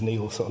think this is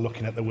Kneale sort of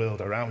looking at the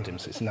world around him.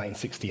 So it's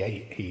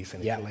 1968. He's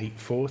in his late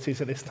 40s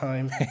at this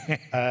time,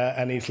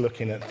 and he's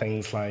looking at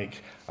things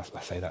like,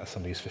 I say that as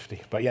somebody who's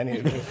 50, but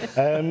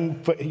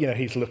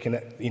he's looking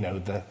at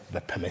the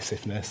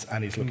permissiveness,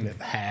 and he's looking at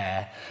the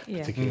hair,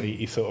 particularly.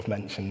 He sort of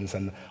mentions,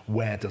 and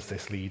where does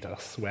this lead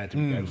us? Where do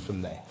we go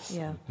from this?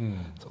 Sort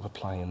of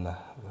applying the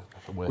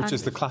word. Which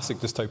is the classic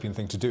dystopian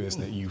thing to do,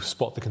 isn't it? You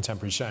spot the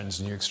contemporary trends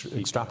and you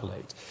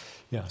extrapolate.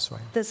 Yeah,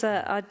 sorry. There's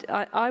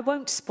I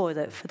won't spoil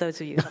it for those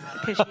of you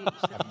because you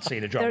haven't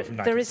seen a drama from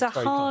 1960. There is a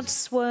hard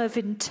swerve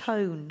in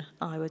tone,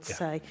 I would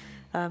say.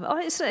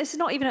 It's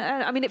not even.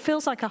 It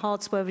feels like a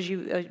hard swerve as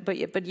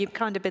but you've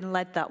kind of been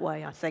led that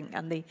way, I think.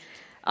 And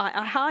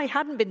I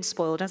hadn't been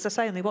spoiled, as I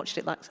say. I only watched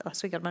it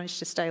last week. I managed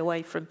to stay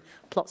away from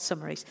plot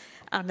summaries,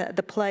 and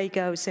the play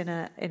goes in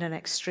an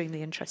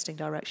extremely interesting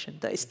direction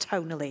that is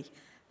tonally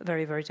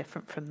very, very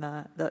different from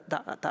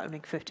that only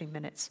 15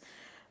 minutes.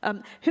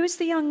 Who is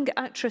the young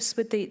actress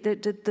with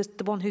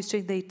the one who's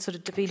doing the sort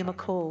of Davina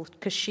McCall?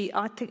 Because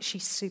I think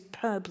she's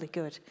superbly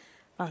good.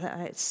 I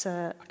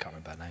can't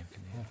remember her name.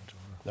 Can you?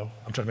 No,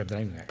 I'm trying to remember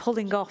the name.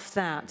 Pulling off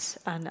that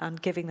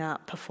and giving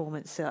that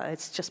performance,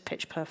 it's just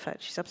pitch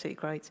perfect. She's absolutely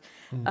great.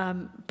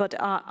 But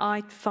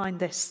I find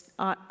this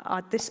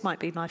this might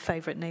be my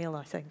favourite Kneale,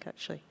 I think,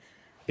 actually.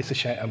 It's a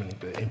shame. I mean,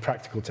 in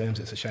practical terms,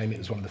 it's a shame. It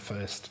was one of the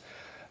first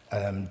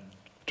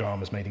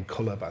dramas made in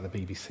colour by the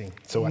BBC.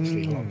 So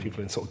actually, a lot of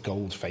people in sort of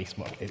gold face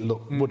mark. It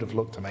would have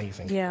looked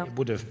amazing. Yeah, it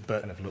would have,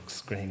 but kind of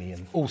looks grainy.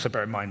 And also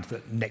bear in mind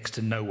that next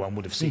to no one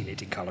would have seen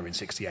it in colour in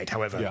 '68.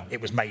 However, it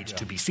was made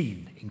to be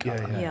seen in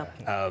colour.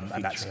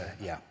 And that's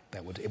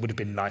it would have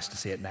been nice to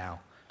see it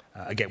now.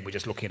 Again, we're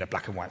just looking at a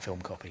black and white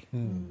film copy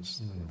that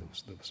was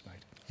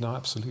made. No,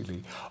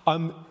 absolutely.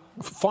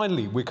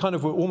 finally, we're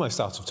almost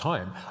out of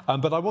time,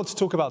 but I want to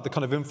talk about the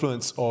kind of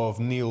influence of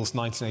Kneale's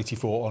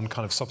 1984 on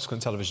kind of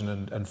subsequent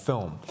television and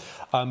film.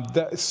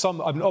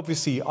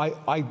 Obviously,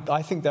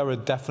 I think there are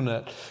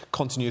definite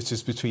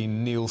continuities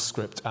between Kneale's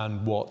script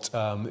and what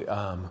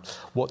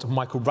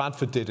Michael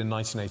Radford did in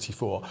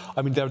 1984.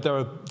 I mean,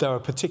 there are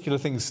particular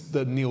things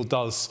that Kneale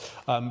does,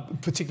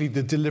 particularly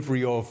the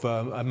delivery of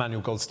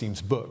Emmanuel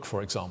Goldstein's book,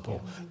 for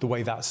example, the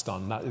way that's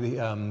done.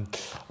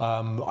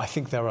 I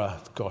think there are,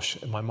 gosh,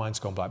 my mind's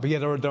gone blank. But yeah,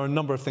 there are a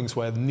number of things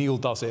where Kneale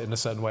does it in a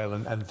certain way,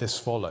 and this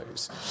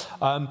follows.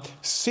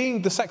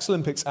 Seeing the Sex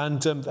Olympics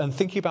and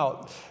thinking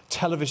about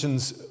television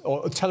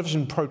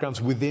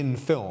programs within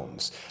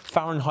films,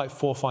 Fahrenheit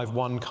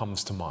 451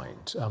 comes to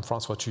mind.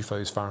 Francois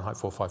Truffaut's Fahrenheit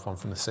 451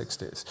 from the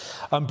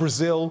 60s.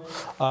 Brazil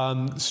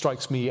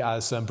strikes me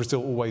as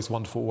Brazil, always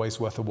wonderful, always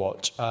worth a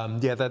watch.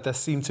 There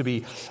seem to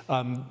be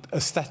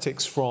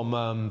aesthetics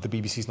from the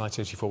BBC's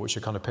 1984 which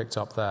are kind of picked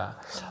up there.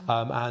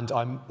 And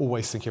I'm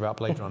always thinking about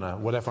Blade Runner.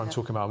 Whatever I'm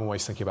talking about, I'm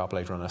always thinking about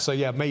Blade Runner. So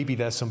yeah, maybe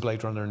there's some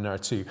Blade Runner in there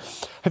too.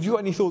 Have you got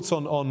any thoughts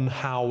on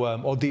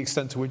how, or the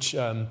extent to which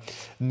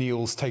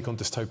Kneale's take on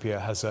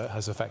dystopia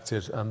has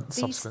affected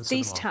subsequent cinema?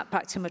 These tap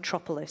back to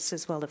Metropolis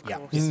as well, of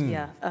course.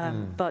 Yeah.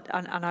 But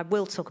I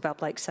will talk about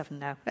Blake 7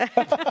 now.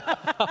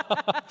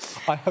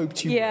 I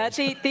hoped you would.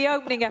 The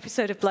opening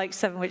episode of Blake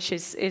 7, which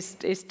is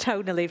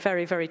tonally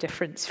very, very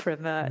different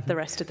from the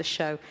rest of the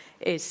show,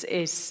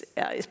 is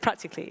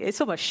practically,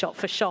 it's almost shot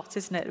for shot,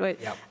 isn't it?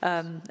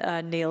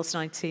 Kneale's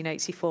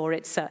 1984.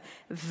 It's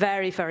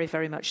very, very,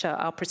 very much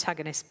our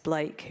protagonist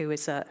Blake, who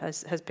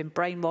has been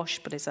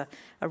brainwashed but is a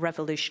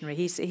revolutionary.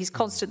 He's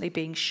constantly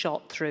being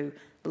shot through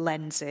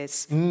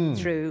lenses.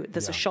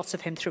 There's a shot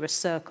of him through a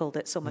circle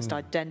that's almost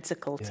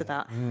identical to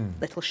that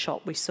little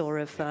shot we saw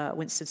of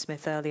Winston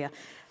Smith earlier.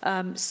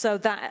 So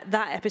that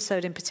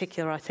episode in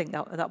particular, I think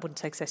that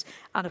wouldn't exist.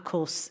 And of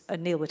course,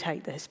 Kneale would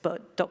hate this,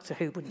 but Doctor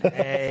Who wouldn't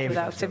exist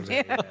without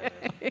him.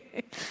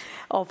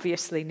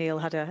 Obviously, Kneale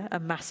had a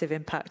massive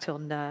impact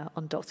on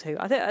Doctor Who.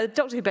 I think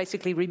Doctor Who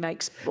basically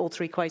remakes all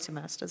three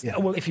Quatermass, doesn't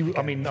it? Well,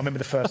 I remember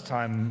the first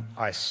time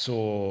I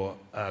saw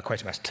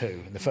Quatermass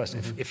 2. The first,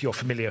 if you're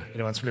familiar,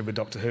 anyone's familiar with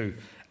Doctor Who,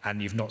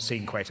 and you've not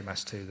seen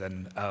Quatermass 2,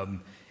 then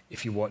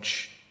if you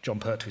watch John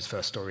Pertwee's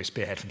first story,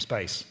 Spearhead from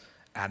Space,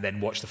 and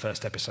then watch the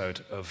first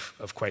episode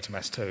of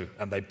Quatermass 2,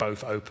 and they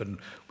both open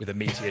with a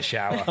meteor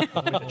shower, with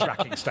a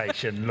tracking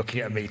station looking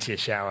at a meteor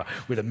shower,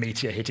 with a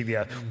meteor hitting the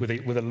Earth,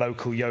 with a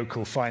local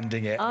yokel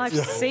finding it. I've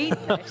seen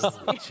this.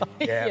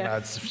 And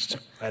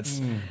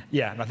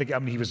I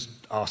think he was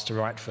asked to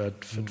write for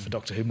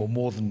Doctor Who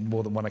more than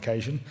one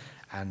occasion,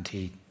 and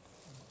he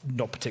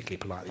not particularly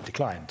politely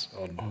declined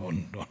on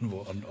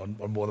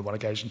more than one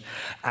occasion.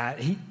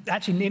 He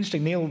actually,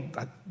 interesting,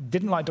 Kneale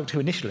didn't like Doctor Who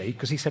initially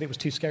because he said it was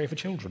too scary for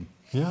children.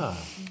 Yeah,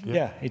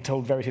 he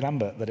told Verity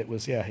Lambert that it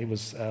was,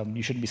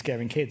 you shouldn't be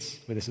scaring kids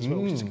with this as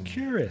well, which is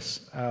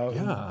curious.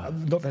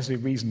 Not necessarily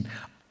a reason.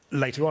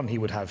 Later on, he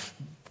would have,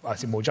 I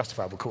think, more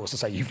justifiable cause to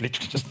say, you've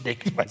literally just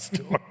nicked my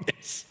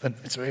stories. And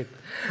it's weird.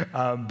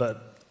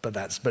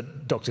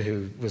 But Doctor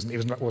Who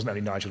wasn't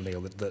only Nigel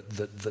Kneale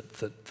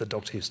that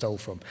Doctor Who stole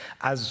from.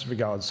 As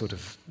regards sort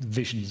of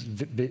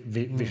visions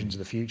of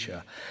the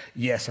future,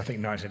 yes, I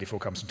think 1984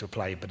 comes into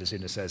play. But as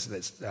Una says,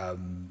 that's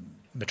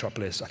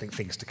Metropolis. I think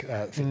things to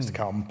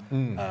come,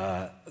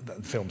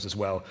 films as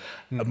well.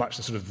 Much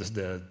the sort of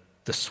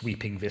the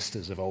sweeping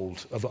vistas of old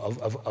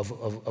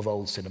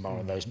cinema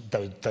and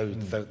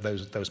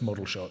those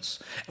model shots.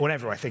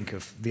 Whenever I think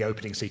of the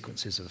opening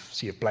sequences of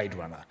Blade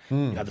Runner,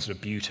 you have the sort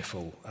of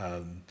beautiful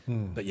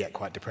but yet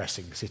quite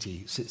depressing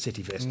city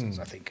vistas.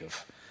 I think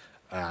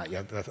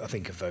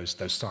of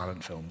those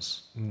silent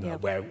films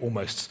where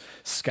almost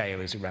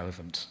scale is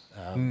irrelevant.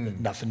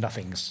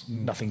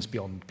 Nothing's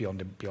beyond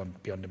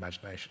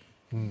imagination.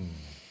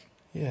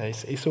 Yeah,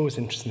 it's always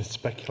interesting to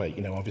speculate.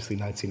 Obviously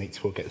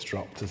 1984 gets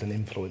dropped as an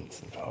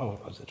influence.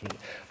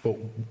 But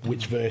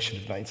which version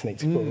of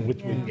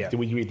 1984?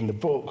 Were you reading the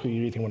book? Were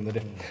you reading one of the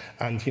different?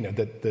 And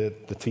the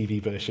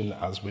TV version,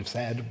 as we've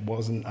said,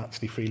 wasn't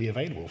actually freely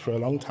available for a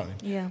long time.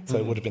 So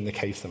it would have been the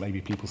case that maybe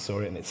people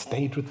saw it and it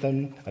stayed with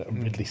them.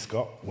 Ridley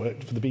Scott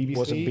worked for the BBC.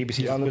 Was a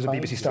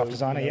BBC staff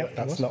designer.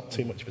 That's not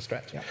too much of a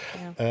stretch.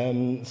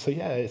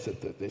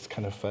 It's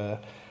kind of.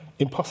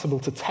 Impossible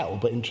to tell,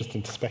 but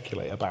interesting to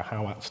speculate about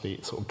how actually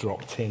it sort of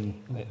dropped in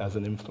as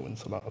an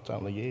influence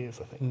down the years,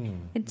 I think.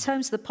 In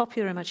terms of the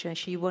popular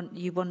imagination,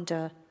 you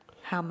wonder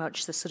how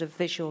much the sort of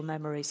visual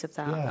memories of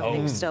that are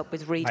mixed up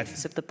with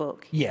readings of the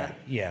book.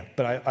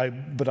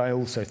 But I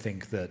also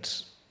think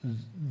that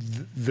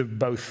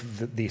both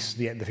the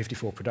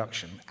 54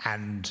 production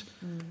and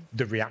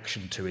the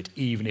reaction to it,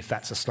 even if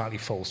that's a slightly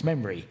false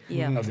memory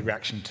of the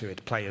reaction to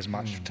it, play as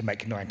much to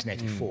make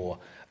 1984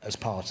 as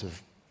part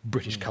of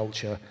British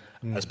culture,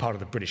 as part of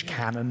the British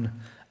canon.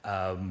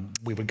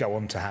 We would go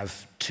on to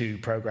have two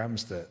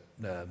programmes that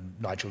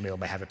Nigel Kneale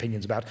may have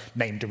opinions about,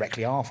 named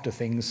directly after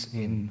things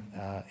in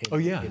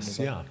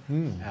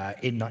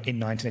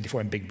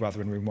 1984 in Big Brother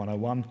and Room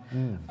 101.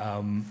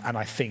 And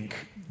I think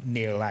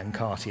Kneale and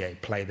Cartier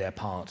play their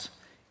part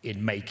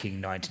in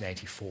making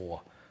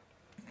 1984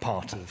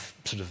 part of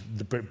sort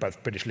of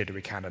both British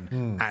literary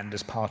canon and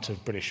as part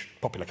of British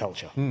popular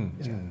culture.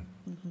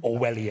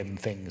 Orwellian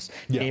things.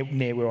 Yeah.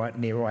 Near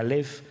where I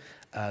live,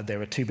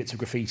 there are 2 bits of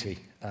graffiti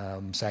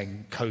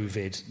saying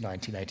COVID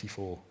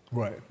 1984.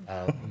 Right.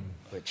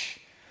 Which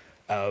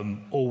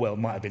Orwell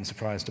might have been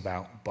surprised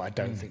about, but I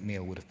don't think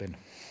Kneale would have been.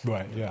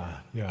 Right,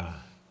 yeah.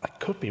 I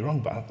could be wrong,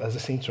 but as I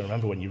seem to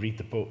remember when you read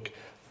the book,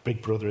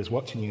 Big Brother is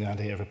watching you, the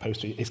idea of a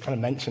poster. It's kind of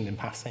mentioned in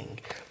passing,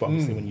 but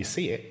obviously when you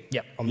see it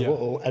on the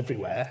wall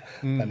everywhere,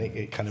 then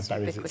it kind of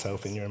buries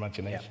itself in your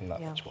imagination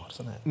that much more,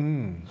 doesn't it?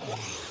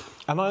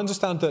 And I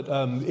understand that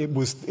it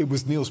was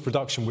Kneale's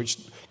production which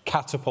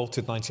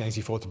catapulted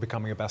 1984 to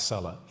becoming a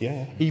bestseller.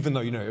 Yeah. Even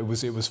though, you know, it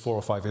was 4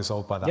 or 5 years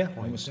old by that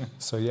point. Was, yeah.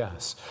 So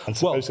yes. And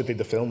supposedly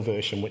the film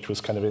version, which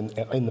was kind of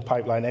in the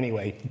pipeline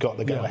anyway, got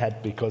the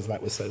go-ahead because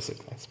that was so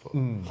successful.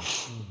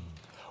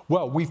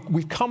 Well,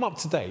 we've come up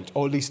to date,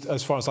 or at least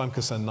as far as I'm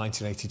concerned,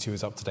 1982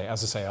 is up to date.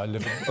 As I say, I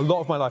lived a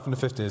lot of my life in the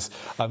 50s,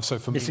 so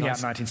for me... Missing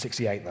out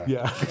 1968, though.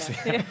 Yeah.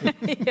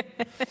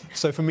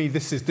 So for me,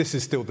 this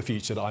is still the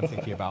future that I'm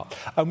thinking about.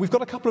 We've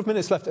got a couple of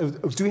minutes left.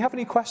 Do we have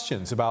any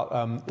questions about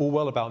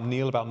Orwell, about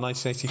Kneale, about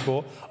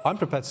 1984? I'm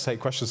prepared to take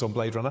questions on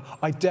Blade Runner.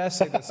 I dare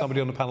say there's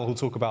somebody on the panel who'll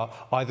talk about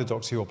either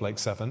Doctor Who or Blake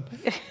 7.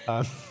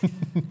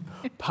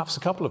 Perhaps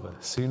a couple of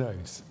us, who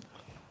knows?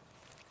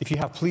 If you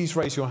have, please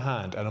raise your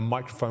hand and a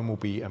microphone will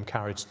be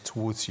carried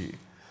towards you.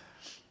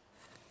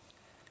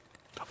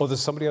 Oh,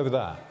 there's somebody over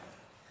there.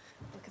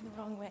 Looking the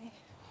wrong way.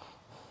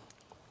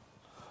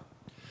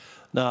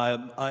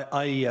 No,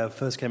 I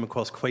first came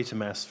across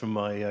Quatermass from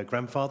my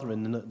grandfather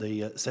in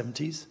the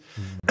 70s.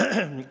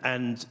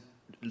 And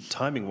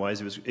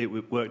timing-wise,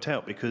 it worked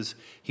out because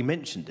he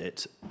mentioned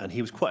it, and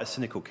he was quite a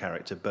cynical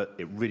character, but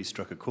it really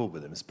struck a chord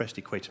with him,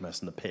 especially Quatermass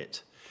and the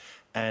Pit.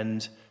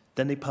 And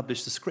then they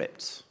published the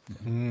scripts.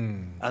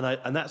 And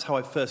that's how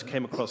I first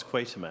came across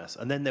Quatermass.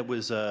 And then there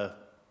was a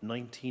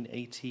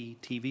 1980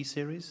 TV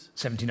series.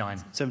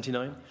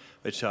 79,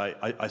 which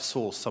I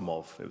saw some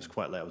of. It was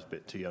quite late, I was a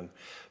bit too young.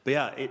 But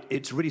yeah,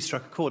 it's really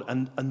struck a chord.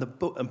 And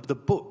the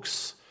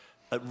books,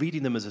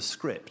 reading them as a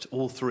script,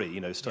 all 3,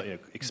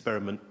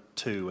 Experiment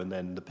 2 and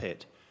then The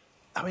Pit.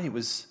 I mean, it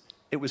was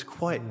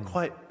quite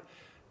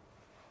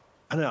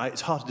I don't know,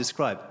 it's hard to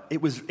describe.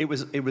 It was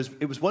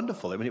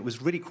wonderful. I mean, it was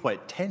really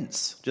quite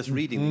tense just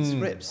reading these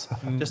scripts,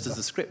 just as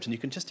a script. And you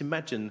can just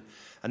imagine,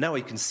 and now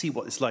you can see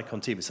what it's like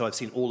on TV. So I've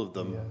seen all of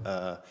them.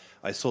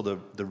 I saw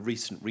the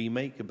recent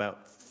remake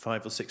about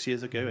 5 or 6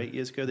 years ago, 8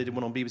 years ago. They did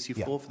one on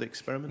BBC 4 for the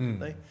Experiment, didn't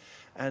they?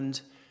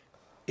 And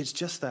it's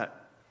just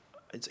that,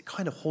 it's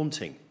kind of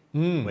haunting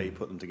the way you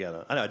put them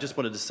together. I just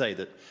wanted to say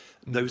that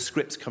those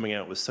scripts coming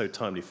out was so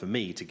timely for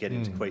me to get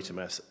into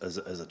Quatermass as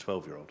a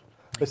 12-year-old.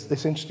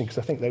 It's interesting because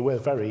I think they were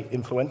very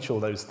influential,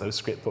 those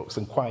script books,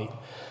 and quite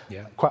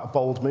a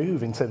bold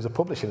move in terms of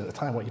publishing at the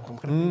time. What, you're going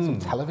to put some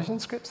television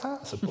scripts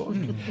out as a book?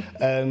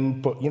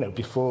 But, you know,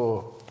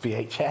 before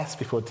VHS,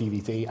 before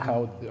DVD,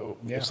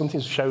 if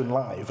something's shown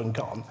live and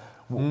gone,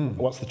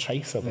 what's the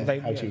trace of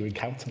it? How do you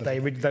encounter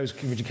them? Those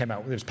originally came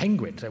out, it was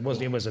Penguin, so it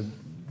was a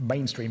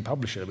mainstream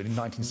publisher, but in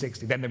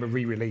 1960. Then they were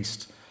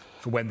re-released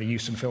for when the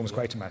Euston Films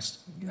Quatermass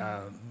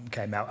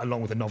came out,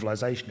 along with the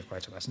novelisation of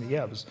Quatermass.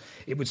 And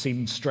it would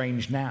seem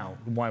strange now.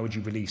 Why would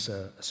you release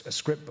a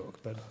script book?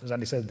 But as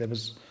Andy said, there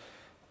was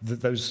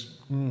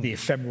the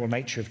ephemeral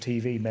nature of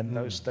TV meant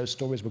those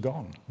stories were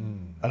gone.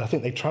 And I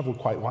think they travelled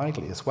quite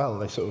widely as well.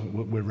 They sort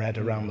of were read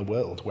around the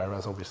world,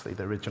 whereas obviously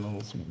the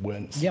originals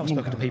weren't. Yeah, I've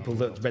spoken to people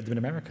that read them in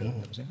America.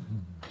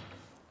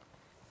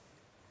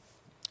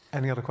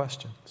 Any other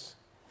questions?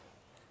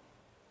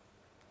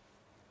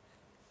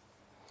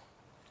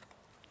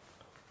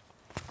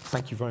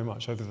 Thank you very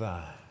much. Over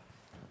there.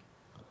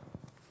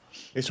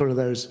 It's one of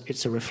those,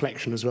 it's a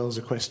reflection as well as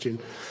a question.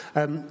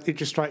 It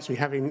just strikes me,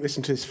 having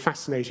listened to this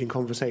fascinating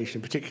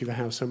conversation, particularly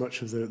how so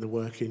much of the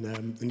work in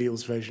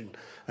Kneale's vision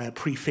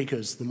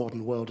prefigures the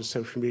modern world of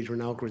social media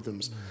and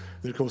algorithms.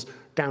 That, of course,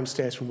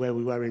 downstairs from where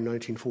we were in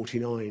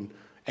 1949,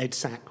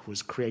 EDSAC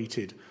was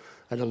created,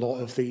 and a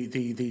lot of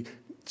the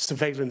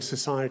surveillance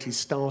society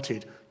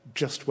started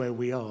just where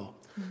we are.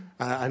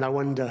 And I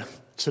wonder,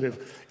 sort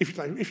of, if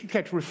you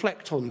care to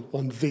reflect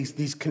on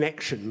these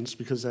connections,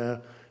 because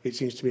it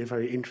seems to be a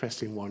very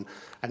interesting one,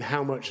 and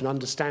how much an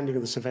understanding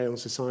of the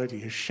surveillance society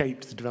has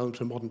shaped the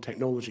development of modern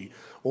technology,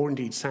 or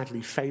indeed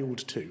sadly failed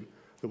to,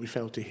 that we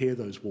failed to hear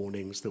those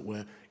warnings that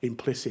were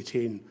implicit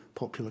in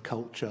popular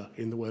culture,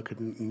 in the work of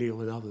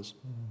Kneale and others.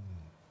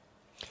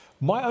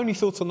 My only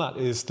thought on that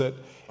is that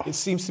it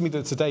seems to me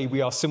that today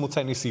we are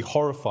simultaneously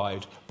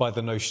horrified by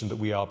the notion that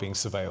we are being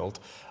surveilled,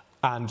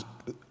 And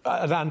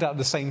at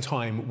the same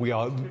time, we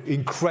are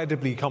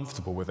incredibly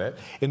comfortable with it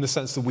in the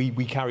sense that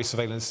we carry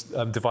surveillance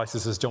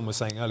devices, as John was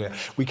saying earlier.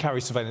 We carry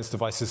surveillance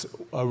devices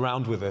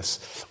around with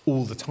us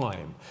all the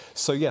time.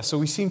 So, yeah, so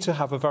we seem to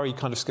have a very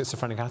kind of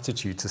schizophrenic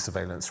attitude to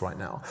surveillance right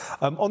now.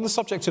 On the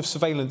subject of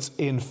surveillance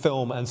in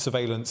film and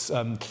surveillance,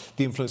 the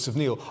influence of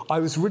Kneale, I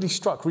was really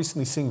struck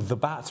recently seeing The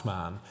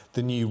Batman,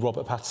 the new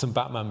Robert Pattinson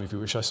Batman movie,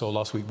 which I saw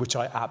last week, which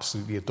I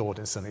absolutely adored.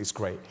 It's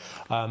great.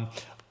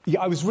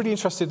 Yeah, I was really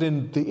interested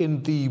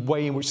in the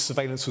way in which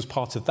surveillance was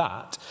part of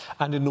that,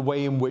 and in the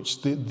way in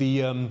which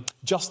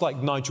just like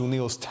Nigel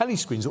Kneale's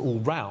telescreens are all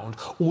round,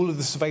 all of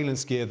the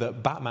surveillance gear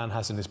that Batman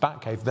has in his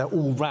Batcave, they're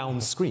all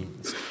round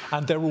screens,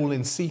 and they're all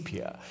in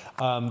sepia.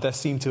 There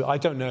seem to, I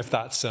don't know if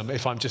that's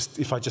if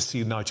I just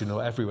see Nigel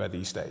Kneale everywhere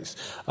these days,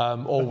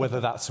 or whether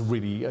that's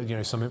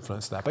really some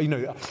influence there. But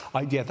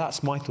yeah,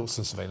 that's my thoughts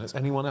on surveillance.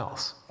 Anyone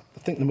else? I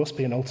think there must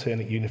be an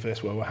alternate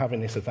universe where we're having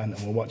this event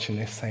and we're watching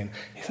this saying,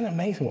 isn't it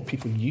amazing what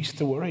people used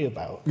to worry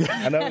about?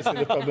 And obviously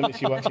the problem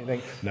is you watch and you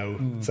think, no,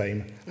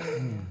 same.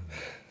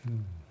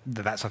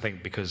 That's, I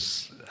think,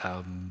 because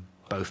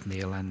both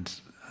Kneale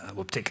and,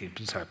 particularly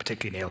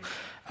Kneale,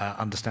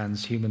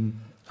 understands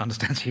human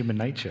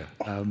nature.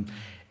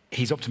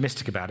 He's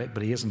optimistic about it,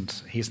 but he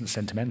isn't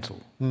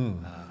sentimental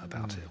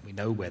about it. We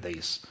know where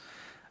these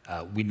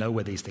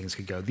things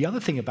could go. The other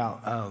thing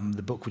about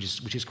the book,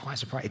 which is quite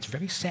surprising, it's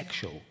very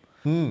sexual.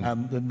 They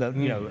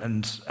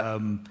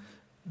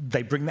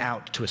bring that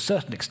out to a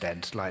certain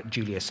extent. Like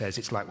Julia says,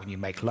 it's like when you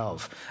make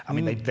love. I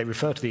mean, they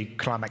refer to the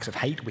climax of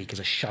Hate Week as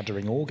a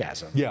shuddering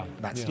orgasm. Yeah,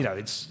 that's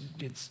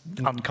it's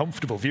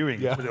uncomfortable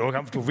viewing, or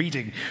uncomfortable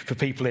reading for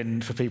people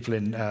in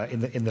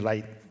the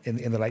late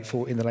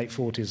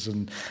 40s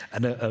and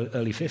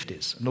early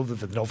 50s. And although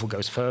the novel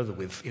goes further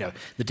with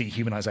the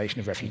dehumanization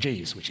of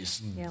refugees, which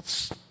is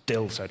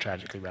still so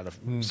tragically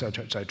relevant, so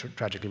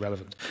tragically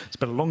relevant.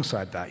 But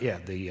alongside that,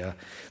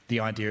 the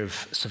idea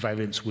of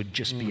surveillance would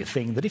just be a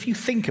thing that if you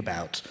think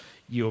about,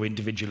 you're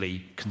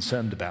individually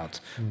concerned about.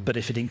 But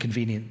if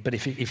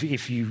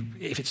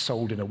it's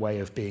sold in a way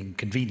of being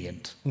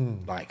convenient,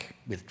 like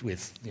with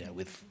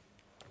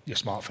your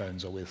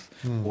smartphones or with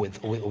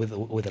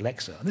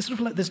Alexa. And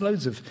there's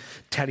loads of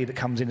telly that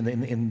comes in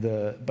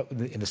the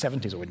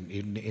 70s, or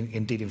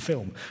indeed in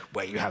film,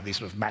 where you have these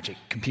sort of magic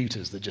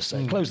computers that just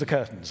say close the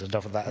curtains and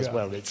stuff like that as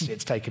well.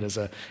 It's taken as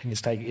a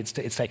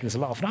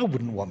laugh, and I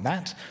wouldn't want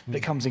that. But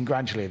it comes in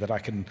gradually that I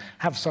can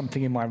have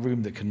something in my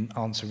room that can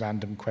answer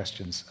random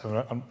questions. I'm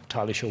not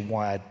entirely sure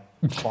why I'd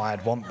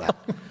want that.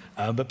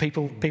 But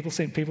people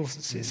seem to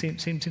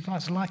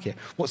like it.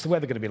 What's the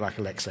weather going to be like,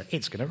 Alexa?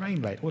 It's going to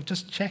rain late. Well,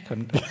 just check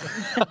on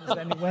there's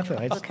any weather.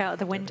 Look out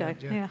the window.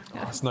 Yeah.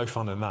 Oh, there's no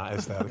fun in that,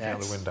 is there? Looking out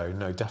the window.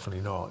 No,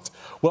 definitely not.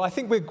 Well, I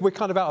think we're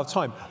kind of out of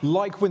time.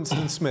 Like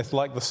Winston Smith,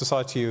 like the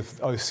Society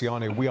of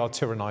Oceania, we are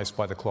tyrannised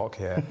by the clock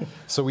here.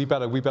 So we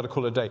better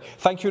call it a day.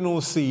 Thank you, and all.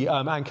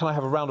 And can I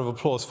have a round of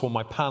applause for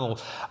my panel,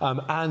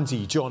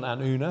 Andy, John,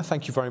 and Una?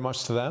 Thank you very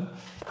much to them.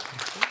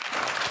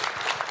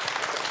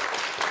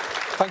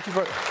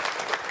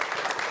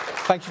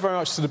 Thank you very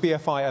much to the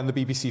BFI and the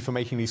BBC for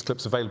making these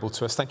clips available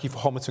to us. Thank you for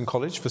Homerton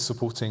College for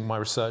supporting my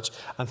research.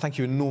 And thank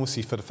you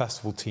enormously for the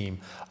festival team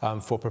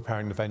for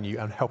preparing the venue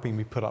and helping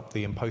me put up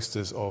the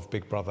posters of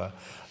Big Brother.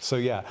 So,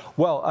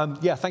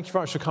 thank you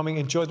very much for coming.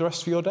 Enjoy the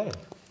rest of your day.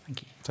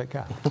 Thank you. Take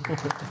care.